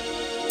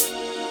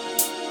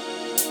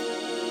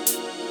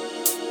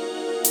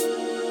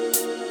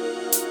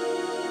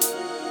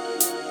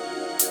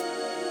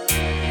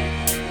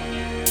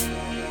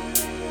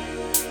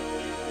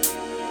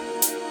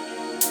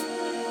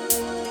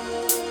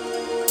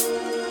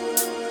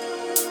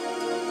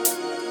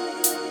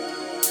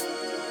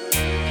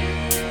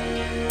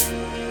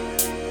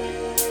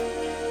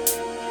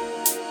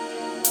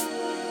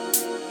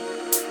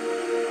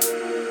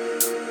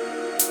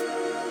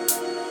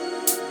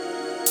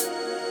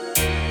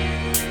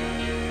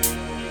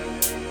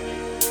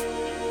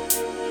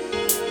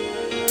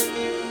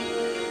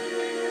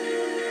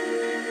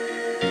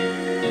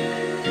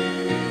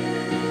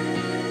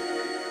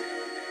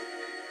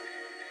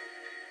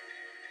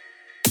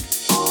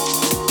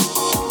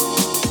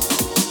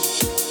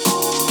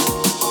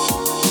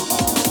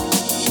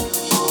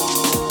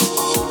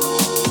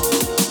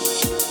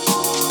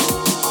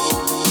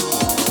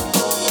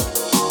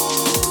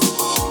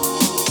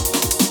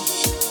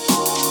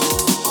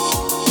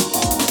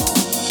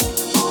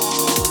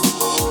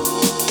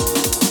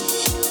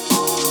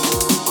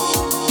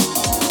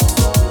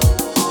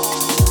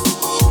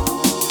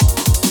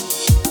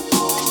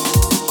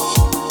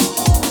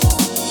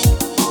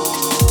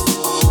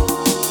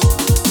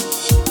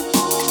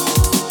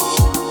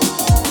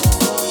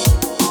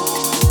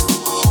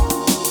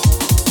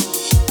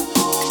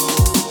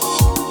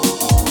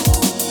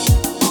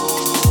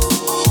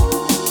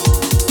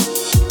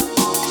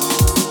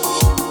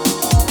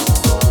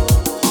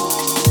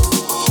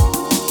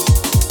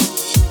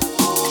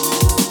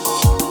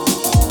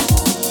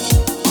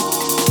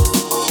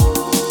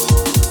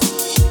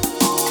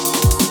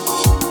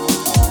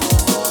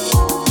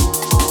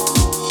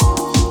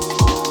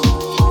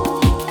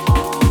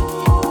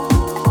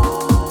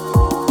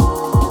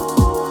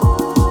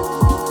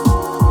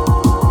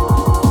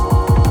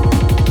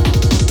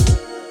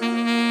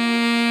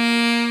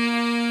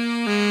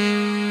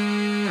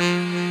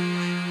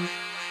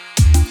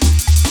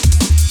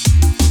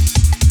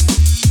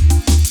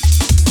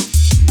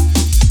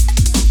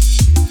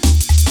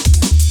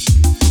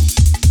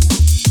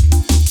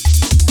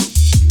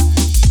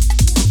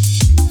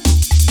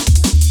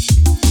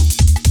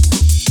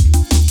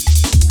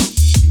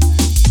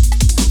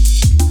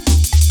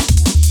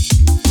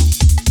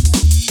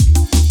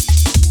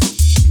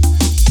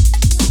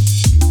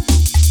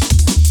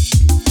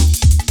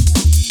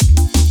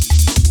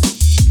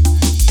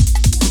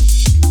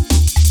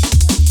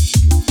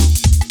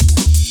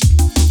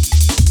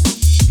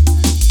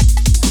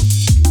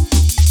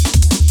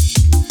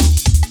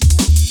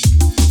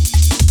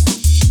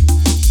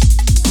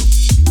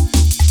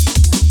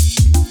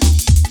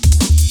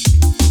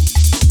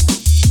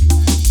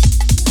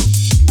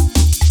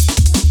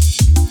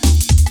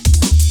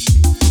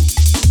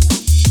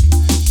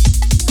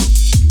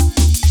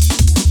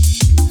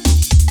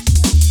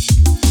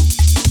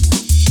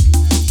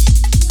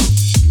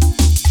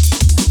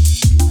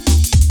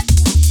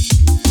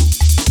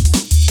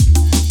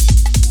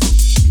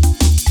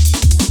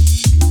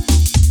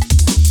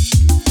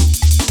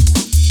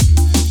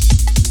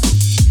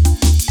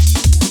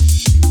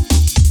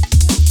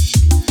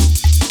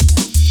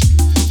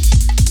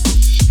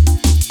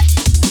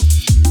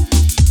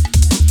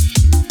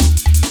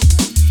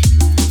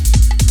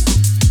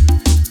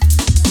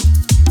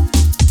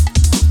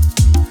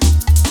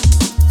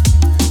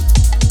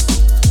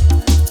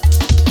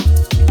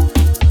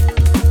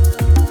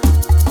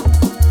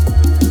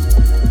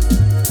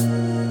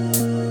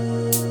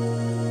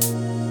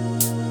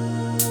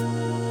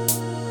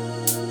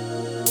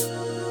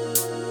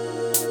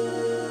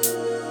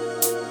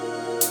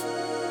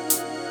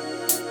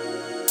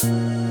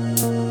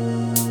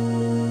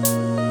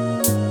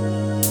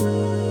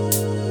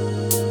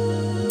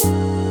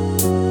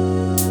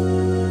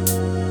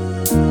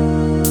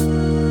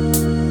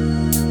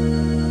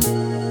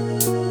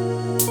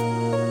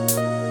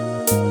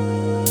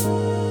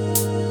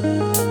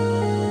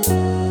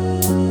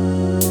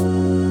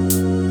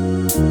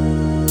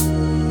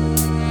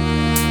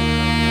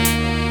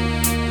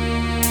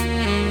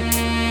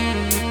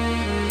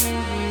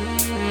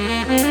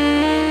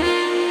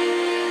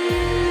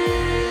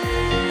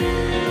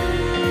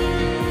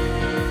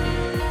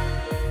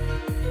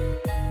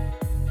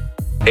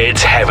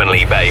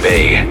 heavenly,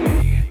 baby.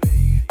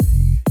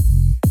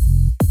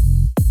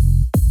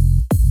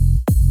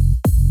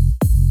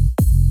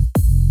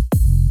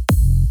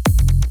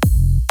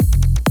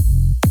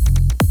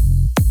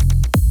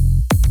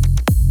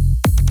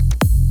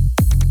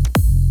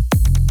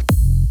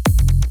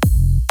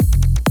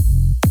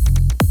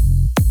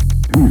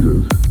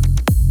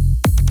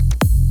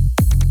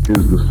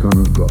 Is the Son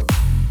of God.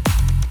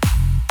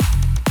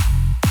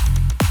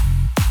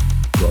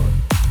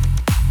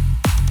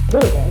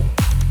 Jesus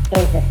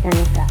is the Son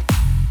of God.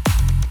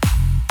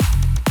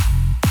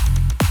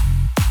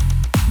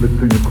 Let's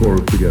sing a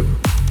chorus together.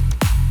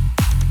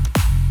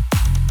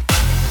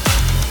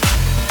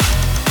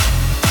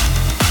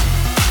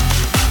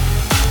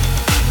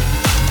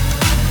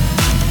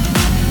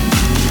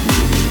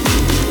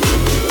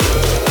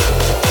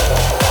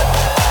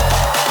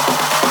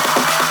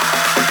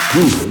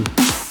 Jesus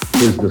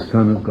is the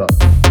Son of God.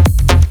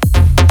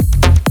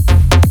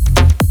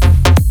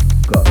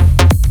 God.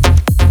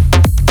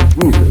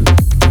 Jesus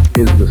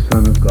is the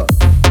Son of God.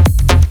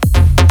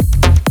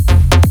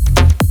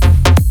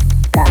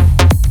 God.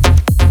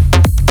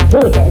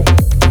 Jesus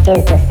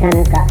is the Son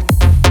of God.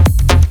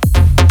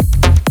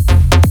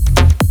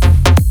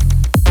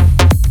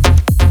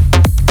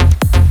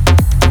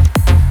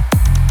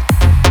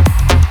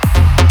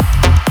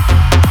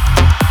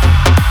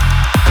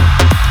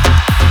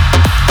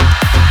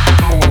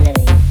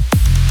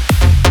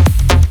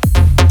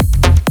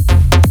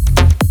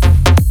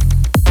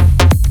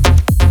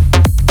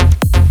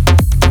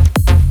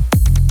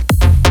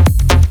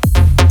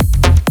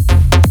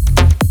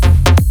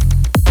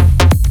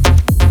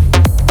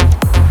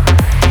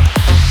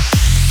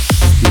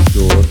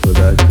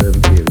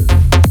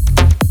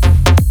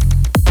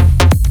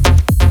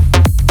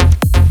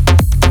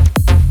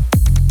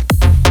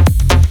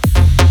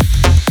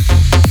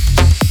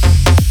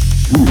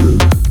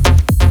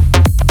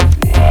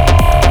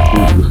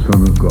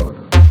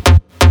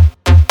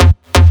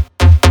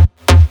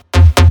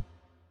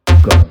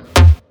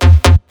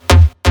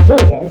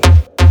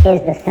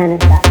 Is the Son of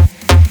God.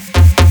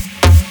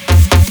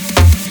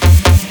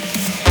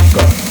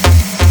 God.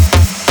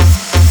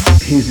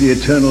 He's the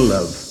eternal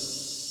love.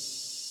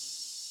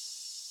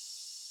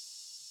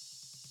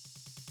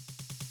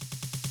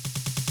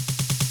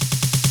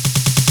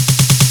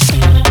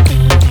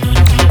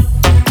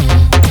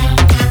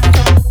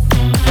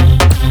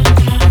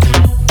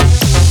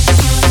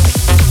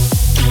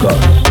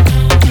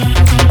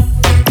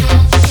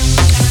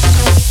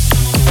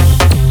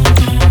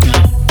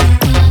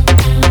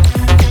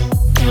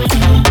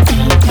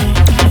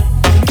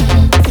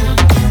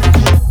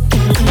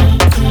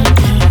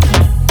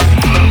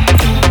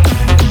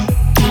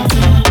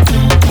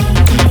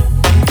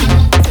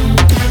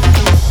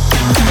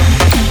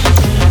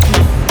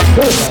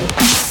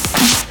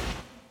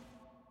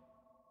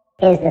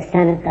 Is the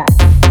Son of God.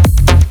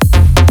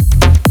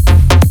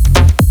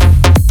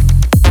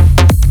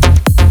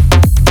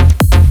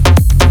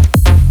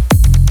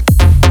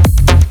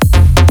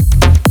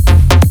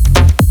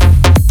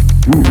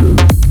 Jesus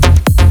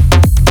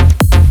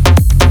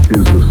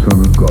is the Son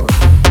of God.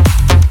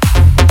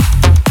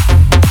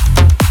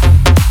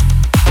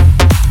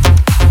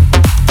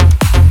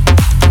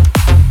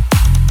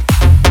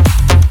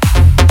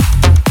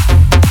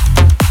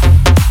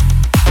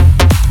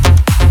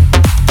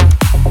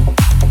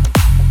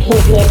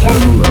 He's the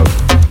eternal love.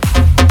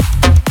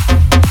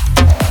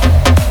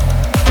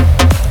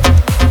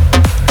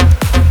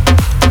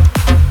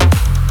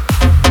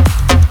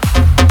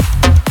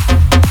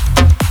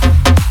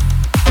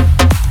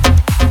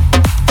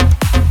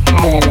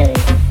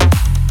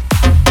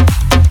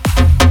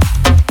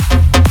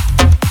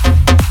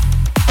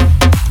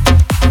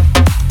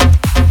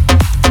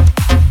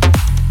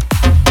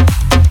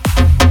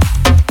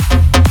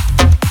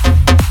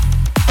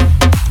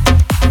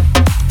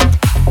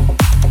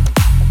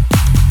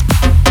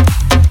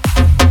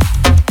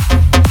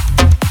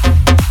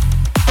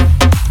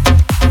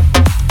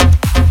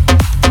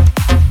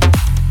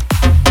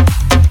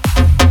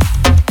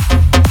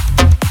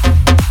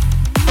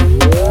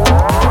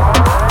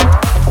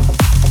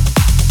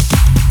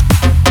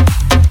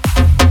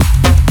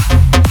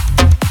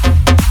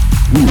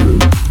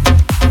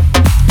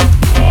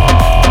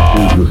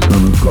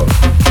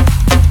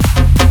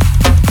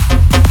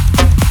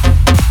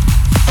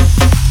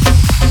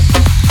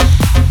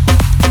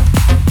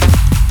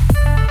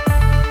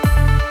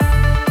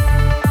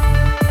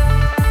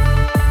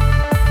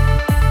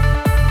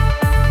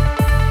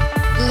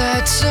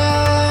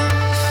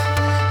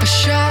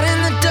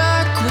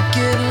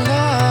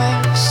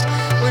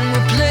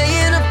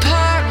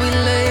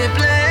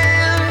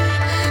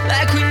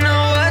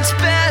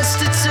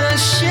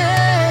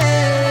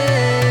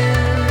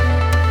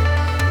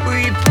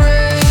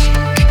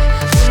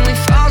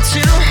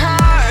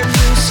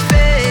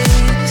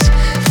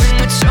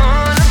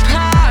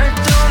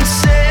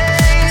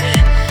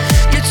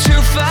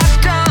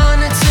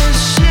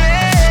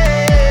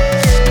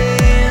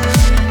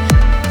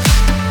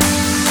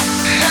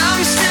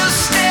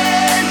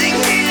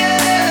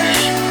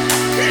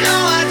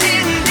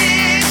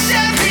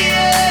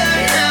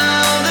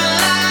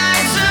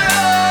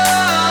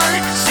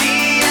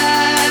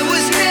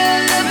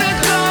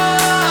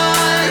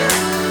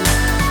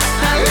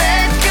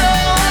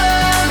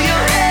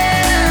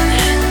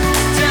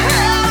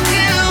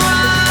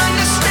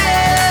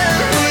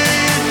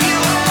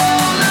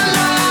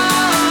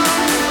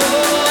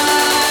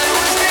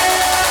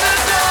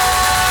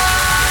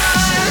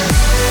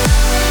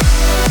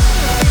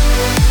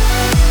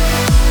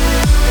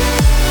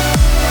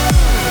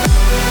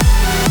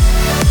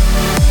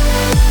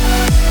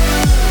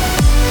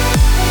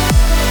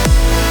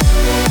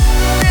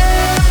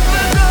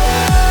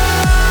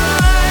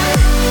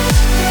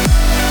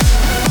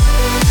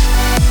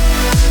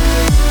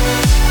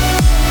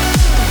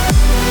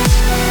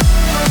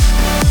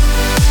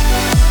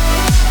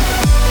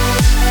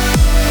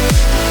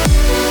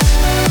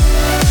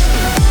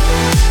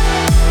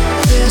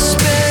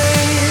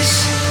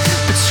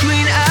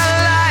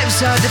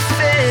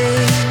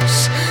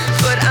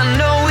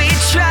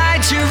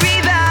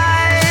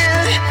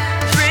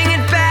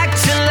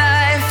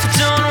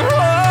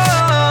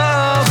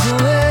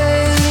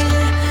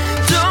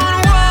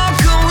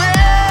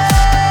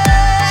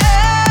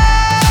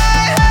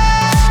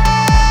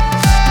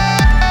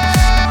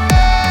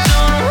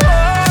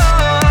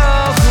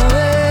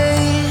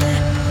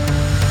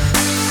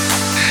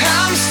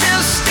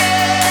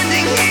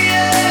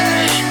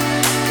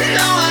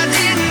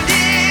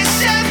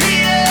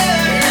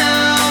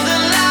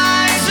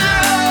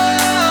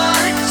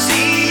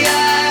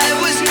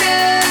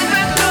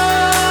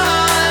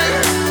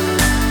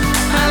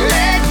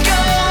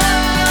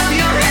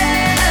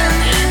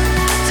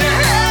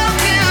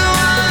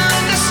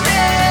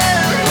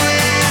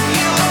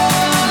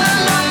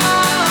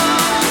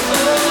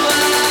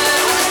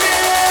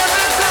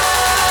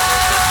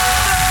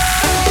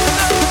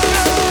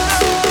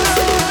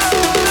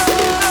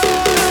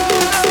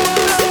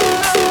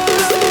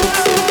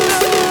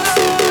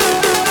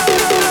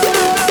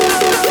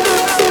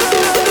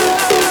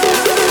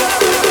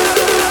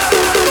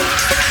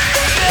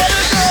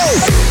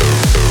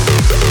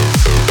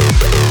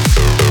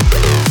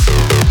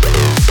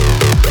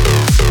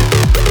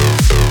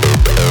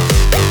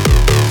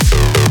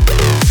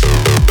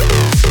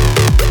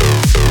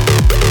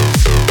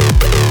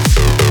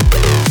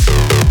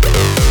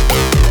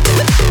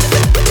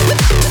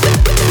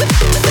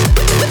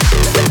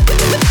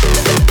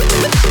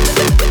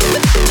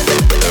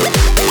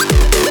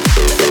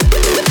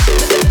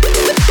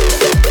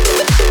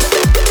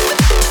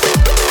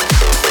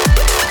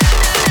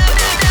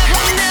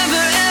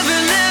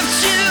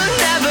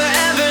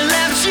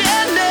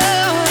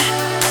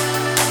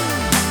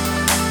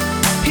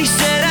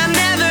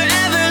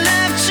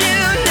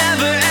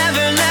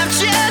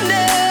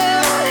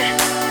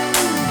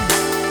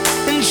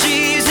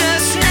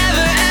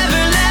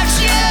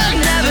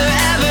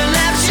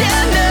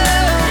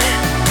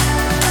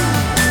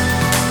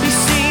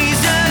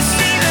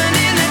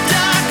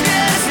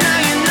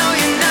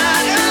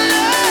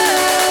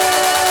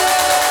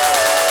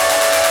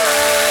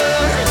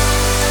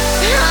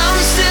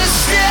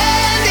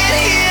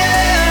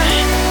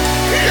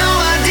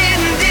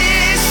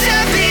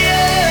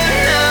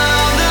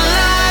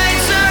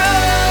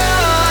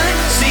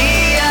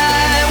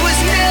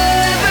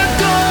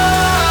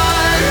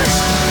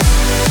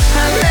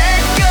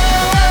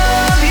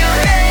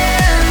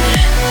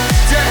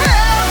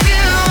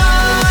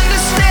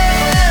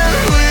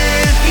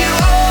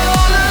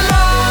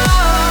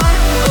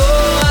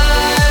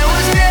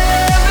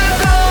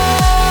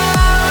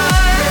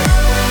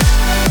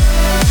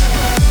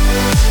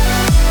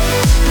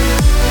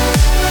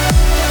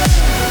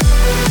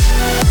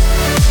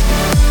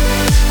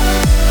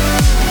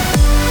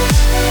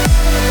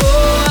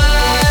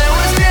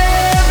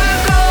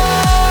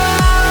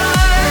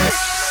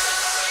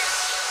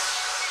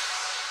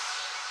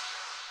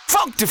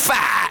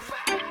 Sanctify.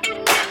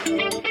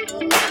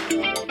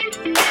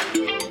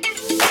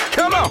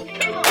 Come on.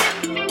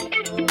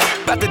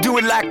 About to do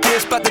it like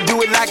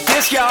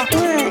this, y'all.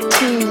 1, 2,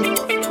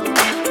 3.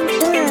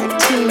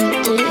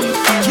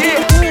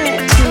 Yeah.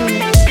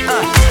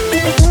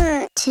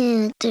 1,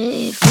 2,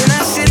 3. When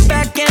I sit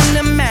back and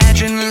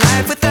imagine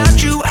life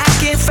without you, I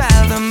can't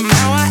fathom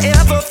how I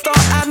ever thought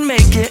I'd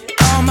make it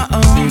on my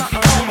own.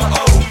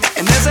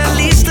 And there's at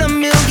least a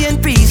million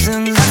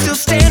reasons I'm still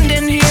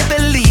standing here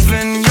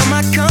believing you're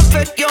my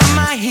comfort, you're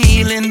my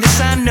healing. This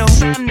I know.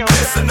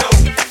 This I know.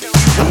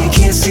 You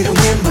can't see the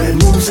wind, but it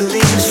moves the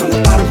leaves from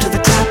the bottom to the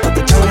top of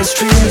the tallest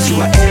trees.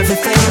 You are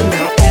everything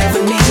I'll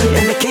ever need,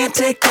 and they can't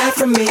take that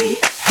from me.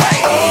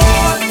 Hey.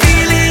 Oh, I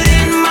feel it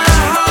in my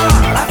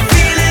heart, I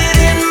feel it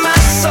in my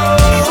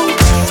soul.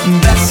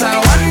 That's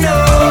how I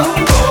know.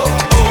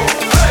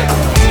 Hey.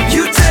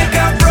 You take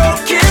our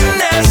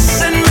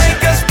brokenness and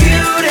make us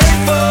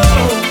beautiful.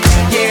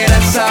 Yeah,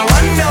 that's how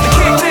I know.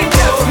 They can't take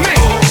that from me.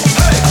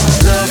 Hey.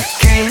 Love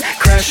came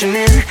crashing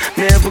in,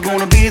 never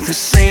gonna be the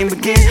same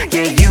again.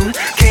 Yeah, you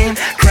came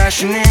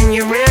crashing in,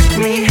 you wrecked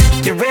me,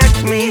 you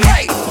wrecked me.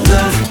 Hey.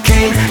 Love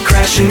came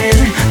crashing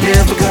in,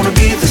 never gonna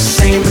be the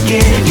same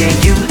again. Yeah,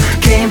 you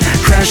came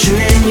crashing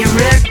in, you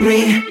wrecked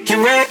me,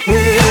 you wrecked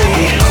me.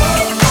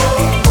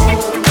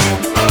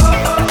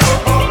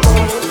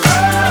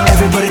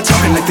 Everybody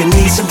talking like they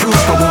need some proof,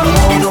 but what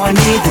more do I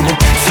need than to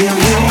feel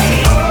you?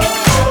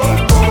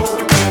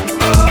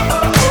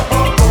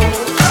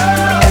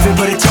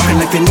 Everybody talking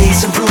like they need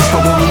some proof,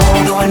 but what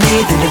more do I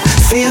need than to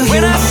feel you?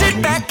 When I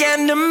sit back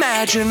and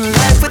imagine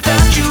life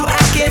without you,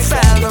 I can't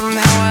fathom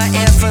how I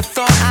ever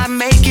thought I'd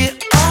make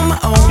it on my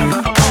own.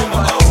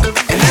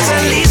 And there's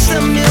at least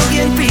a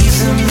million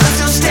reasons I'm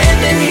still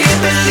standing here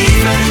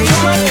believing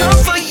you're my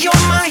comfort,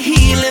 you're my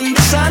healing.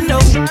 This I know.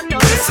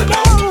 This I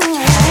know.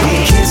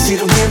 You can't see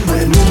the wind, but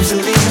it moves the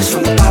leaves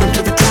from the bottom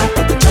to the top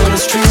of the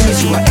tallest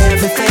trees. You are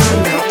everything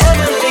I'll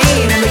ever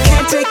need, and they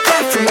can't take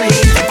that from me.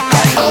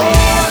 Oh,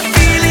 I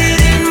feel it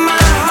in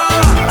my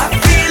heart, I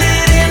feel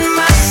it in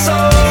my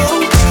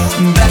soul.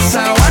 That's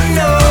how I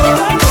know.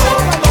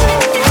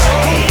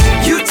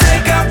 You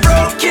take our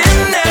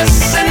brokenness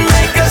and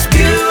make us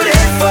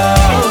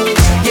beautiful.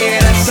 Yeah,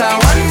 that's how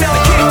I know.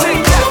 They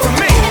can't take that from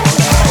me.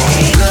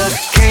 Love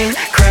came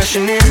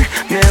crashing in,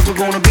 never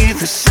gonna be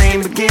the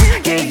same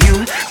again. Yeah,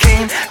 you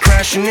came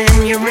crashing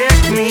in, you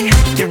wrecked me,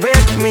 you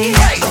wrecked me.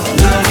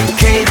 Love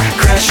came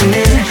crashing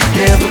in,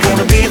 never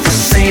gonna be the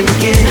same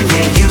again.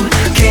 Yeah, you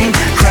came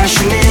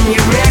crashing in,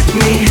 you wrecked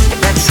me.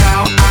 That's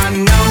how I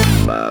know.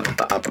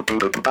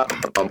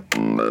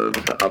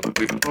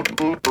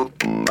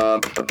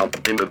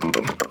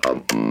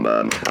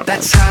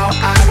 That's how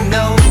I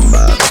know.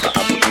 I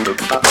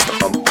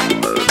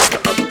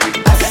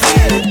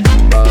feel it.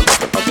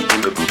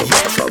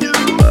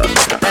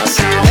 That's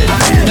how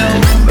I know.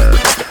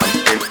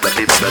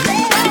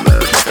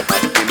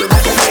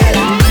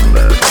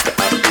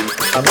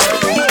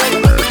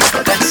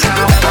 That's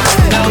how I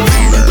know.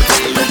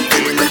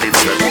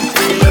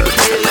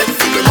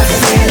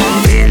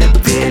 Feel it,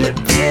 feel it,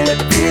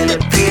 feel it,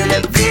 feel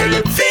it, feel it, feel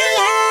it.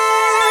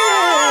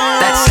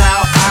 That's how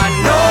I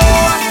know.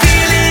 I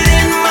feel it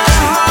in my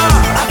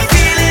heart, I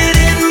feel it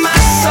in my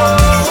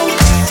soul.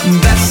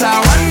 That's how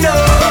I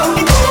know.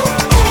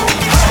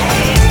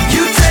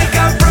 You take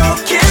our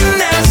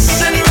brokenness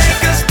and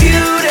make us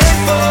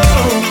beautiful.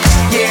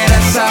 Yeah,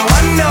 that's how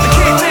I know.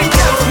 They can't take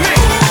that from me.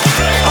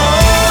 Oh,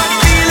 I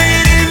feel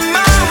it in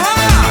my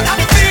heart, I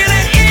feel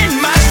it in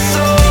my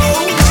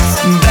soul.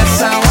 That's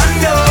how I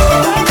know.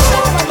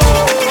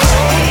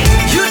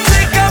 You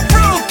take our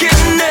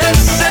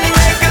brokenness and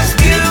make us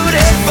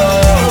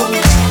beautiful.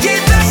 Yeah,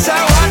 that's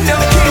how I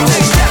know.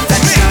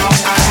 That's how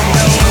I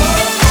know.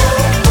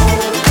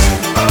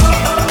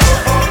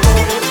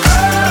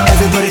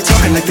 Everybody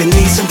talking like they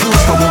need some proof,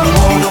 but what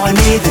more do I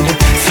need than to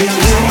feel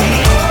you?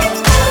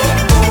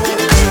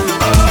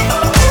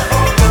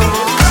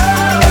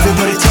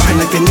 Everybody talking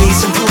like they need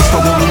some proof,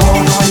 but what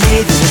more do I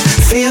need than to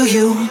feel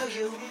you?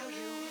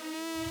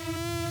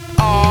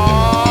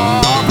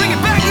 Oh, bring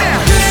it back now.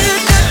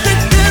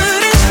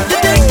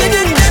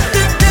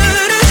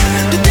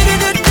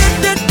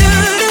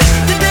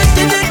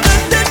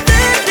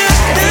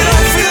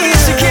 Feel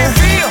this, you can't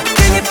feel.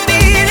 Can you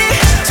feel it?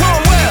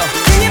 Tone well.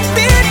 Can you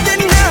feel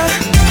it now?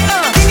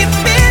 Can you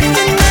feel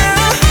it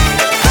now?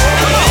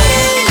 Come on.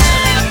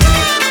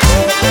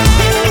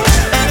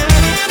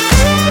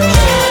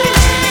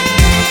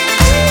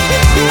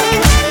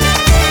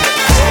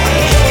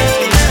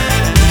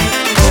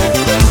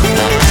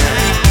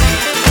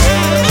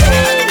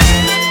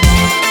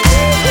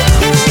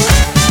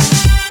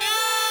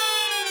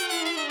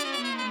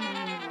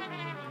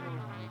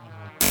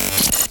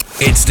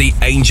 It's the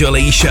Angel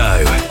E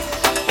Show.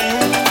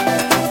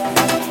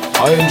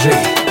 ING.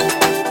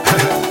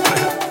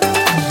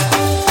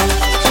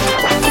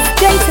 It's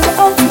J to the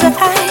O to the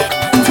I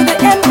to the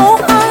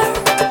M-O-R.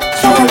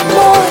 Joy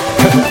boy.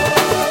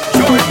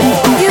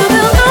 You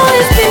will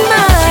always be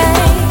mine.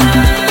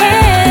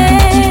 Yeah.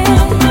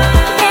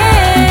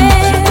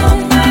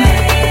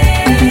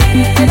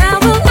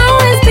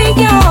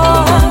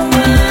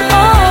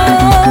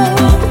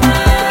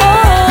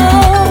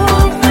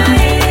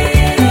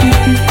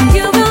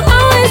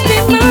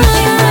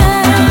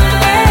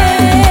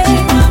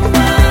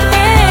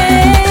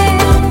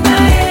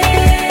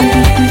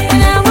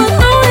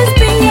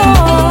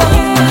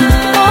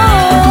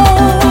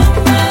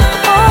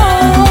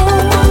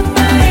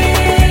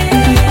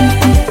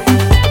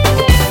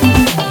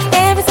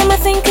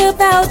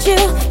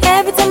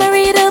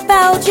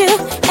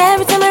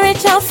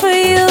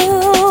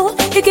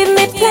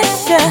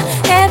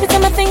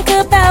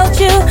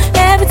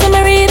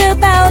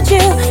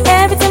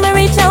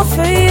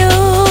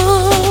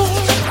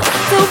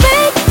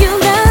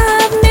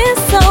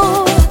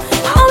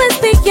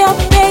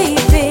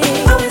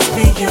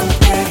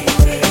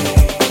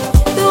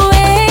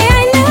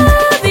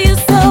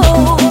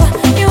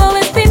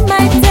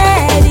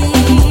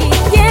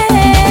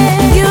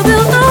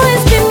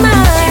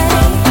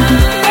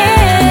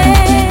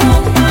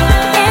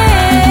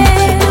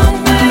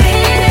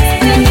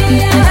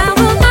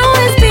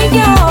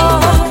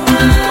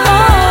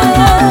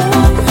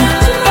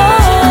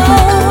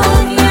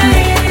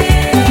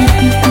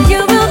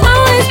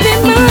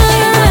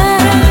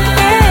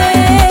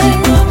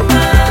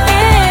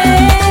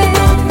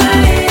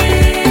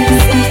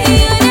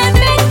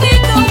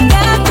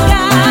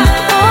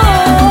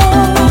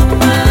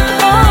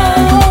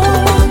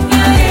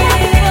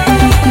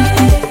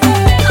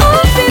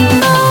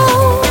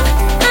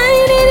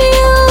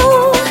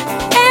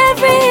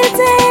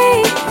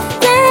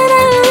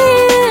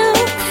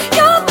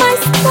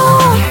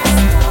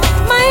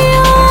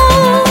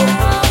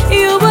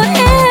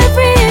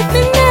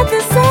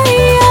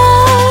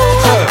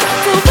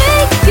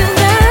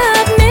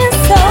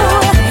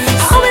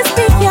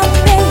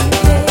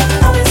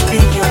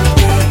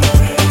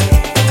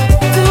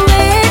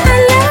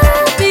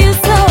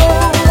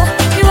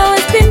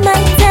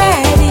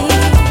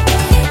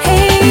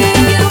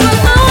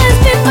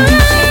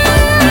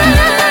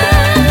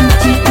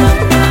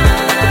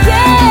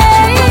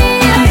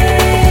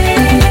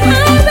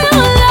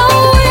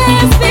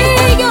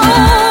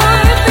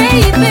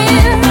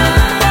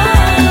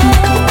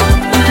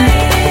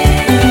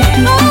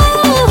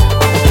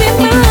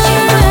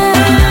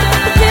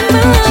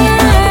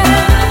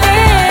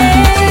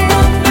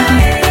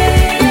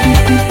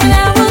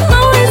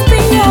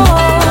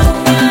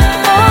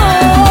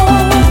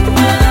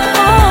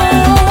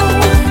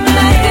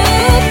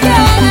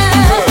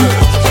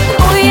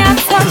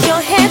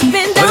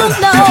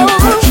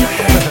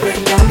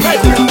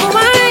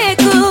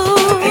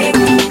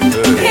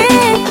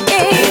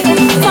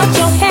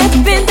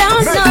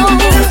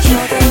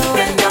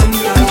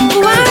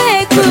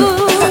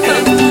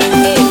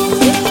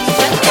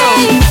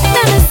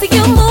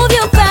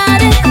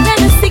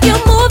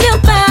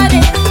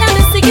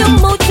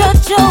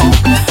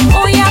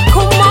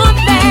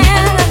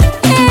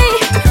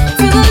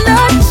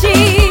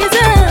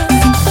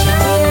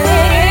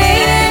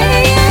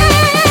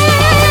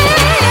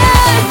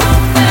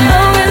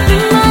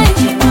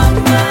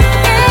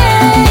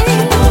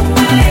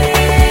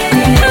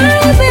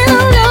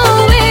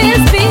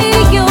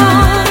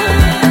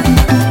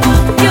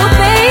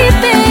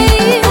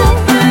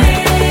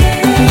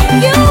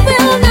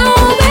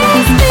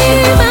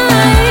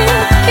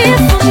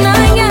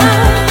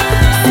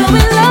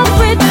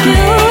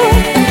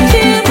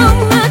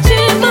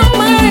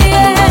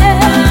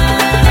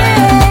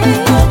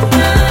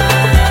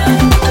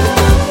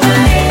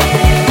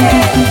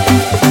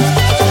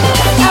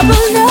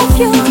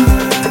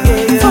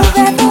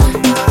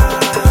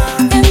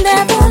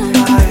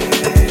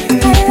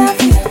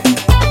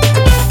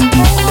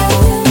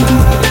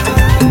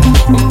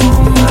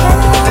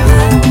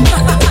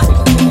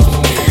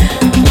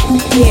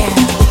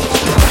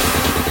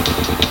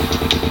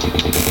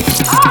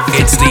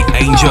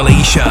 Angel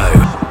E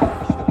Show.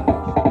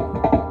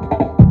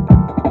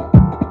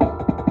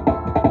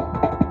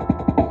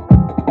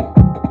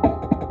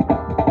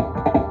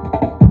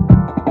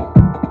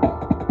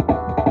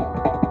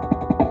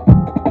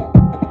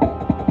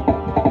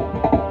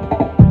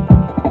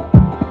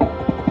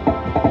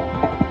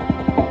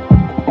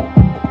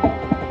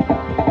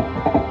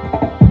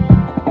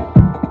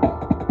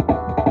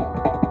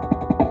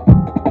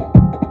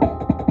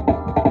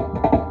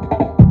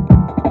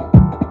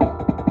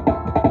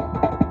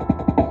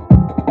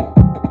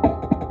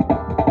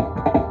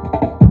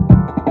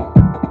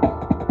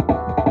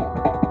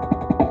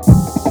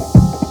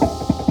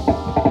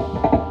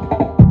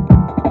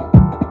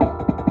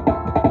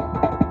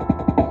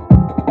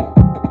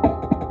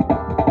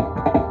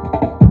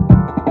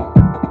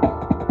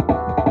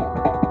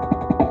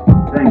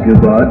 Thank you,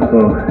 God,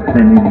 for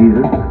sending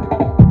Jesus.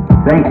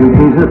 Thank you,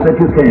 Jesus, that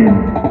you came.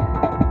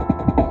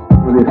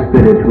 Holy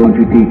Spirit, won't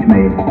you teach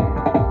me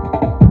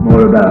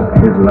more about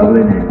his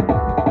lovely name?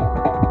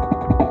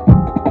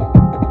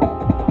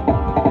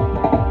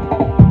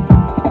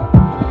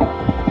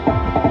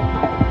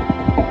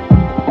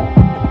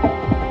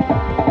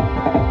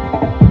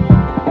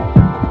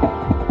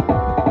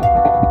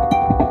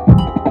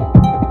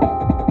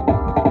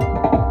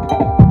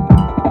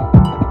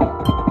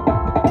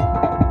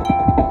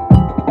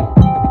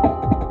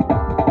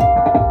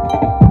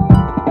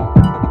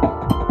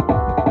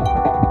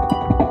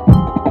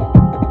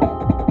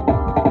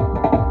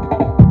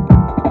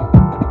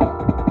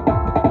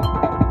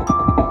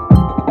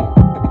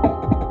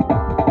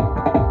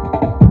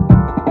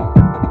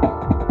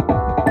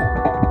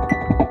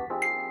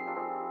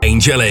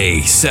 Angel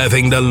E,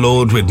 serving the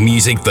Lord with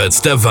music that's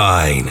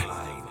divine.